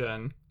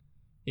Protogen?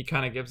 He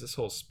kind of gives this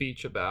whole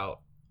speech about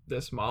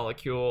this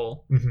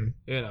molecule,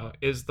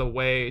 is the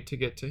way to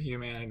get to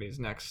humanity's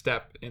next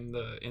step in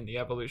the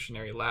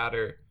evolutionary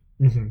ladder.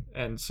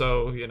 And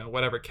so,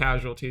 whatever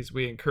casualties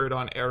we incurred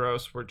on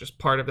Eros were just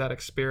part of that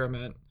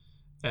experiment,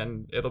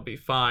 and it'll be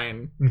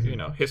fine.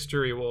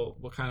 History will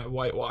kind of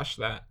whitewash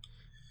that.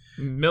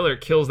 Miller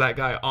kills that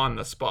guy on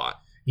the spot.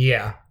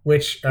 Yeah,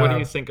 what do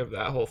you think of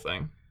that whole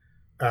thing?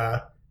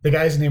 The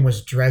guy's name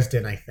was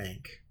Dresden, I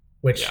think.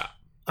 Which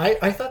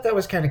I thought that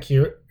was kind of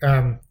cute.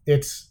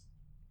 It's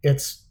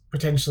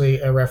potentially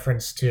a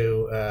reference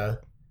to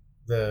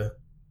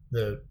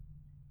the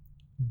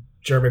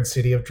German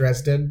city of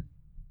Dresden,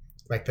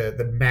 like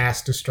the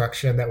mass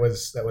destruction that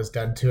was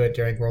done to it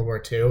during World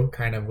War II.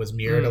 Kind of was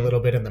mirrored a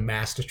little bit in the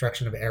mass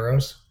destruction of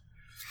Eros.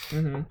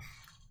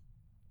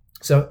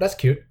 So that's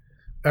cute.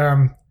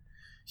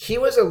 He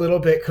was a little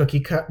bit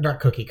not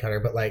cookie cutter,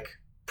 but like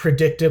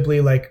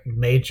predictably like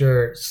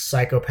major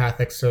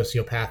psychopathic,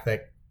 sociopathic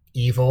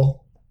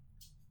evil.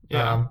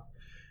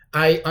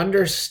 I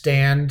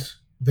understand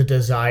the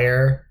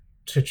desire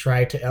to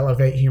try to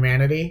elevate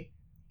humanity.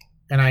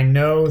 And I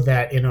know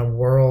that in a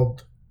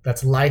world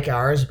that's like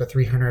ours, but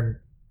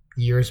 300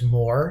 years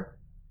more,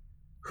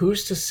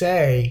 who's to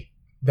say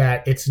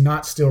that it's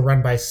not still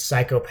run by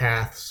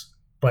psychopaths,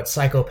 but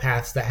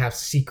psychopaths that have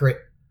secret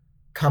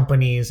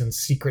companies and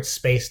secret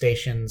space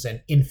stations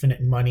and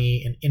infinite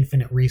money and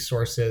infinite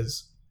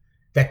resources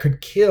that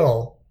could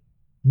kill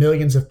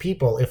millions of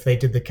people if they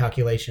did the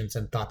calculations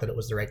and thought that it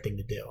was the right thing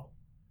to do.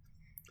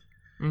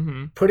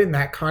 Put in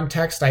that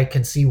context, I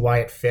can see why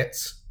it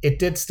fits. It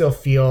did still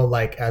feel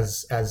like,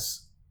 as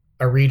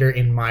a reader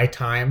in my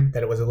time,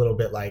 that it was a little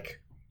bit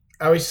like,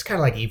 I was just kind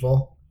of like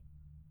evil.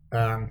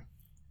 I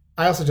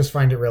also just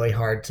find it really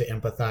hard to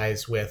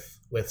empathize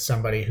with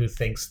somebody who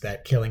thinks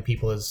that killing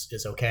people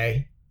is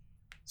okay.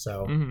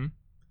 So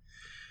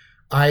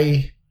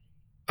I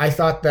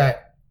thought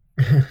that,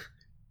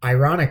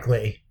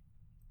 ironically,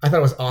 I thought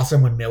it was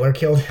awesome when Miller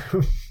killed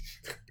him.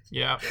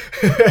 Yeah.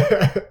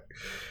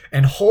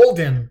 And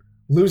Holden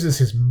loses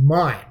his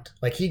mind.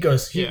 Like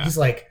he's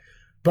like,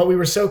 but we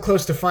were so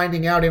close to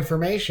finding out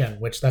information,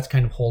 which that's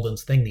kind of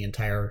Holden's thing. The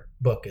entire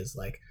book is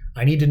like,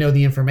 I need to know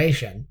the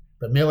information,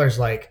 but Miller's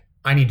like,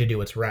 I need to do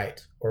what's right,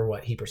 or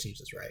what he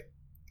perceives as right.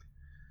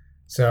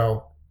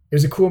 So it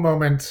was a cool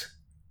moment.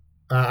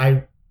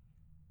 I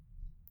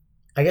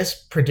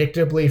guess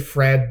predictably,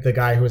 Fred, the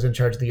guy who was in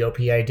charge of the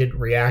OPA, didn't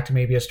react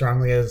maybe as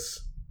strongly as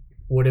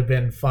would have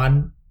been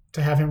fun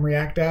to have him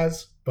react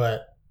as,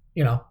 but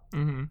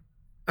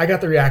I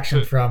got the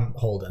reaction from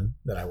Holden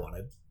that I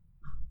wanted.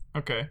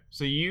 Okay,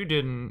 so you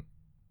didn't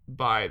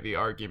buy the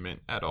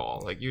argument at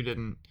all. Like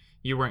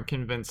you weren't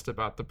convinced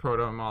about the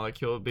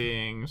proto-molecule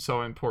being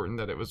so important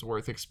that it was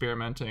worth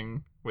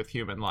experimenting with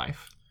human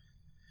life.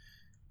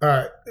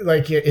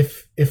 Like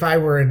if I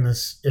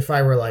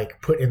were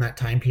like put in that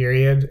time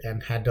period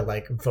and had to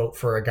like vote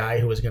for a guy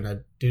who was going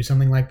to do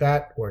something like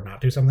that or not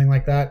do something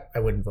like that, I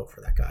wouldn't vote for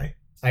that guy.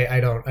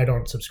 I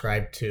don't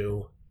subscribe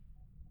to.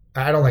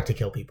 I don't like to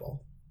kill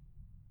people,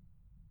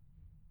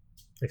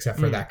 except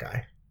for that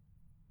guy.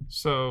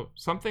 So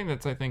something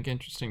that's, I think,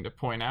 interesting to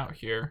point out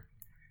here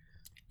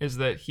is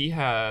that he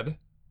had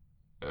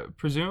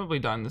presumably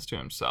done this to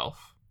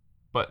himself,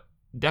 but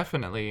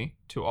definitely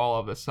to all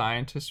of the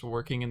scientists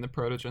working in the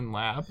Protogen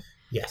lab.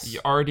 Yes. He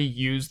already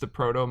used the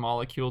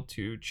proto-molecule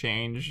to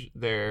change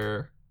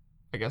their,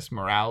 I guess,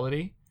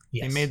 morality.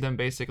 Yes. He made them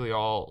basically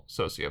all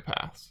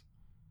sociopaths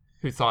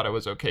who thought it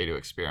was okay to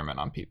experiment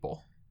on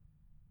people.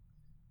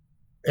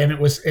 And that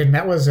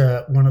was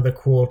one of the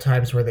cool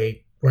times where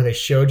they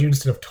showed you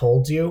instead of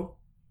told you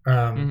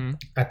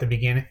at the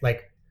beginning,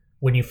 like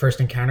when you first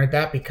encountered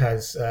that,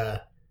 because I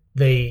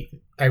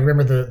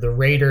remember the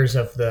raiders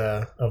of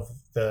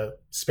the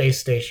space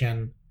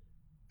station,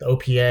 the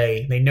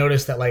OPA, they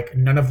noticed that like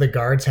none of the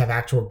guards have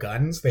actual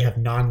guns. They have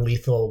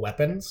non-lethal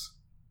weapons.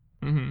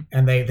 Mm-hmm.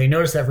 And they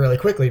noticed that really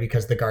quickly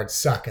because the guards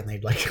suck and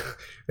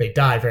they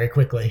die very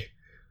quickly.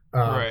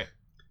 Right.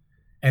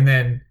 And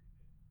then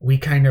we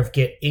kind of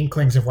get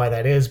inklings of why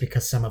that is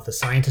because some of the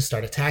scientists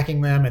start attacking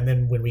them. And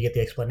then when we get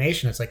the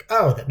explanation, it's like,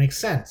 oh, that makes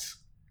sense.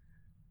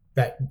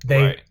 That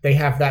they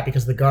have that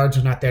because the guards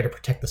are not there to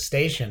protect the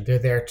station. They're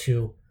there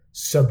to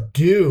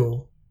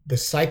subdue the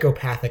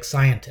psychopathic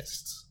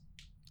scientists.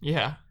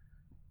 Yeah.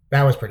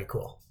 That was pretty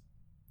cool.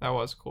 That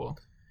was cool.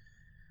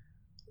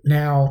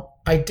 Now,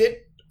 I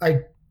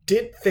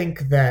did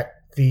think that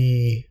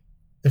the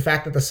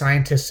fact that the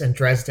scientists in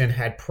Dresden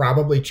had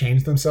probably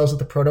changed themselves with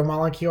the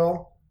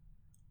proto-molecule,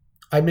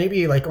 I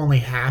maybe like only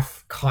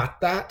half caught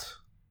that.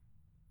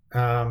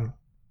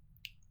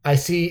 I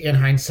see in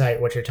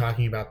hindsight what you're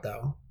talking about,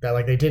 though. That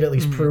like they did at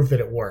least prove that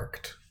it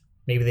worked.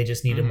 Maybe they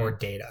just needed more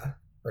data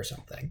or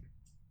something.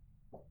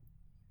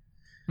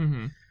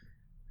 Mm-hmm.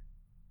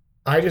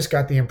 I just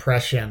got the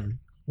impression,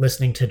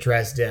 listening to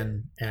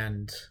Dresden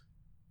and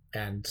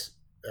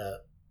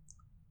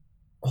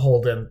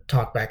Holden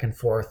talk back and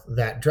forth,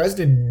 that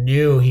Dresden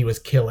knew he was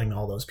killing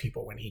all those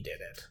people when he did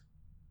it.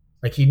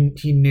 Like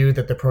he knew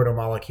that the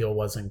proto-molecule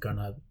wasn't going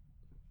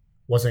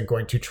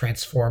to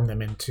transform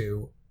them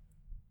into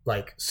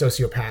like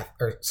sociopath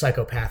or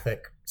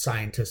psychopathic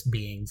scientist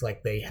beings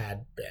like they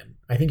had been.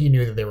 I think he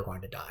knew that they were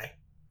going to die.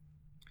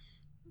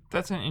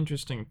 That's an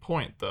interesting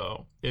point,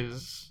 though,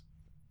 is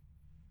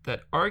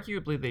that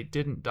arguably they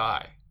didn't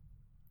die.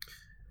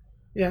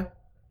 Yeah.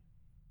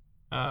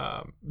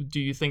 Do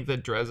you think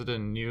that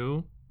Dresden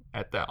knew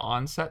at the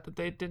onset that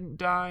they didn't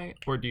die,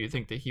 or do you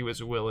think that he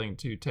was willing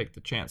to take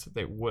the chance that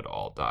they would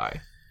all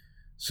die?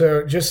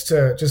 So just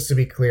to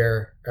be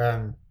clear,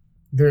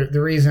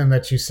 the reason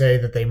that you say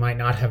that they might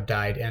not have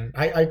died, and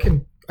I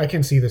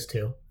can see this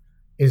too,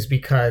 is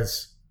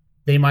because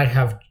they might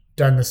have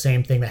done the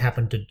same thing that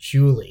happened to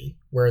Julie,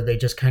 where they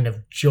just kind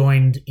of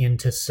joined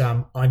into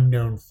some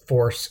unknown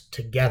force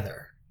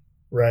together,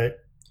 right?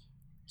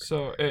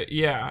 So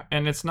yeah,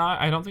 and it's not.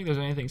 I don't think there's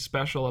anything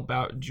special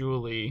about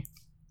Julie.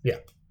 Yeah.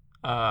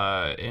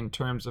 In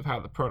terms of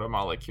how the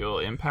proto-molecule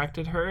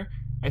impacted her,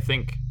 I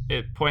think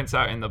it points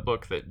out in the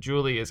book that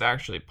Julie is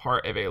actually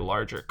part of a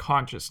larger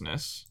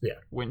consciousness. Yeah.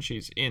 When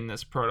she's in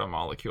this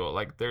proto-molecule,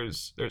 like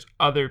there's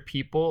other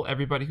people.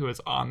 Everybody who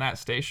is on that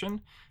station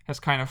has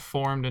kind of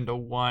formed into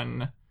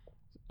one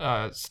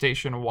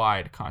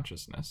station-wide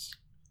consciousness.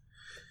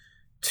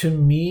 To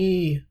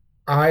me,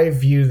 I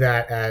view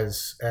that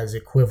as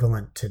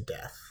equivalent to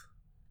death.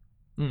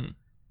 And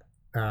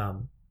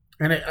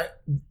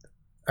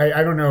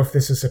I don't know if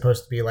this is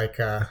supposed to be like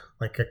a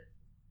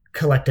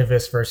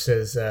collectivist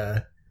versus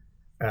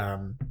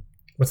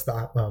what's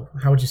the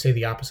how would you say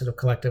the opposite of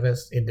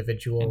collectivist?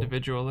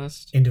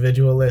 Individualist. I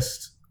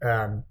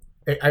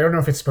don't know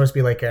if it's supposed to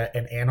be like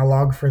an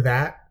analog for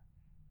that,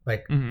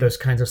 like those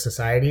kinds of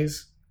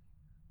societies.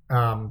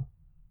 I'm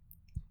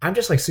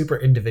just like super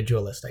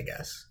individualist, I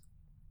guess.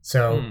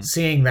 So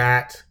seeing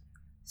that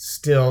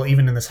still,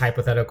 even in this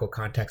hypothetical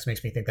context,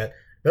 makes me think that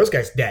those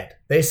guys dead.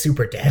 They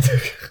super dead.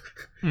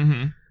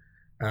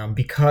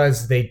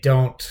 Because they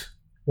don't.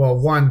 Well,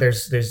 one,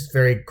 there's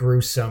very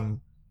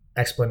gruesome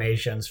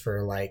explanations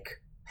for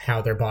like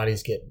how their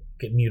bodies get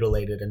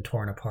mutilated and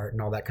torn apart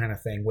and all that kind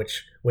of thing,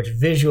 which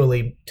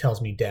visually tells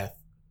me death.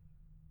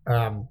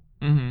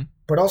 Mm-hmm.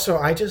 But also,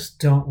 I just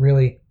don't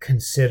really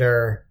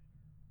consider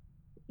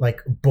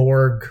like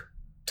Borg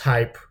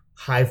type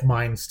hive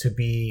minds to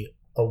be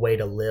a way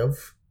to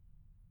live.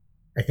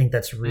 I think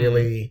that's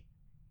really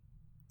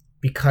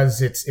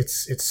because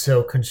it's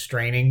so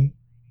constraining,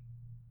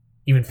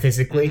 even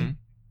physically.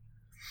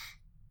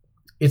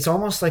 It's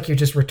almost like you're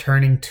just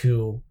returning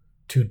to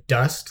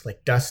dust,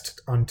 like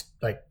dust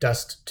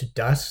to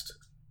dust,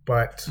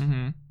 but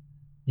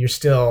you're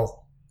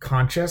still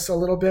conscious a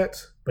little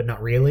bit, but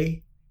not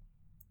really.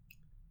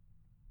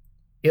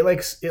 It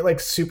like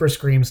super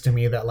screams to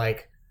me that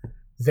like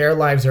their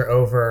lives are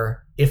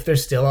over. If they're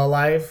still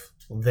alive,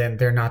 then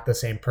they're not the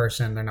same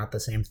person, they're not the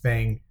same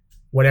thing.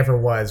 Whatever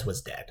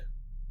was dead.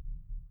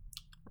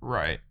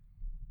 Right.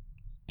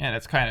 And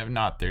it's kind of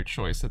not their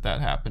choice that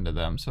happened to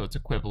them, so it's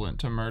equivalent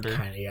to murder.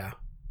 Kind of, yeah.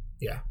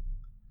 Yeah.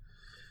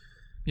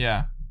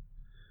 Yeah.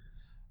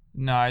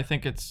 No, I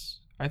think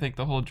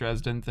the whole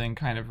Dresden thing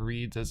kind of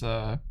reads as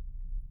I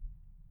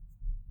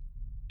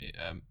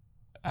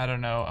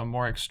don't know, a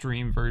more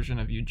extreme version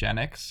of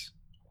eugenics.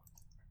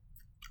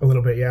 A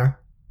little bit, yeah.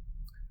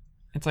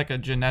 It's like a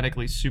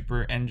genetically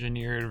super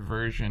engineered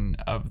version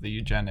of the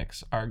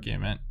eugenics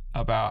argument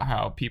about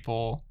how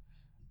people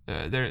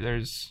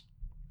there's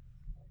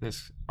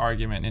this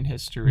argument in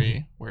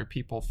history where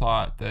people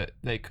thought that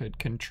they could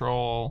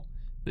control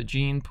the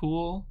gene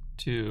pool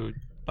to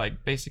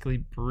like basically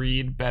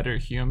breed better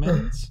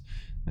humans.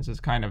 This is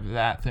kind of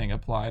that thing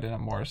applied in a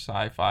more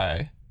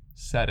sci-fi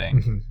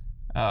setting,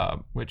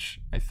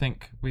 which I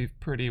think we've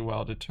pretty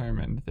well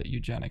determined that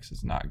eugenics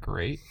is not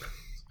great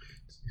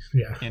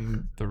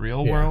in the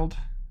real world.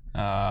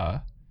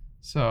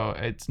 So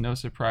it's no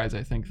surprise,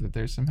 I think, that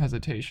there's some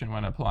hesitation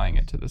when applying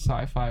it to the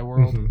sci-fi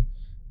world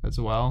as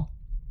well.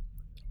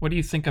 What do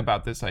you think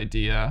about this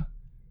idea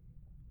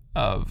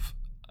of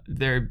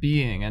there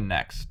being a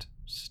next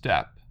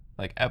step,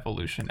 like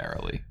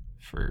evolutionarily,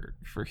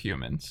 for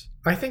humans?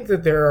 I think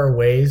that there are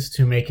ways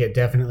to make it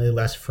definitely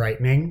less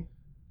frightening.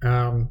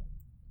 Do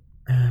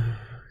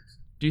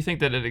you think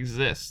that it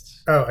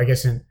exists? Oh, I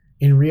guess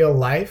in real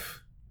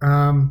life,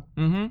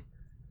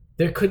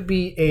 there could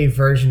be a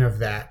version of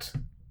that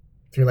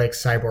through like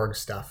cyborg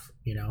stuff,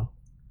 you know?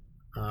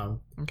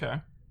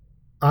 Okay.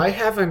 I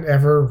haven't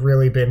ever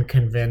really been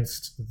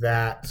convinced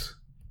that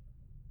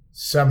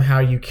somehow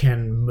you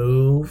can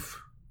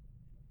move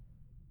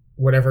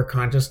whatever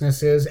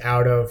consciousness is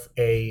out of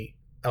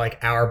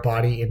our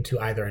body into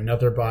either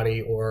another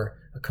body or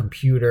a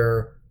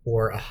computer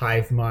or a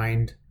hive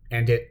mind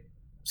and it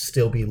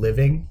still be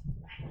living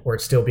or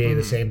it still be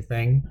the same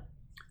thing.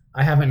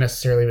 I haven't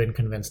necessarily been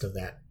convinced of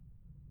that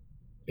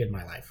in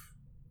my life.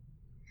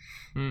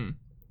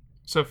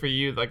 So for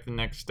you, like the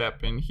next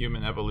step in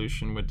human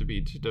evolution would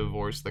be to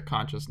divorce the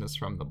consciousness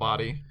from the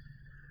body?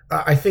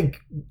 I think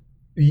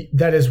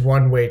that is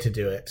one way to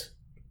do it.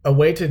 A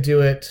way to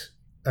do it,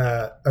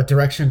 a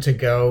direction to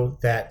go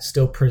that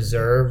still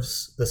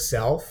preserves the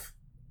self,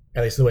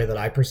 at least the way that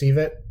I perceive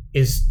it,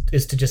 is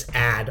to just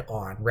add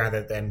on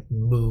rather than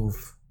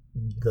move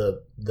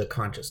the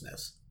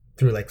consciousness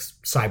through like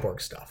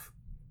cyborg stuff.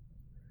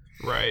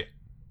 Right.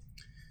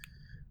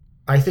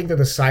 I think that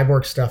the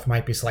cyborg stuff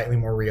might be slightly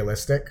more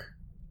realistic.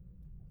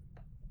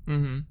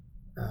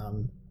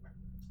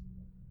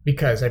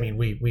 Because I mean,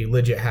 we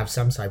legit have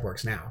some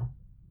cyborgs now.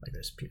 Like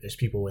there's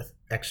people with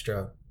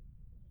extra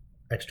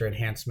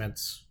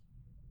enhancements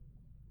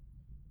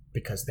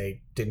because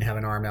they didn't have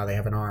an arm, now they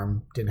have an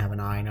arm. Didn't have an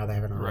eye, now they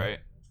have an eye.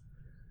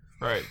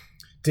 Right.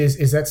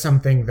 Is that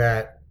something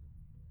that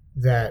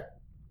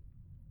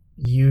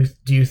you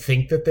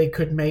think that they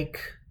could make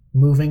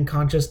moving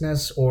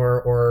consciousness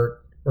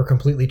or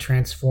completely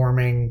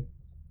transforming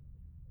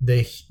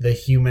the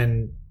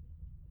human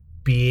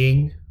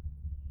being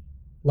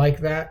like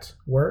that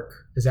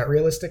work? Is that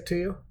realistic to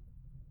you?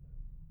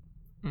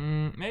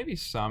 Maybe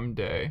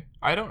someday.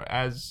 I don't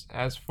as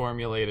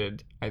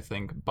formulated, I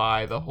think,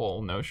 by the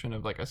whole notion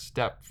of like a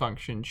step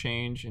function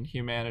change in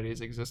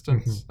humanity's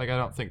existence. Like I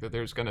don't think that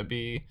there's going to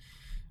be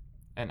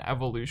an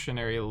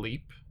evolutionary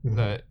leap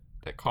that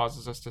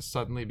causes us to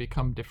suddenly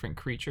become different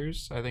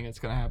creatures. I think it's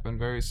going to happen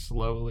very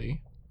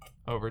slowly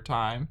over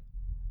time,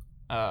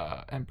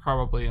 and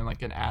probably in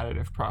like an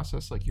additive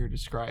process like you're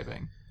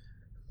describing.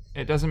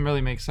 It doesn't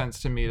really make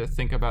sense to me to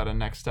think about a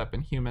next step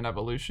in human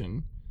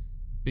evolution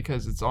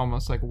because it's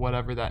almost like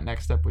whatever that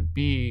next step would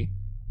be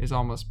is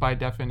almost by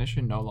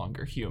definition no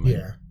longer human.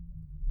 Yeah.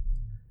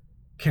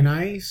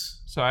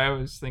 So I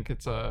always think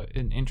it's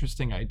an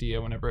interesting idea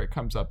whenever it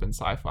comes up in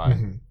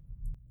sci-fi.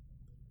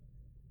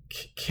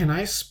 Can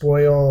I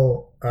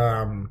spoil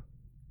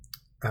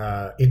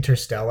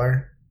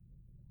Interstellar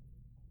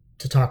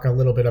to talk a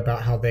little bit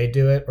about how they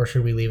do it, or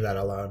should we leave that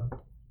alone?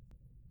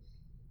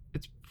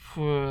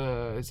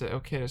 Is it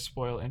okay to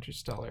spoil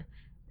Interstellar?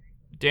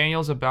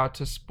 Daniel's about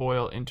to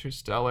spoil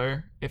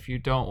Interstellar. If you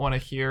don't want to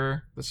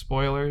hear the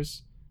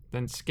spoilers,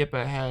 then skip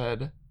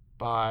ahead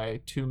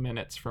by 2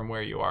 minutes from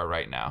where you are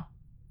right now.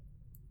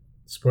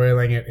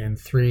 Spoiling it in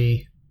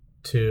 3,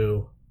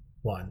 2,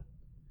 1.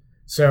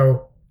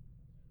 So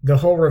the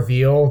whole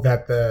reveal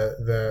that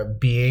the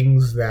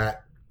beings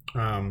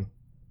um,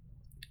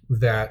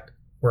 that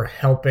were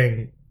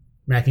helping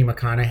Matthew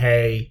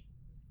McConaughey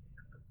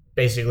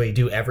basically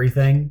do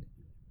everything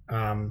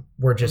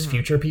were just Mhm.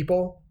 future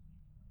people.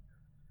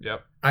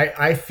 Yep.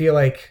 I feel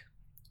like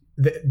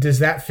does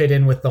that fit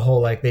in with the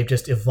whole like they've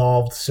just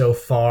evolved so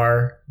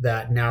far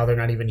that now they're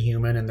not even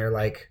human and they're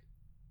like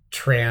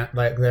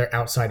like they're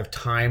outside of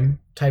time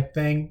type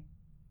thing?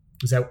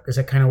 Is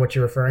that kind of what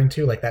you're referring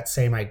to, like that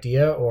same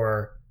idea,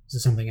 or is it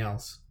something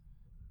else?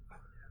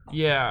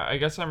 Yeah, I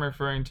guess I'm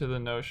referring to the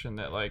notion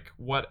that like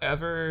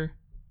whatever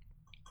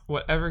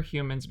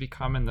humans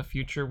become in the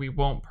future, we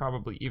won't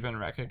probably even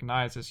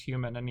recognize as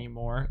human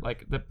anymore.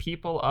 Like the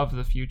people of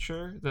the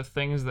future, the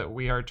things that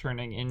we are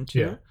turning into,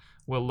 Yeah.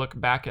 will look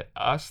back at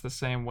us the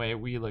same way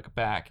we look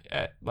back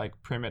at like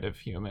primitive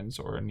humans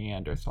or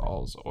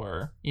Neanderthals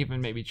or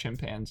even maybe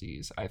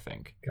chimpanzees, I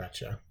think.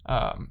 Gotcha.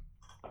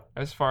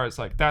 As far as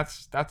like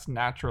that's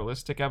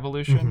naturalistic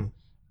evolution, Hmm.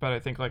 but I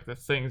think like the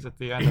things at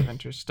the end of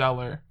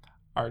Interstellar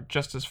are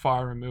just as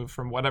far removed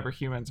from whatever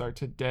humans are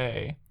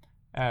today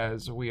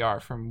as we are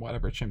from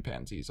whatever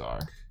chimpanzees are.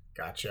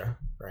 Gotcha.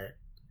 Right.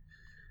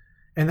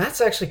 And that's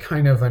actually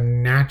kind of a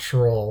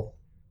natural.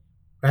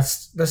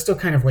 That's still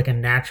kind of like a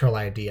natural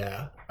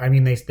idea. I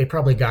mean, they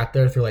probably got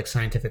there through like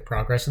scientific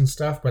progress and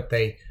stuff, but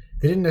they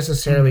didn't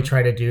necessarily Mhm.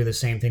 try to do the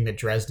same thing that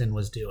Dresden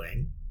was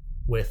doing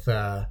with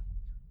the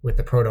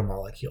proto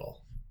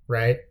molecule,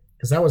 right?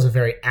 Because that was a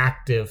very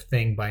active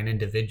thing by an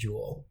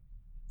individual,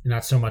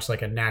 not so much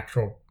like a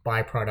natural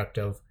byproduct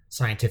of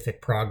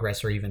scientific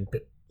progress or even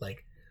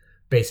like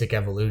basic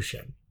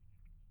evolution.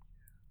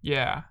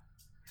 Yeah.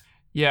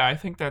 Yeah, I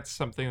think that's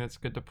something that's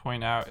good to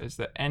point out is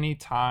that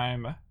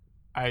anytime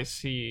I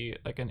see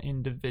like an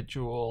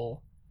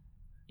individual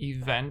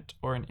event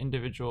or an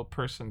individual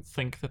person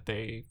think that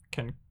they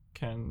can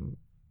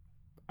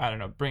I don't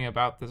know, bring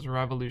about this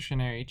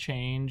revolutionary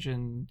change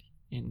in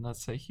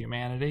let's say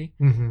humanity.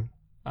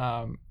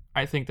 Mm-hmm.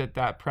 I think that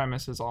that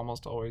premise is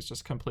almost always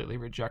just completely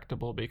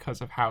rejectable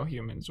because of how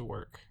humans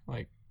work.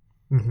 Like,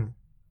 Mm-hmm.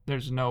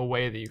 there's no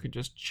way that you could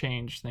just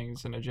change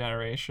things in a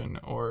generation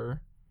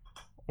or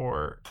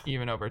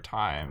even over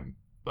time,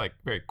 like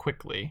very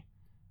quickly.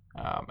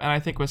 And I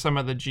think with some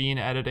of the gene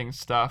editing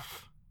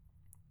stuff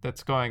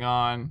that's going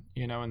on,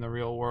 in the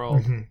real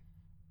world, Mm-hmm.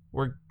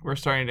 we're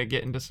starting to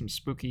get into some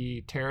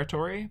spooky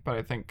territory. But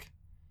I think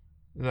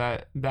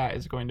that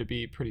is going to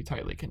be pretty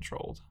tightly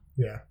controlled.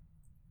 Yeah.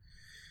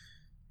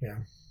 Yeah.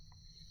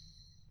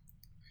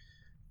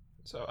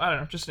 So I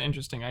don't know, just an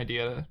interesting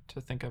idea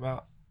to think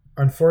about.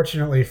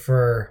 Unfortunately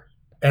for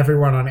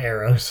everyone on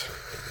Arrows,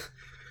 Yeah.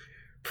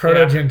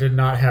 Protogen did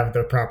not have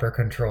the proper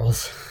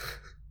controls.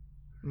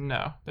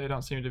 No, they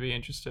don't seem to be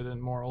interested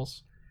in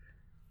morals.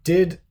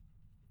 Did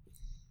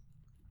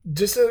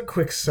just a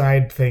quick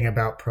side thing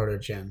about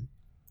Protogen.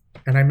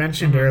 And I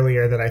mentioned Mm-hmm.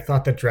 earlier that I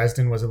thought that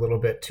Dresden was a little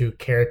bit too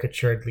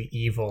caricaturedly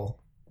evil.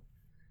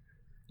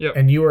 Yep.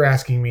 And you were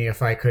asking me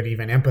if I could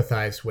even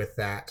empathize with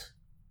that.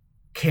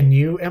 Can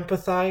you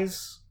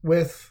empathize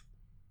with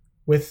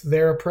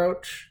their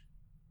approach?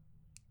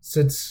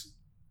 Since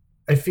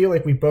I feel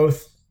like we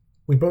both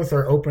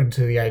are open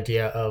to the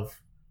idea of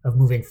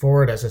moving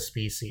forward as a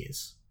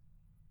species.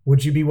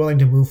 Would you be willing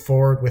to move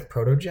forward with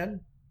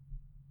Protogen?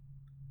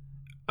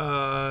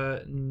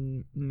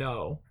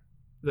 No.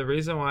 The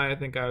reason why I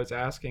think I was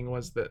asking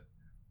was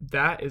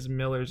that is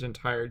Miller's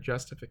entire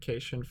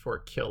justification for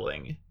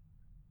killing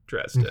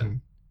Dresden. Mm-hmm.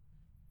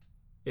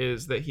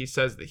 Is that he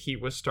says that he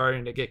was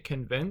starting to get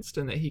convinced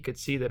and that he could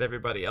see that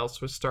everybody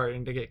else was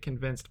starting to get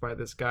convinced by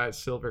this guy's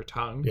silver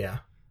tongue. Yeah.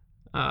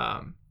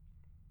 Um,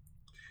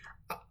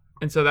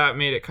 and so that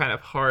made it kind of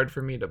hard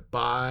for me to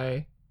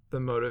buy the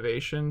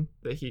motivation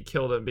that he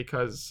killed him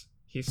because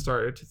he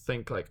started to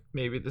think like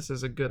maybe this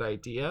is a good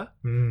idea.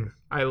 Mm.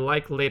 I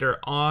like later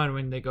on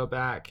when they go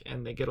back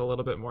and they get a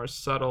little bit more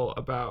subtle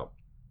about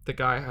the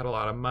guy had a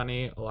lot of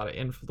money, a lot of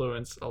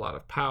influence, a lot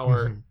of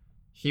power. Mm-hmm.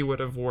 He would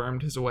have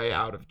wormed his way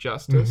out of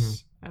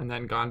justice and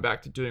then gone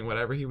back to doing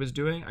whatever he was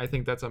doing. I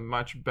think that's a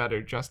much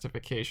better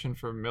justification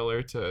for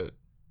Miller to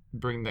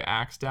bring the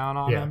axe down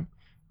on him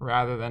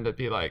rather than to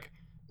be like,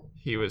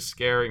 he was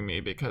scaring me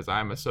because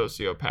I'm a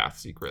sociopath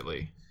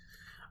secretly.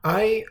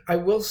 I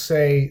will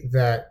say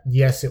that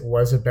yes, it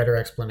was a better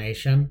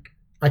explanation.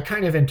 I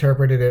kind of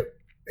interpreted it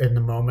in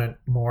the moment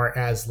more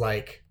as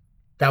like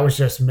that was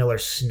just Miller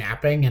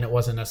snapping, and it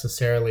wasn't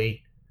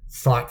necessarily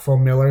thoughtful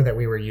Miller that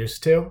we were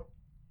used to,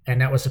 and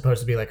that was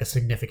supposed to be like a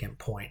significant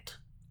point.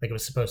 Like it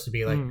was supposed to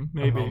be like a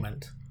Maybe.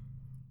 moment.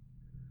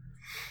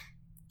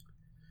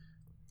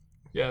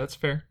 Yeah, that's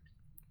fair.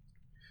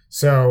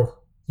 So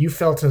you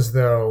felt as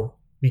though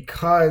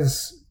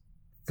because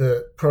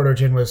the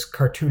Protogen was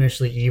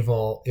cartoonishly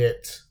evil,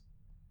 it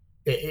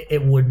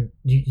wouldn't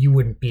you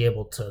wouldn't be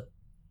able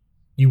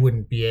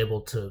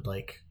to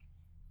like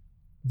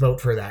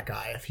vote for that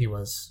guy if he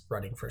was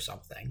running for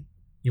something.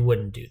 You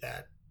wouldn't do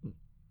that.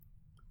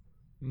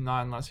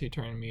 Not unless he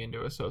turned me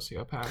into a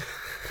sociopath.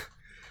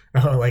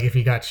 Oh, like if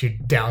he got you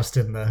doused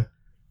in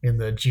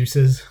the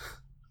juices.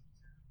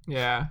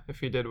 Yeah, if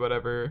he did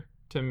whatever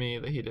to me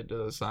that he did to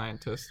the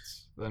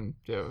scientists, then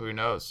who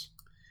knows?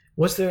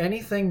 Was there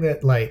anything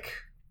that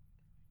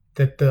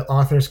that the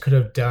authors could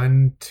have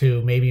done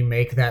to maybe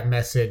make that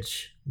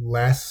message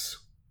less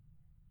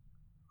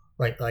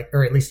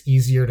or at least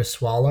easier to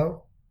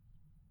swallow?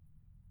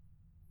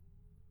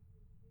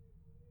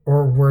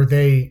 Or was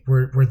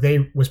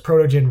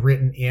Protogen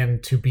written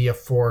in to be a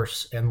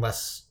force and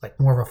less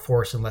more of a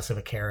force and less of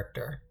a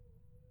character?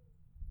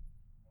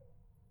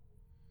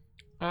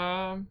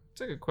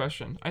 It's a good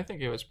question. I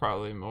think it was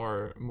probably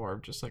more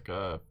of just like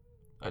a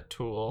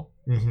tool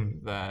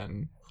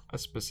than a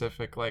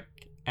specific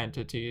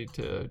entity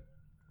to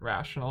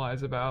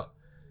rationalize about.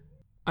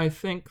 I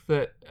think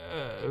that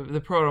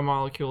the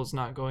protomolecule is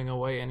not going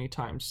away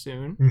anytime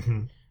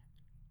soon.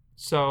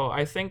 So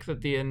I think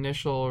that the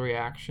initial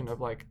reaction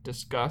of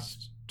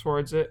disgust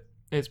towards it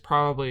is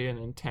probably an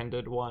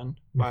intended one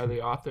by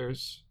the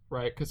authors,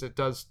 right? Because it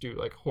does do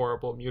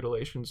horrible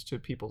mutilations to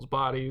people's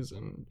bodies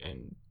and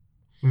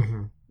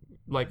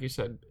like you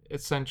said,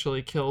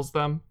 essentially kills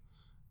them,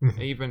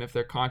 even if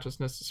their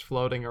consciousness is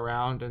floating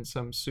around in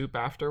some soup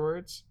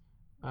afterwards.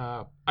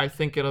 I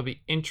think it'll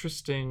be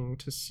interesting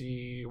to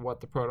see what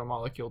the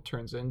protomolecule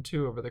turns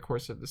into over the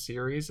course of the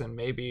series, and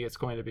maybe it's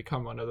going to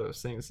become one of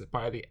those things that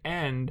by the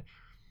end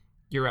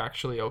you're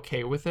actually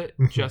okay with it,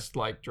 just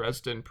like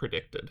Dresden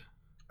predicted.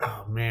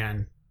 Oh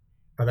man,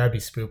 that'd be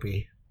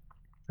spoopy.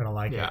 I don't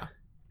like it.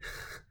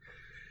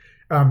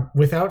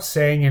 Without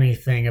saying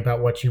anything about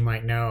what you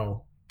might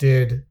know,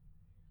 did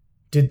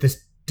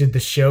the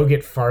show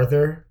get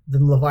farther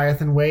than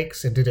Leviathan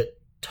Wakes, and did it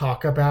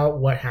talk about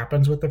what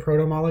happens with the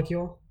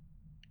protomolecule?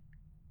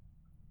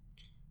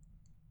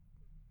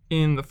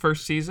 In the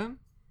first season?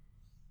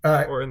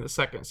 Or in the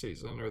second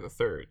season or the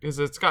third? Because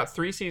it's got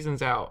 3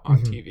 seasons out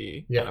on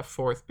TV and a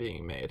 4th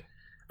being made.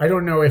 I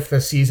don't know if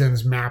the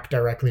seasons map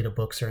directly to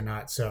books or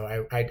not,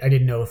 so I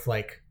didn't know if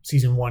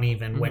season 1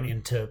 even went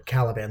into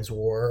Caliban's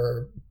War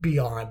or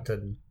beyond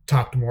and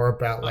talked more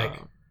about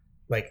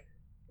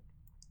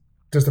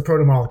does the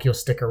protomolecule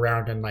stick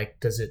around, and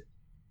does it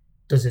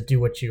do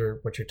what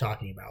you're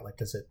talking about?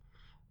 Does it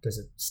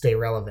stay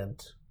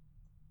relevant?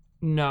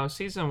 No,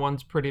 season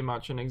 1's pretty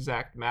much an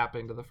exact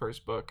mapping to the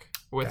first book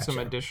with some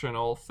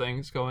additional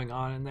things going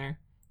on in there.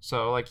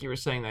 So like you were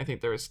saying, I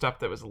think there was stuff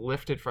that was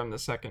lifted from the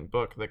second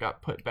book that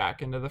got put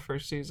back into the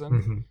first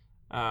season.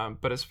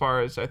 But as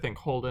far as I think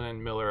Holden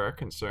and Miller are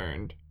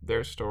concerned,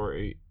 their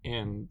story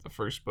in the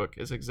first book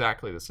is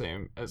exactly the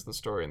same as the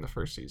story in the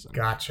first season.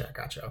 Gotcha.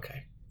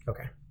 Okay.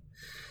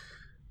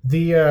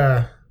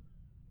 The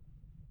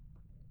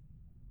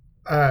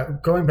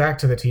going back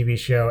to the TV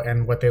show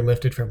and what they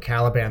lifted from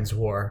Caliban's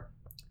War,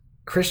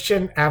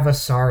 Christian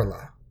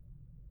Avasarla.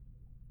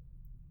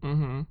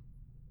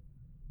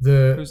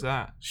 Who's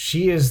that?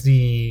 She is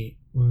the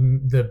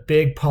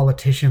big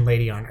politician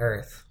lady on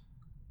Earth.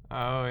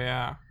 Oh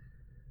yeah.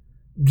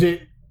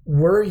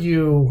 Were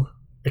you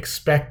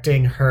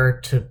expecting her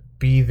to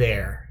be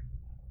there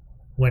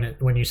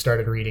when you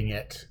started reading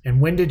it,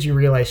 and when did you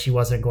realize she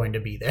wasn't going to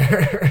be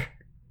there?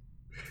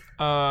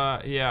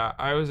 Yeah,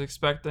 I was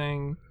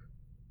expecting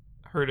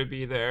her to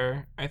be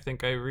there. I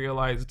think I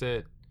realized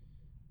it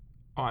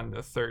on the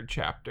 3rd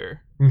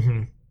chapter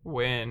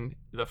when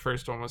the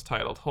first one was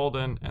titled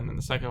Holden, and then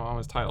the second one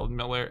was titled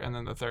Miller, and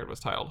then the third was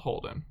titled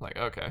Holden.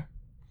 Okay.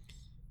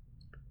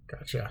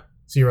 Gotcha.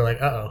 So you were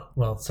like, uh-oh,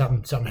 well,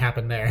 something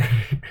happened there.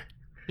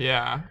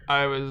 Yeah,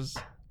 I was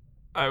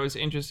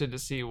interested to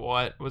see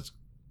what was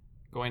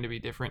going to be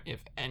different,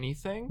 if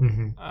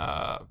anything.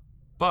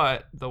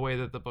 But the way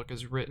that the book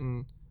is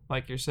written,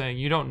 like you're saying,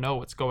 you don't know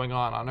what's going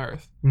on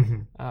Earth.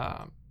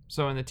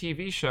 So in the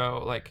TV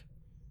show,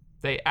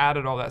 they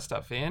added all that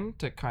stuff in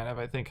to kind of,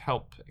 I think,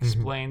 help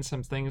explain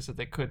some things that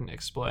they couldn't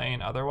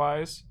explain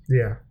otherwise.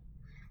 Yeah.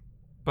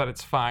 But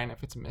it's fine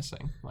if it's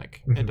missing.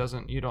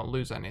 You don't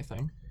lose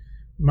anything.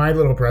 My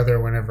little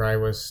brother, whenever I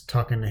was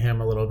talking to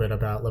him a little bit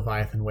about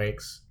Leviathan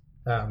Wakes,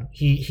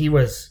 he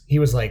was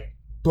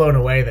blown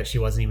away that she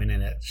wasn't even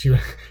in it.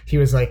 He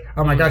was like,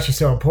 oh my gosh, she's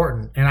so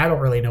important. And I don't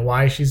really know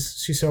why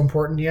she's so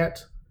important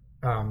yet.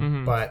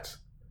 But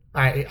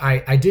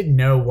I did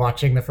know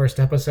watching the first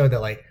episode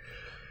that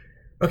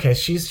okay,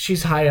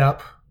 she's high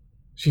up,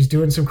 she's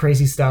doing some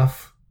crazy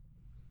stuff.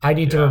 I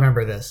need to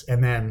remember this.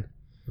 And then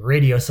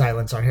radio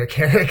silence on her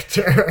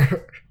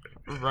character.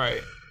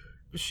 Right.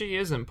 She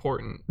is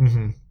important,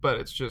 but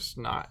it's just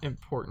not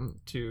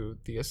important to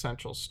the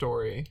essential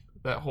story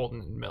that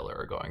Holden and Miller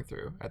are going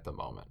through at the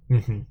moment.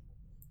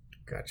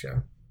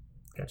 Gotcha.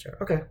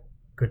 Okay,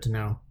 good to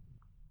know.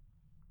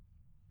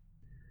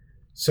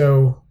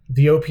 So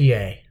the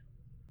OPA,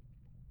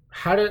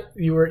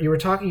 you were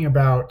talking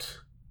about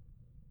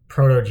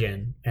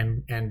Protogen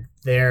and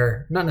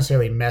their, not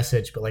necessarily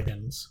message, but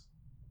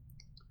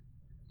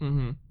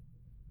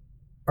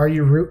Are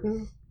you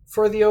rooting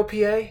for the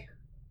OPA?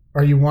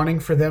 Are you wanting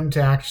for them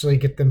to actually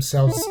get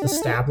themselves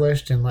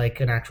established and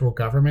an actual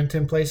government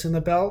in place in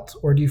the belt?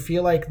 Or do you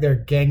feel like they're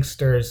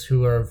gangsters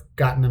who have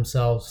gotten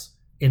themselves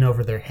in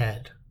over their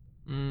head?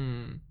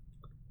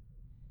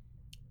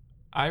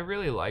 I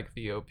really like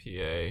the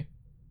OPA,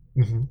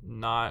 Mm-hmm.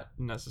 not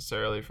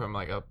necessarily from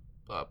like a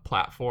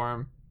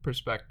platform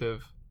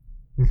perspective,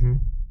 Mm-hmm.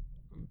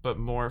 but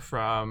more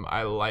from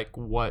I like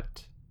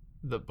what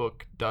the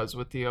book does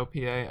with the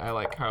OPA. I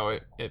like how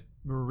it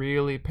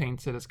really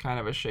paints it as kind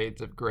of a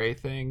shades of gray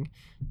thing,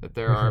 that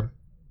there Mm-hmm. are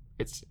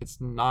it's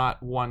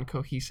not one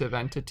cohesive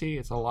entity.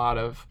 It's a lot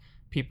of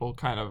people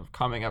kind of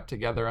coming up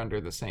together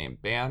under the same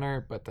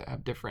banner, but that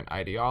have different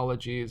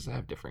ideologies, that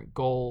have different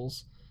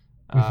goals.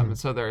 Mm-hmm. And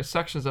so there are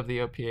sections of the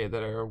OPA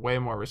that are way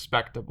more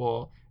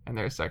respectable, and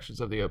there are sections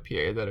of the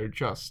OPA that are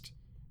just,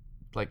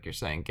 like you're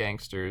saying,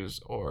 gangsters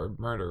or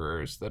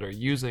murderers that are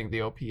using the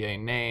OPA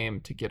name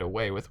to get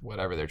away with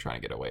whatever they're trying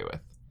to get away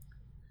with.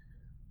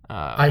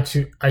 I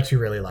too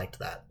really liked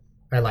that.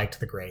 I liked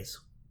the grays.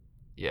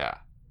 Yeah.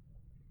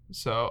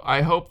 So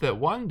I hope that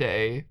one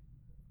day,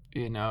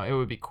 it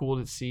would be cool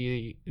to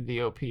see the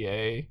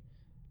OPA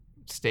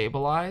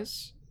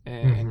stabilize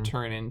and Mm-hmm.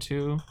 turn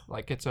into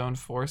like its own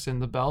force in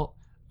the belt.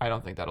 I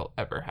don't think that'll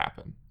ever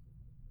happen.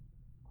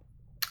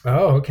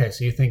 Oh, okay.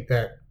 So you think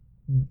that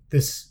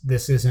this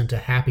isn't a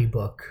happy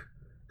book,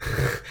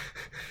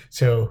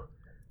 so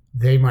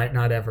they might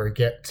not ever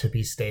get to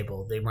be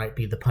stable. They might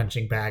be the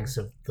punching bags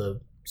of the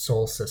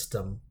soul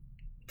system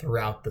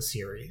throughout the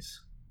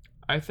series.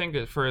 I think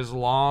that for as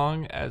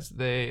long as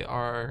they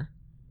are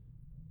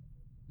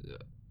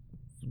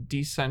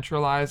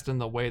decentralized in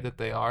the way that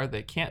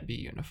they can't be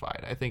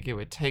unified. I think it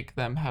would take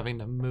them having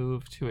to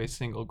move to a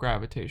single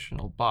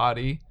gravitational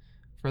body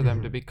for them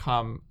Mm-hmm. to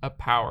become a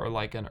power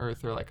like an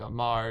Earth or like a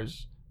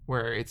Mars,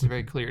 where it's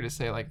very clear to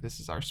say, like, this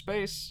is our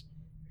space,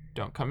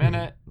 don't come in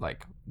Mm-hmm. it,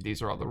 like,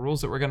 these are all the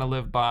rules that we're going to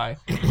live by.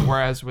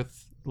 Whereas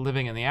with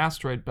living in the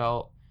asteroid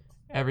belt,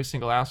 every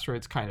single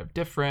asteroid's kind of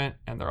different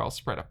and they're all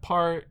spread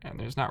apart, and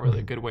there's not really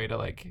a good way to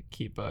like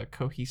keep a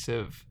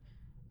cohesive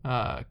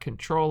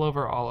control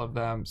over all of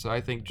them. So I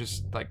think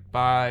just like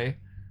by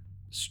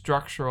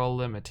structural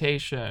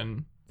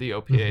limitation, the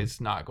OPA Mm-hmm.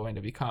 is not going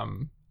to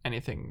become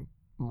anything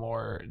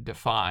more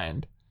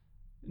defined.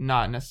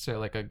 Not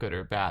necessarily like a good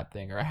or bad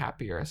thing, or a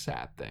happy or a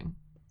sad thing.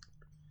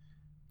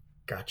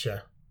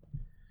 Gotcha.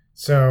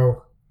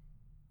 So,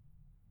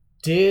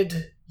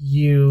 did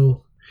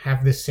you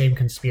have this same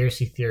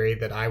conspiracy theory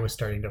that I was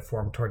starting to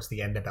form towards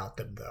the end about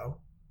them, though?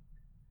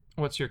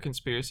 What's your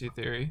conspiracy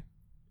theory?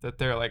 That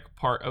they're like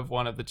part of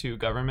one of the two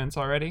governments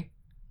already?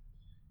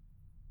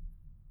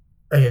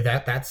 Yeah,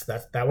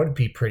 that would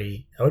be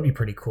pretty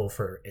cool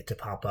for it to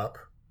pop up.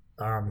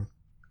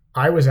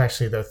 I was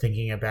actually though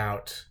thinking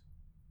about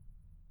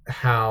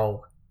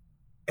how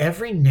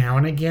every now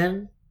and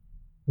again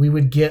we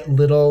would get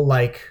little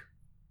like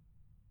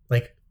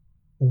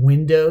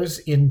windows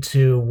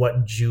into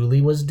what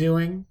Julie was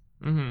doing,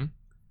 Mm-hmm.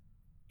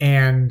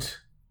 and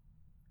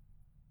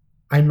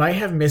I might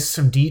have missed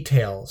some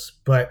details,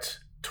 but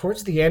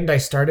towards the end I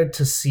started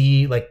to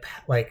see like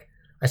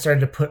I started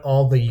to put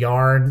all the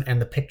yarn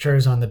and the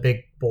pictures on the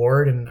big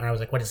board, and I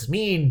was like, what does this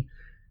mean?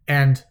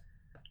 And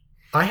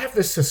I have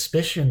this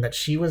suspicion that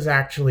she was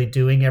actually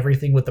doing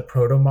everything with the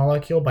proto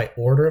molecule by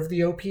order of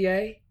the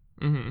OPA,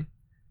 Mm-hmm.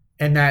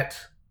 and that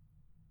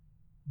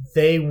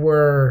they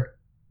were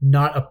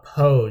not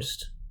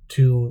opposed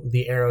to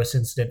the Eros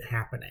incident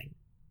happening,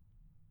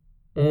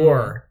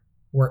 or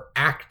were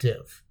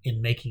active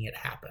in making it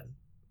happen.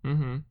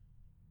 Mm-hmm.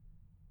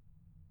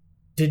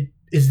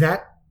 Is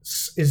that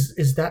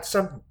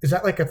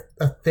like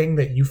a thing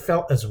that you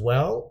felt as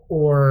well,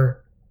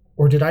 or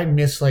did I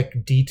miss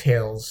like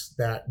details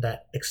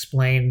that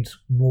explained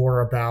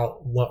more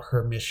about what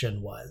her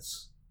mission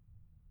was?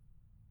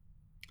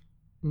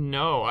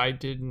 No, I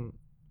didn't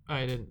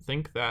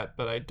think that,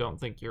 but I don't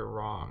think you're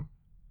wrong.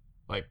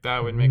 Like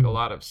that would make a Mm.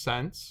 lot of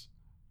sense,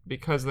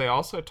 because they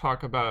also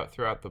talk about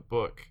throughout the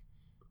book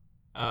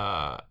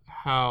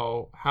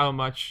how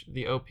much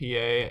the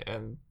OPA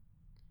and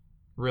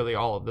really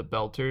all of the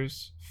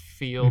Belters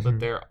feel that Mhm.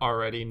 they're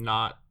already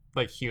not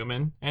like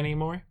human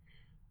anymore.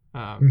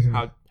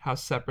 Mhm. How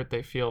separate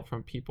they feel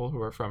from people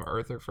who are from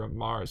Earth or from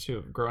Mars, who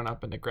have grown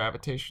up in a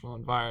gravitational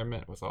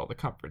environment with all the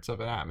comforts of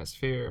an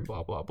atmosphere and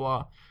blah blah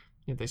blah.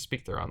 They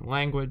speak their own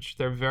language.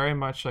 They're very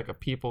much like a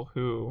people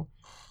who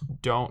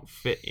don't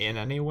fit in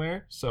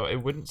anywhere. So it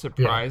wouldn't Yeah.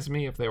 surprise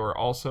me if they were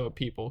also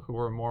people who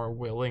were more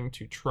willing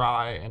to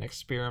try an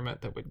experiment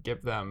that would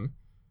give them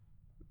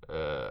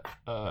uh,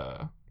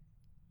 uh,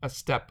 a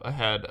step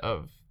ahead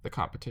of the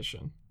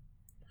competition.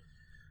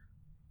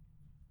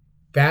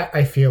 That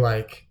I feel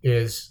like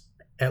is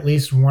at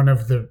least one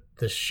of the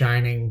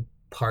shining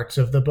parts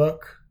of the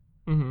book,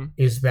 Mm-hmm.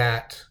 is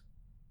that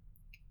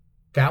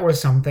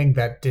was something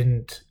that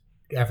didn't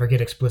ever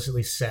get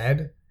explicitly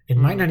said. It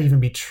might not even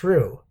be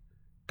true,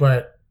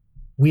 but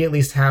we at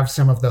least have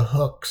some of the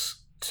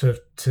hooks to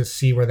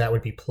see where that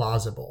would be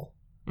plausible.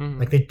 Mm-hmm.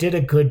 Like they did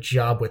a good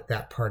job with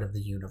that part of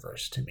the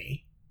universe to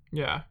me.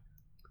 Yeah.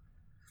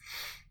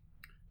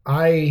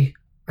 I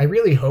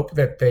really hope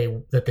that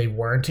they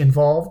weren't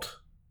involved.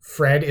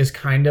 Fred is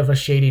kind of a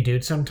shady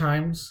dude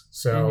sometimes,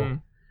 so Mm-hmm.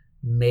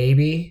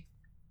 maybe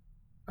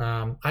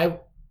I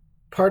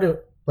part of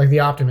Like the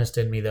optimist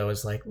in me though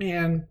is like,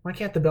 man, why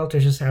can't the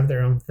Belters just have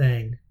their own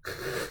thing?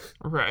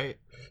 Right.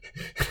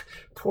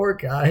 Poor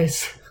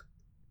guys.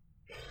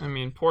 I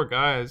mean, poor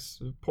guys,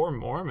 poor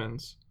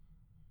Mormons.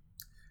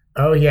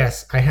 Oh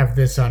yes, I have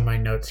this on my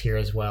notes here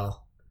as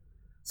well.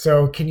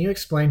 So can you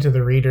explain to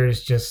the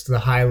readers just the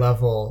high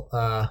level,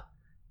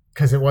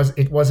 because it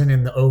wasn't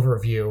in the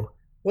overview,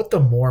 what the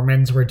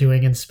Mormons were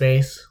doing in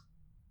space?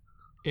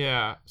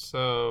 Yeah,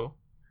 so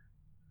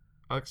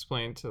I'll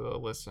explain to the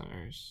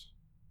listeners.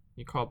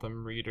 You called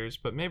them readers,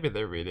 but maybe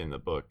they're reading the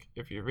book.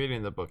 If you're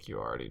reading the book, you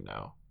already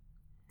know.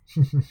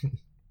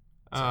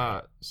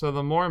 So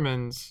the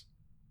Mormons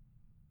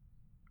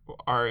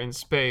are in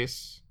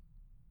space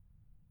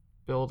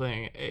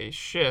building a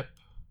ship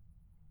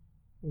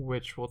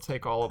which will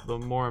take all of the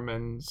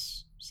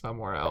Mormons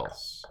somewhere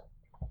else.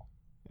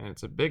 And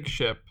it's a big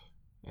ship,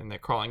 and they're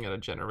calling it a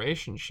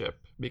generation ship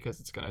because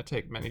it's going to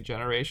take many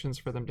generations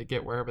for them to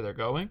get wherever they're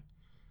going.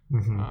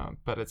 Mm-hmm.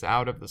 But it's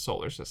out of the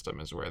solar system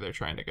is where they're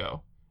trying to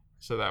go.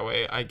 So that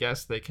way, I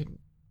guess they can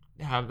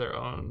have their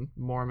own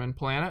Mormon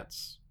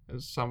planets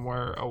is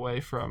somewhere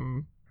away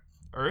from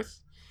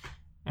Earth.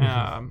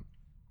 Mm-hmm.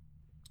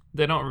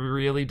 They don't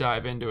really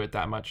dive into it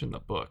that much in the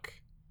book,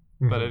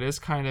 but Mm-hmm. it is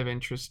kind of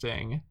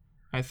interesting,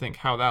 I think,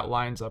 how that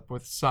lines up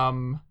with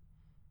some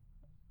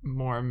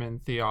Mormon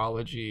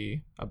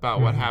theology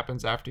about what Mm-hmm.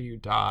 happens after you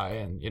die,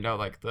 and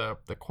like the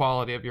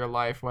quality of your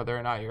life, whether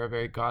or not you're a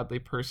very godly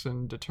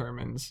person,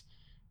 determines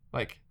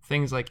like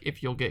things like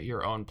if you'll get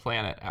your own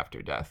planet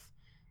after death.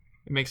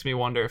 It makes me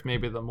wonder if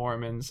maybe the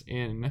Mormons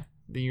in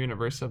the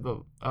universe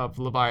of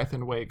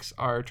Leviathan Wakes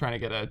are trying to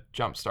get a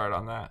jump start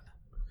on that.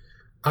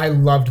 I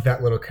loved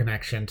that little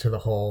connection to the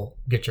whole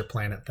get your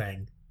planet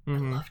thing. I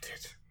Mm-hmm. loved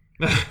it.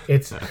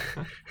 It's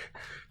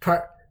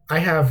part. I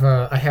have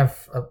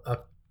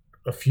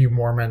a few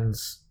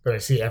Mormons that I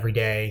see every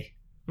day,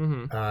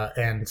 Mm-hmm.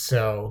 and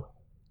so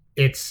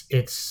it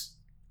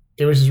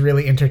was just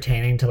really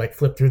entertaining to like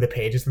flip through the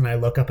pages, and I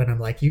look up and I'm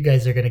like, you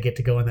guys are gonna get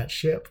to go in that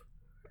ship.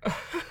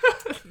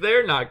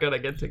 They're not gonna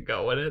get to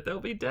go in it. They'll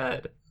be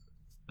dead.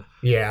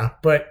 Yeah,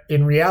 but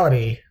in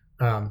reality,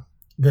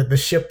 the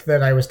ship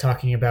that I was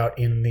talking about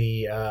in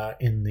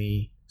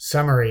the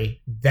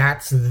summary,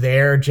 that's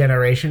their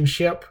generation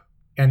ship,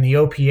 and the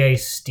OPA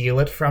steal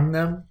it from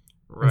them.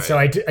 And so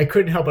Right. I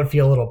couldn't help but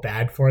feel a little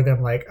bad for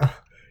them. Like, oh,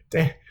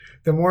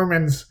 the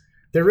Mormons,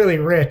 they're really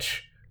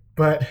rich,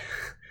 but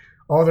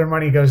all their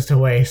money goes to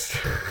waste.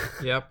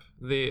 Yep.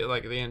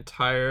 The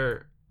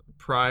entire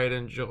pride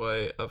and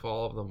joy of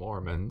all of the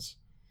Mormons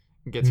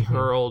gets Mhm.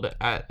 hurled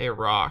at a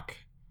rock,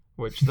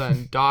 which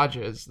then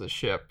dodges the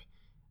ship,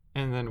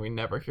 and then we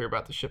never hear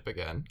about the ship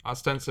again.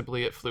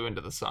 Ostensibly, it flew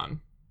into the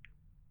sun,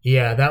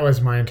 Yeah, that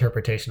was my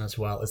interpretation as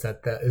well. Is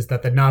that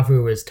the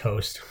Nauvoo is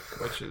toast.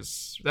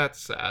 that's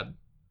sad.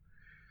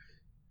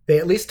 They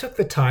at least took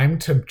the time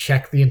to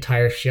check the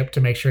entire ship to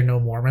make sure no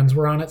Mormons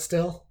were on it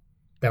still,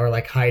 that were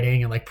like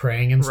hiding and like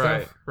praying and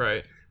Right. stuff.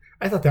 Right.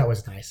 I thought that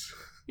was nice.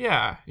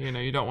 Yeah.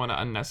 You don't want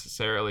to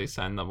unnecessarily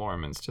send the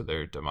Mormons to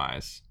their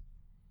demise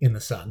In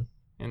the sun.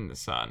 in the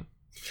sun,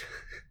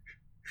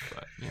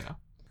 but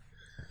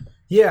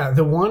Yeah,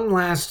 the one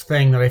last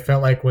thing that I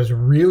felt like was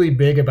really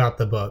big about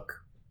the book,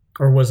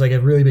 or was like a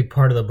really big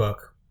part of the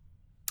book,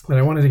 that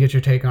I wanted to get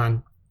your take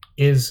on,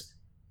 is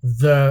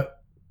the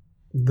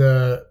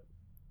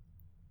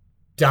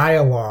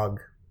dialogue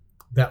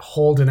that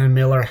Holden and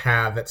Miller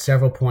have at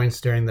several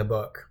points during the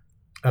book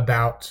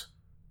about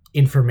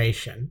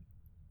information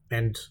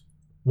and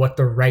what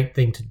the right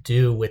thing to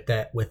do with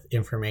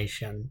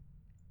information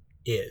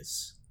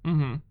is.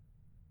 Mm-hmm.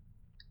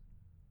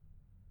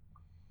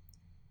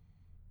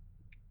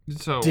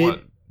 So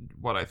Did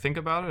what I think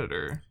about it,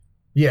 or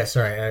Yeah,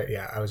 sorry.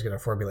 I was going to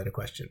formulate a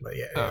question, but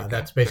okay,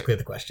 that's basically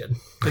the question.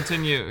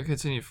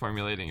 continue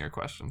formulating your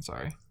question.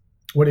 Sorry.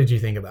 What did you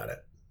think about it?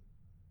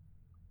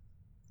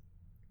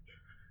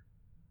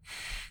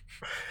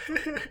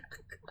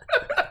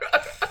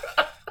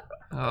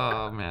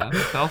 Oh man,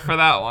 fell for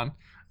that one.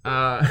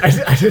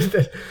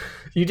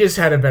 You just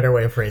had a better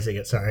way of phrasing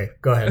it. Sorry.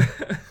 Go ahead.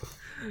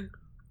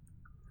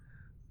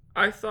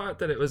 I thought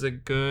that it was a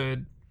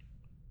good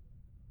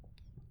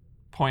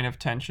point of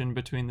tension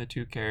between the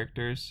two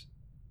characters.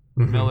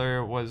 Mhm.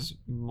 Miller was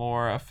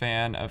more a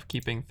fan of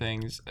keeping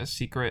things a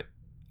secret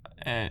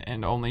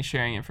and only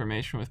sharing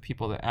information with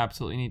people that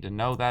absolutely need to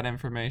know that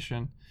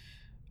information.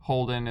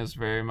 Holden is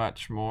very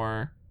much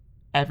more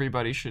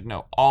everybody should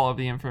know all of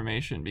the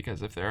information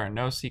because if there are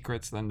no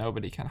secrets, then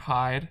nobody can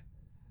hide.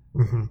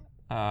 Mhm.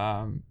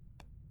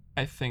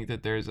 I think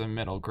that there's a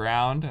middle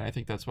ground, and I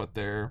think that's what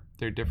their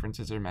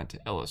differences are meant to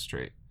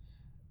illustrate.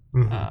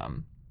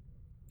 Mhm.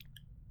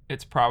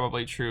 It's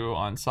probably true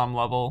on some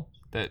level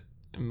that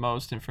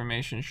most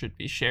information should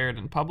be shared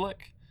in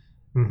public,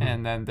 Mhm.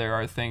 and then there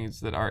are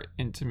things that are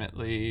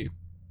intimately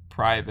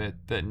private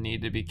that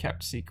need to be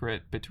kept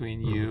secret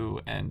between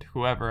you and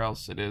whoever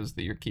else it is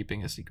that you're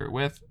keeping a secret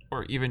with,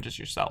 or even just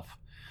yourself.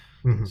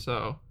 Mhm.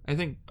 So I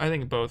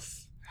think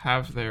both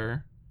have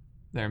their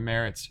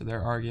merits to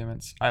their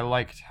arguments. I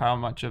liked how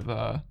much of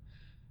a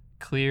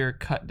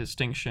clear-cut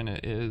distinction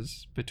it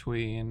is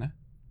between,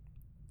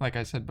 like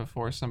I said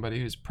before, somebody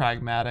who's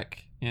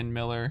pragmatic in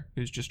Miller,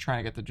 who's just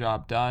trying to get the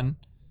job done,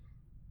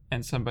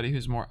 and somebody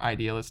who's more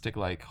idealistic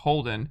like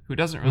Holden, who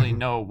doesn't really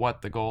know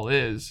what the goal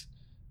is,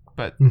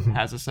 but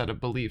has a set of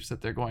beliefs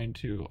that they're going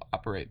to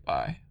operate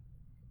by.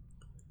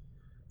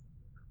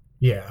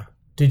 Yeah.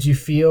 Did you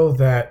feel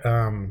that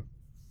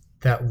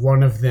that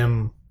one of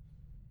them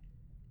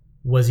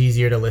was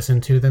easier to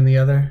listen to than the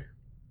other?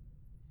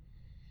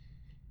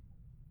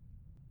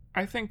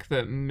 I think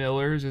that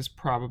Miller's is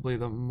probably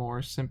the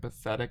more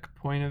sympathetic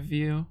point of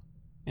view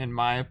in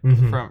my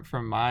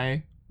from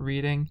my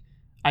reading.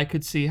 I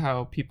could see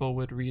how people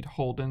would read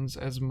Holden's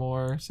as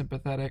more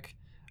sympathetic.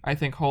 I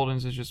think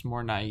Holden's is just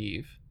more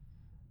naive.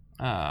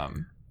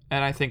 And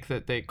I think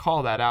that they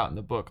call that out in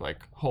the book.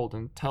 Like,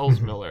 Holden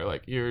tells Miller,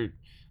 like, you're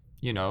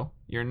not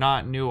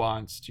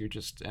nuanced. You're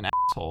just an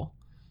asshole.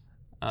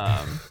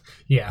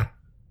 Yeah.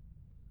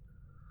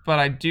 But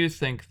I do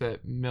think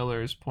that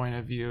Miller's point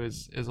of view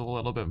is a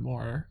little bit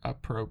more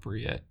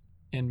appropriate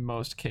in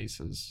most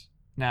cases.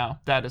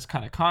 Now, that is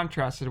kind of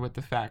contrasted with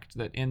the fact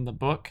that in the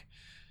book,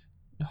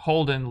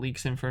 Holden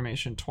leaks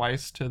information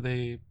twice to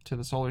the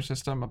solar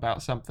system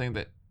about something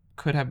that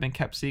could have been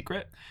kept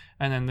secret,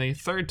 and then the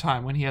third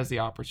time when he has the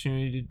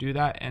opportunity to do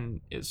that and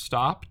is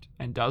stopped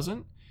and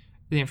doesn't,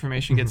 the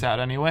information gets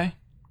out anyway.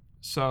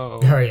 So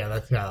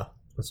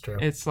that's true.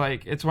 It's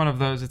like, it's one of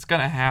those, it's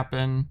gonna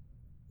happen,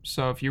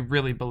 so if you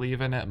really believe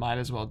in it, might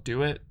as well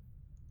do it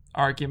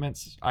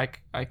arguments. I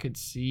could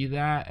see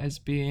that as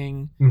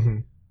being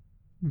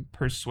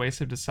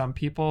persuasive to some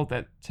people.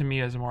 That to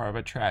me is more of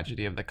a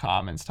tragedy of the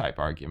commons type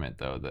argument,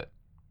 though, that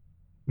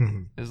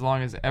as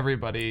long as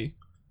everybody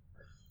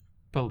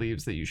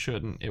believes that you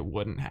shouldn't, it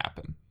wouldn't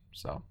happen.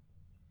 So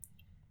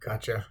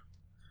gotcha.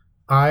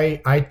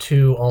 I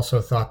too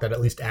also thought that,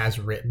 at least as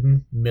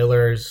written,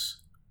 Miller's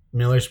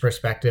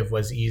perspective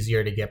was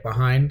easier to get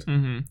behind.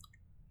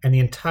 And the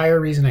entire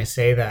reason I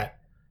say that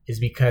is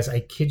because,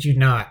 I kid you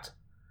not,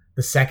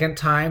 the second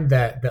time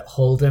that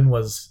Holden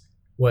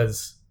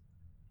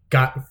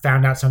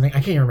found out something, I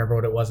can't even remember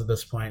what it was at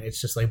this point. It's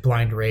just like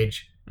blind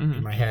rage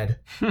in my head.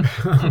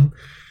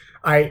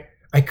 I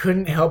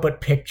couldn't help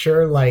but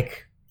picture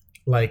like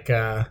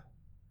I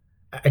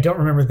don't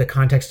remember the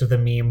context of the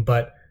meme,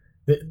 but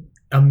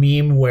a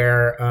meme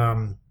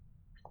where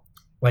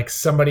like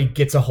somebody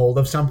gets a hold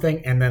of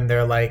something and then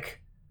they're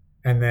like,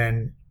 and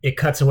then it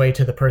cuts away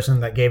to the person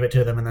that gave it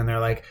to them, and then they're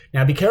like,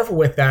 now be careful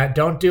with that,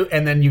 don't do,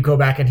 and then you go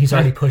back and he's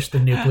already pushed the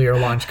nuclear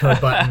launch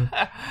code button.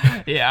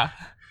 Yeah.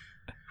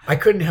 I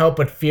couldn't help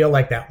but feel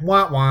like that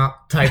wah-wah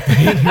type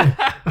thing.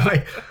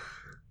 Like,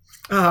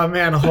 oh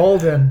man,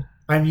 Holden,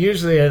 I'm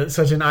usually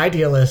such an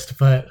idealist,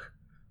 but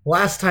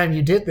last time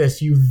you did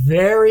this, you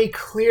very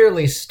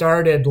clearly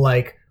started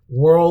like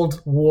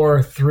World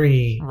War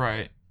III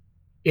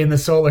in the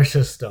solar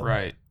system.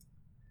 Right.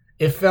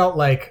 It felt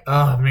like,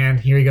 oh man,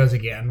 here he goes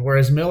again.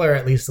 Whereas Miller,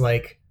 at least,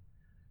 like,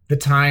 the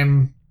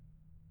time,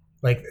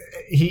 like,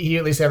 he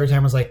at least every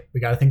time was like, we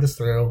got to think this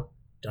through.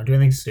 Don't do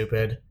anything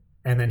stupid.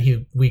 And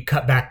then we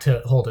cut back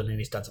to Holden and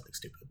he's done something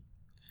stupid.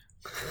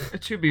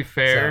 To be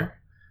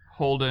fair,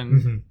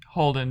 Holden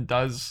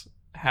does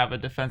have a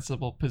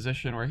defensible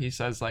position where he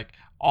says, like,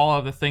 all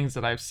of the things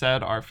that I've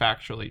said are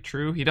factually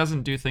true. He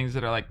doesn't do things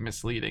that are, like,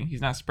 misleading.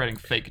 He's not spreading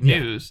fake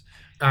news.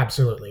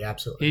 Absolutely.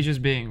 He's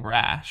just being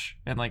rash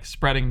and, like,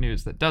 spreading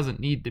news that doesn't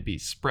need to be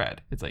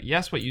spread. It's like,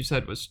 yes, what you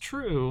said was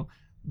true,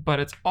 but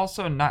it's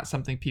also not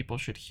something people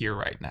should hear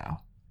right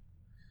now.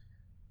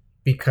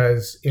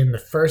 Because in the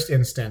first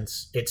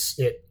instance, it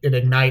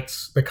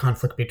ignites the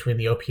conflict between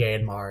the OPA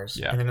and Mars.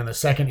 Yeah. And then in the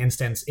second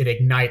instance, it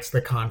ignites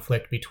the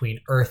conflict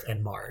between Earth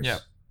and Mars. Yeah.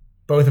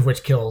 Both of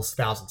which kills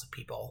thousands of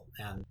people.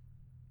 And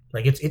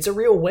like, it's a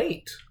real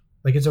weight.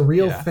 Like, it's a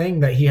real thing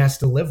that he has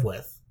to live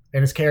with. And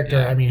his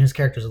character, I mean, his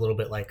character's a little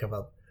bit like of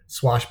a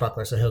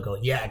swashbuckler, so he'll go,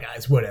 yeah,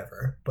 guys,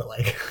 whatever. But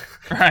like...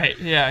 Right,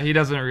 yeah, he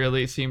doesn't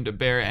really seem to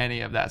bear any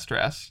of that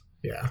stress.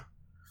 Yeah.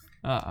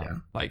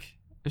 Like,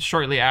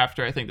 shortly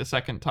after, I think the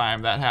second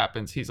time that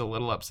happens, he's a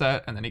little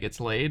upset, and then he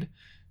gets laid.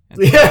 And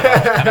so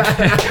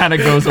it kind of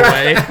goes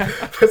away.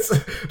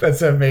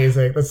 That's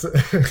amazing.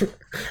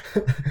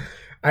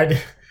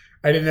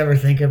 I didn't ever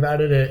think about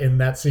it in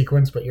that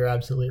sequence, but you're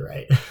absolutely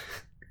right.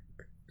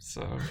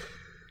 So...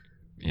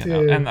 You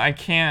know, and I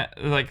can't,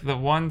 like, the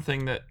one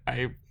thing that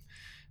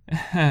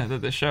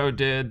that the show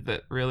did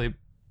that really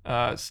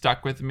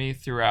stuck with me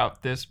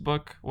throughout this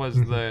book was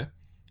the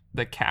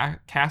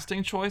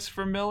casting choice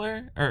for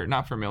Miller, or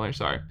not for Miller,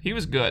 sorry. He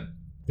was good.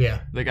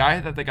 Yeah. The guy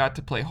that they got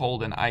to play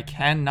Holden, I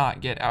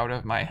cannot get out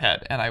of my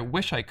head, and I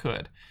wish I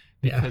could,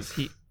 because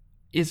he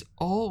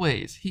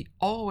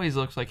always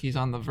looks like he's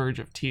on the verge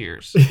of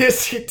tears.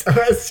 Yes, he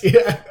does,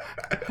 yeah.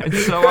 And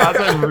so as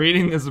I'm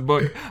reading this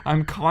book,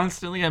 I'm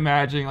constantly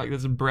imagining, like,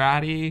 this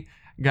bratty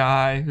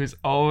guy who's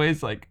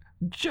always, like,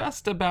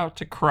 just about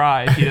to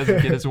cry if he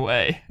doesn't get his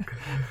way.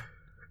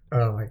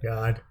 Oh my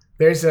god.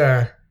 There's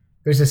a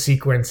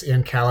sequence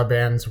in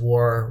Caliban's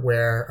War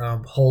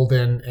where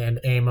Holden and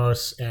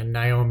Amos and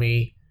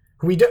Naomi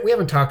we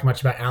haven't talked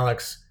much about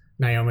Alex,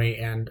 Naomi,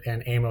 and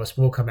Amos.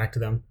 We'll come back to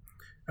them.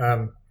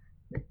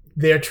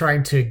 They're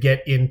trying to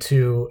get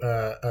into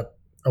a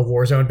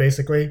war zone,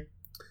 basically.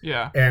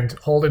 Yeah. And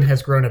Holden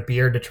has grown a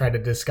beard to try to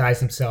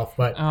disguise himself,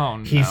 but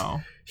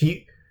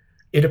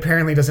it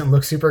apparently doesn't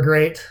look super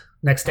great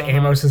next to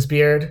Amos's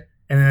beard.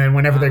 And then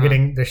whenever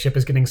their ship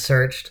is getting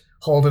searched,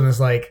 Holden is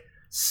like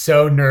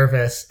so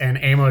nervous, and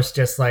Amos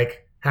just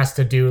like has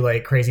to do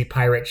like crazy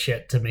pirate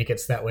shit to make it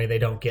so that way they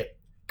don't get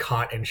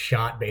caught and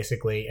shot,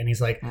 basically. And he's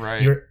like,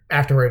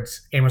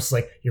 afterwards, Amos is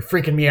like, "You're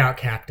freaking me out,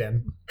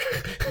 Captain."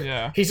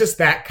 Yeah. He's just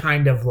that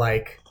kind of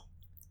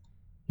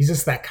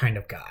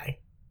guy.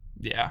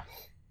 Yeah.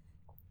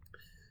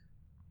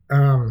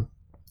 Oh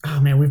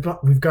man,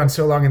 we've gone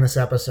so long in this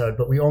episode,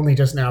 but we only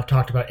just now have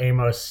talked about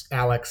Amos,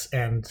 Alex,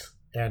 and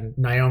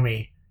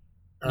Naomi.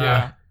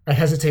 Yeah. I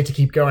hesitate to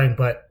keep going,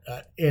 but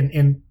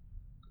in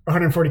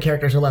 140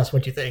 characters or less,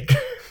 what do you think?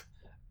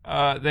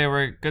 They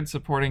were good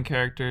supporting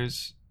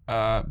characters.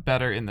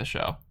 Better in the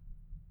show.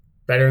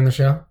 Better in the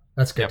show?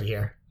 That's good to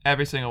hear.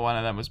 Every single one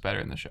of them was better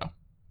in the show.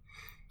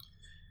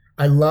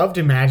 I loved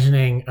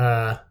imagining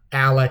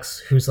Alex,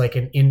 who's like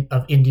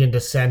of Indian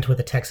descent with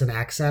a Texan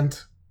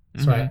accent.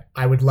 So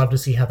I would love to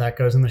see how that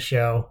goes in the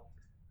show.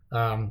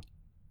 And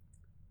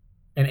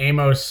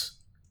Amos,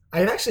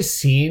 I've actually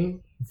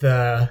seen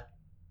the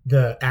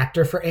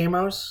actor for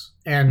Amos,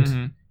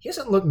 and he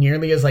doesn't look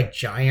nearly as like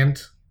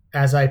giant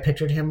as I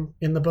pictured him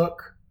in the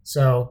book.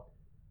 So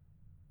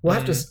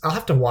I'll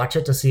have to watch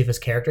it to see if his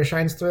character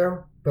shines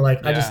through. But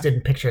like, I just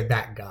didn't picture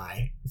that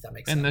guy. If that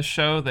makes sense. In the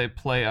show, they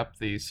play up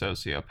the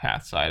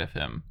sociopath side of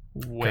him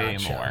way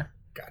more.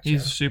 Gotcha.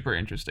 He's super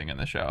interesting in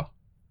the show.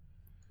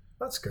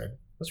 That's good.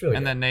 That's really good.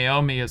 And then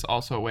Naomi is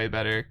also way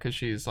better because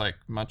she's like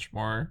much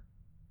more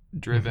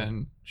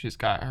driven. She's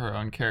got her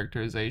own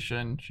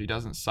characterization. She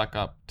doesn't suck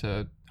up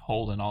to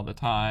Holden all the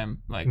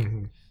time. Like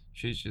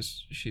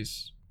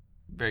she's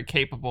very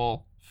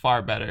capable,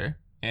 far better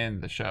in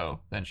the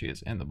show than she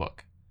is in the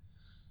book.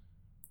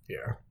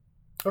 Yeah.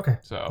 Okay.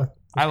 So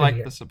I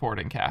like the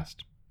supporting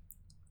cast.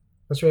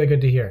 That's really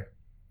good to hear.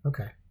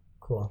 Okay.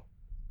 Cool.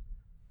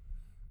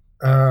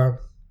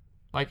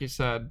 Like you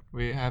said,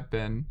 we have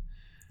been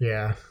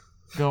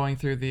going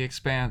through the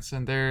Expanse,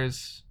 and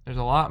there's a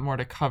lot more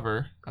to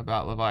cover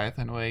about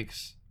Leviathan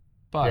Wakes,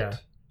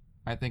 but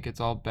I think it's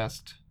all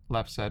best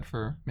left said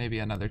for maybe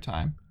another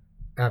time.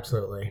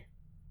 Absolutely.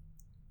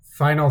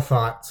 Final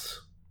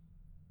thoughts.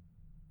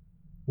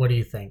 What do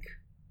you think?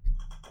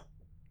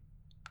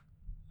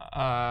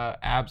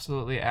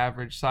 Absolutely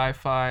average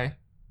sci-fi,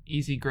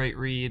 easy, great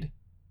read,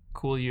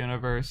 cool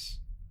universe,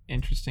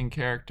 interesting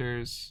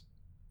characters.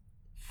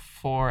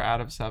 4 out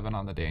of 7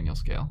 on the Daniel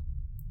scale.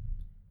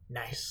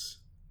 Nice.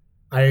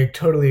 I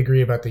totally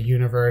agree about the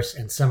universe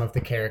and some of the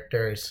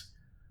characters.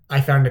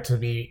 I found it to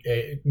be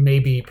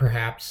maybe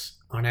perhaps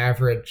on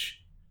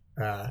average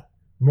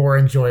more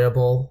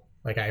enjoyable.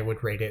 Like I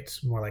would rate it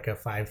more like a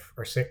 5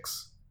 or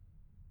 6.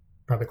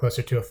 Probably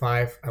closer to a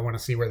 5. I want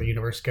to see where the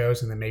universe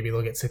goes, and then maybe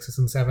they'll get 6s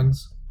and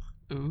 7s.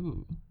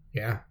 Ooh.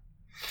 Yeah.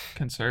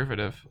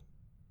 Conservative.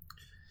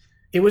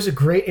 It was a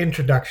great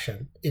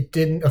introduction. It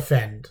didn't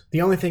offend.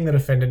 The only thing that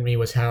offended me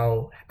was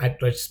how I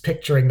was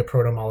picturing the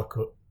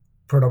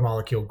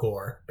proto-molecule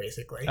gore,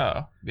 basically.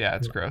 Oh, yeah,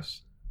 it's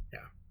gross. Yeah.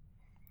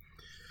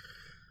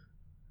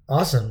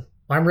 Awesome.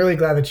 I'm really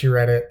glad that you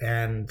read it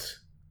and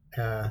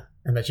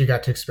that you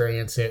got to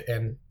experience it.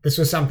 And this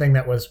was something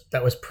that was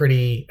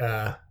pretty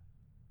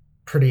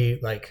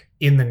like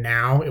in the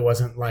now. It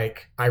wasn't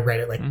like I read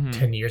it like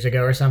 10 years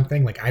ago or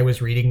something. Like I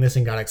was reading this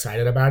and got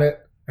excited about it.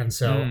 And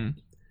so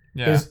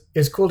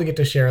it's cool to get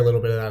to share a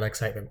little bit of that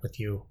excitement with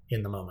you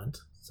in the moment.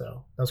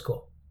 So that was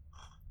cool.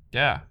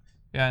 Yeah.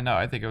 Yeah, no,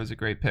 I think it was a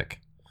great pick.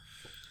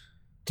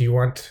 Do you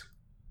want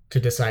to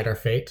decide our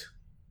fate?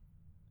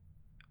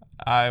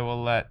 I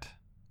will let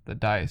the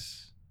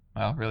dice,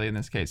 well, really in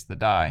this case, the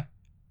die,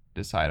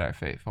 decide our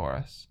fate for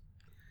us.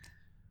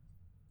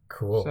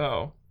 Cool.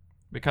 So,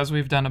 because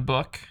we've done a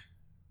book,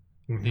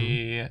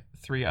 the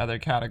 3 other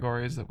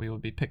categories that we will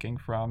be picking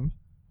from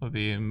will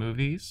be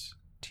movies,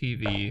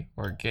 TV,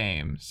 or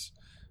games.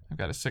 I've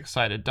got a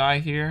 6-sided die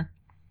here.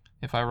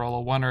 If I roll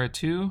a 1 or a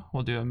 2,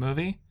 we'll do a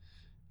movie.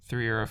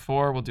 3 or a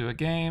 4, we'll do a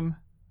game.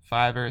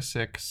 5 or a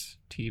 6,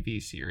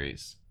 TV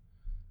series.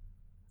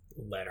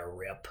 Let her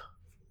rip.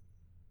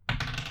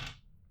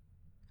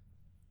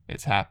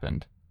 It's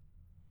happened.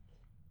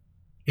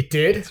 It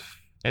did?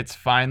 It's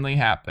finally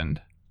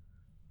happened.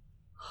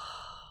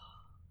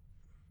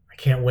 I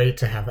can't wait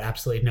to have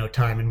absolutely no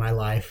time in my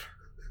life.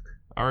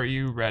 Are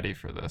you ready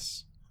for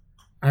this?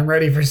 I'm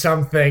ready for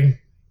something.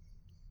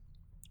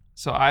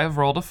 So I have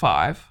rolled a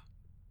 5.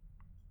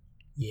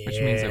 Yeah.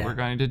 Which means that we're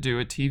going to do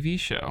a TV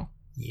show.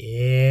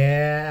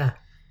 Yeah.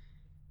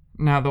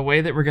 Now, the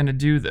way that we're going to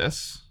do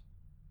this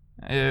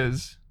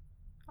is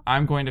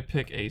I'm going to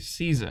pick a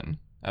season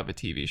of a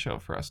TV show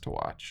for us to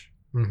watch.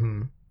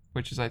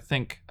 Which is, I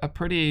think, a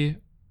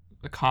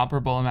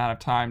comparable amount of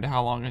time to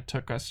how long it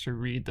took us to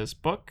read this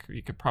book.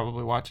 You could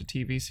probably watch a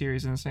TV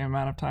series in the same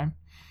amount of time.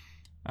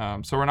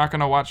 So we're not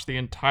going to watch the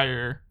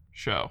entire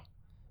show,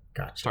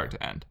 Gotcha. start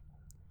to end.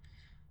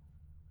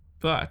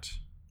 But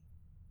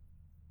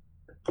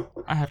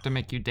I have to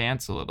make you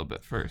dance a little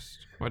bit first.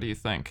 What do you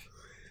think?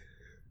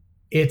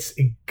 It's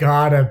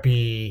gotta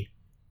be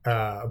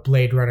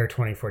Blade Runner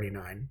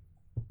 2049.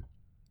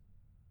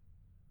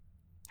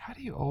 How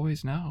do you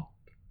always know?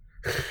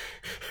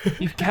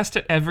 You've guessed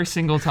it every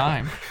single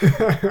time.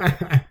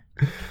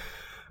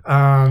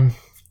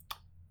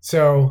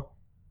 So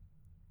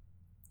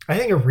I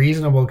think a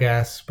reasonable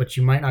guess, but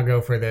you might not go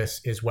for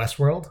this, is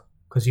Westworld,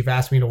 because you've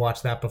asked me to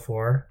watch that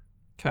before.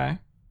 Okay.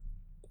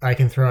 I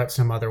can throw out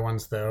some other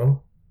ones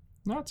though.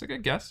 No, it's a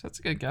good guess. That's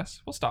a good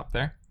guess. We'll stop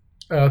there.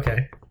 Oh,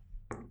 okay.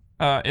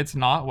 It's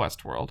not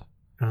Westworld.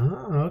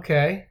 Oh,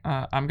 okay.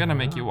 I'm gonna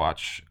make you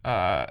watch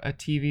a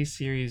TV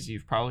series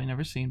you've probably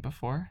never seen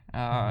before.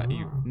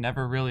 You've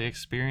never really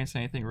experienced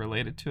anything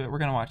related to it. We're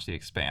gonna watch The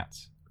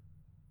Expanse.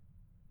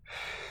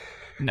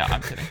 No,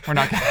 I'm kidding. We're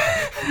not gonna.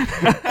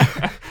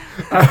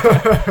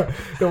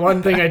 The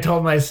one thing I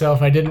told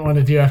myself I didn't want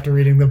to do after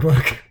reading the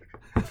book.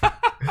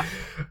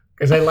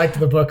 Because I liked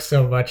the book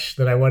so much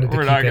that I wanted to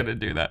We're keep not it. going to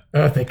do that.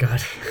 Oh, thank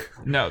God.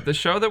 No, the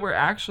show that we're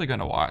actually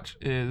going to watch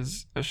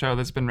is a show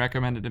that's been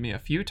recommended to me a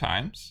few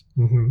times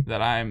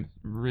that I'm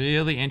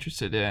really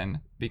interested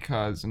in,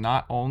 because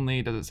not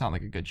only does it sound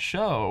like a good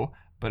show,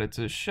 but it's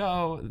a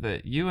show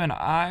that you and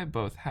I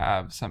both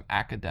have some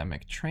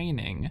academic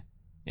training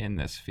in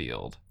this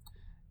field.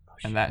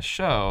 And that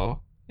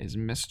show is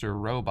Mr.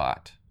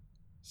 Robot,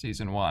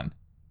 season 1.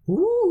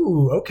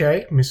 Ooh,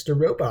 okay. Mr.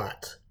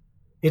 Robot.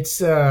 It's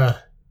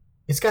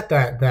got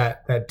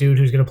that dude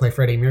who's going to play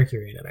Freddie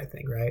Mercury in it, I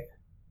think, right?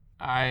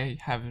 I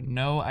have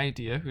no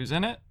idea who's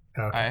in it.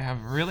 Okay. I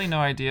have really no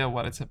idea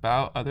what it's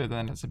about, other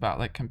than it's about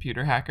like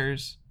computer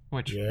hackers,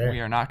 which we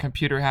are not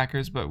computer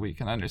hackers, but we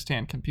can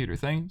understand computer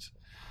things.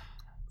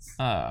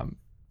 And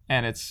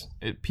it's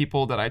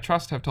people that I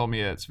trust have told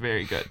me it's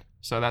very good.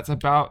 So that's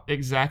about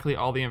exactly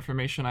all the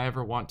information I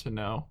ever want to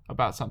know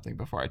about something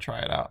before I try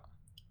it out.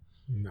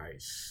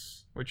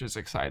 Nice. Which is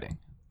exciting.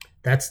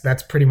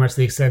 That's pretty much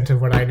the extent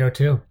of what I know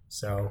too.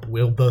 So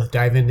we'll both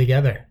dive in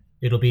together.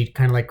 It'll be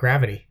kind of like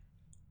Gravity.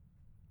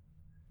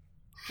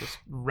 Just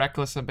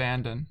reckless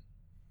abandon.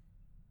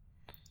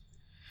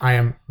 I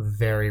am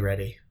very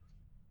ready.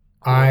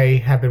 Cool. I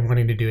have been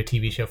wanting to do a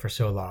TV show for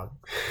so long.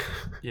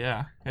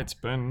 Yeah, it's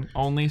been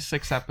only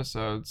 6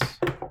 episodes.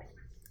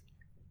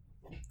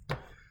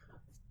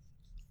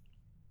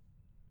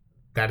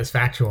 That is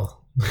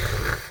factual.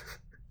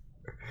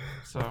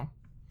 So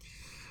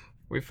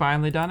we've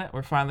finally done it.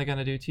 We're finally going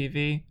to do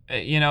TV.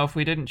 If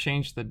we didn't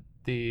change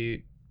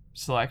the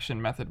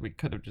selection method, we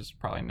could have just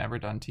probably never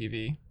done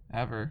TV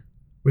ever.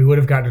 We would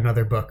have gotten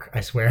another book,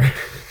 I swear.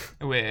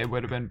 It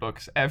would have been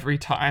books every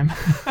time.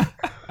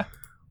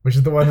 Which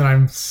is the one that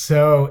I'm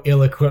so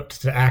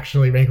ill-equipped to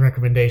actually make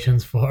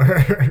recommendations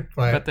for.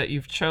 But that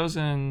you've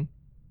chosen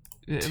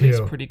at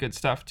least pretty good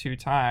stuff 2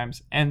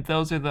 times, and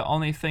those are the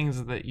only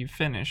things that you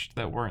finished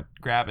that weren't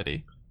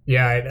Gravity.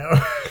 Yeah, I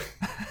know.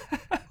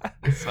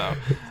 So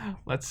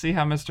let's see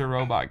how Mr.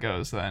 Robot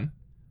goes then.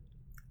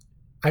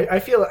 I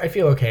feel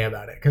okay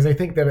about it, because I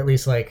think that at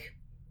least I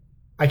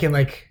can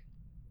at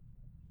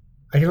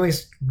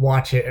least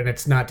watch it and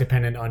it's not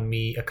dependent on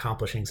me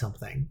accomplishing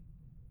something.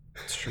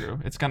 It's true.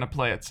 It's gonna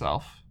play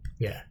itself.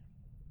 Yeah.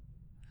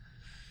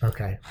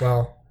 Okay.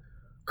 Well,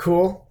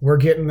 cool. We're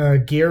getting to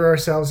gear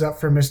ourselves up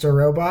for Mr.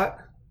 Robot.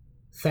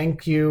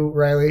 Thank you,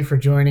 Riley, for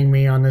joining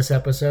me on this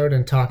episode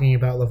and talking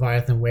about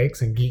Leviathan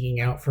Wakes and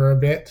geeking out for a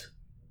bit.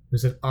 It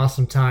was an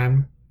awesome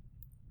time.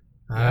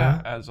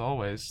 Yeah, as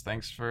always.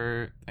 Thanks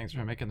for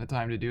making the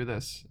time to do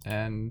this,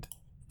 and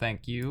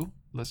thank you,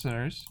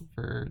 listeners,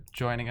 for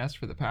joining us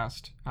for the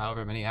past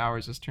however many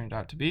hours this turned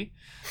out to be.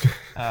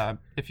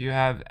 If you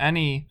have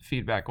any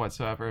feedback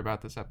whatsoever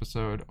about this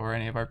episode or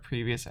any of our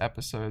previous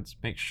episodes,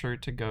 make sure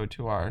to go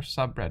to our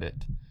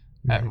subreddit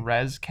at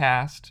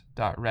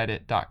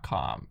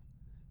rescast.reddit.com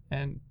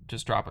and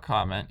just drop a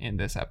comment in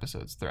this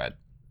episode's thread.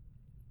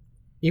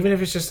 Even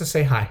if it's just to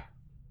say hi.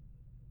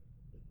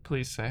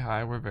 Please say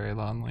hi. We're very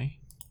lonely.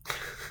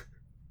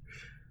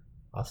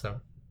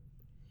 Awesome.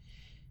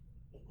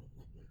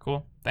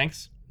 Cool.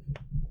 Thanks.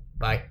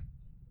 Bye.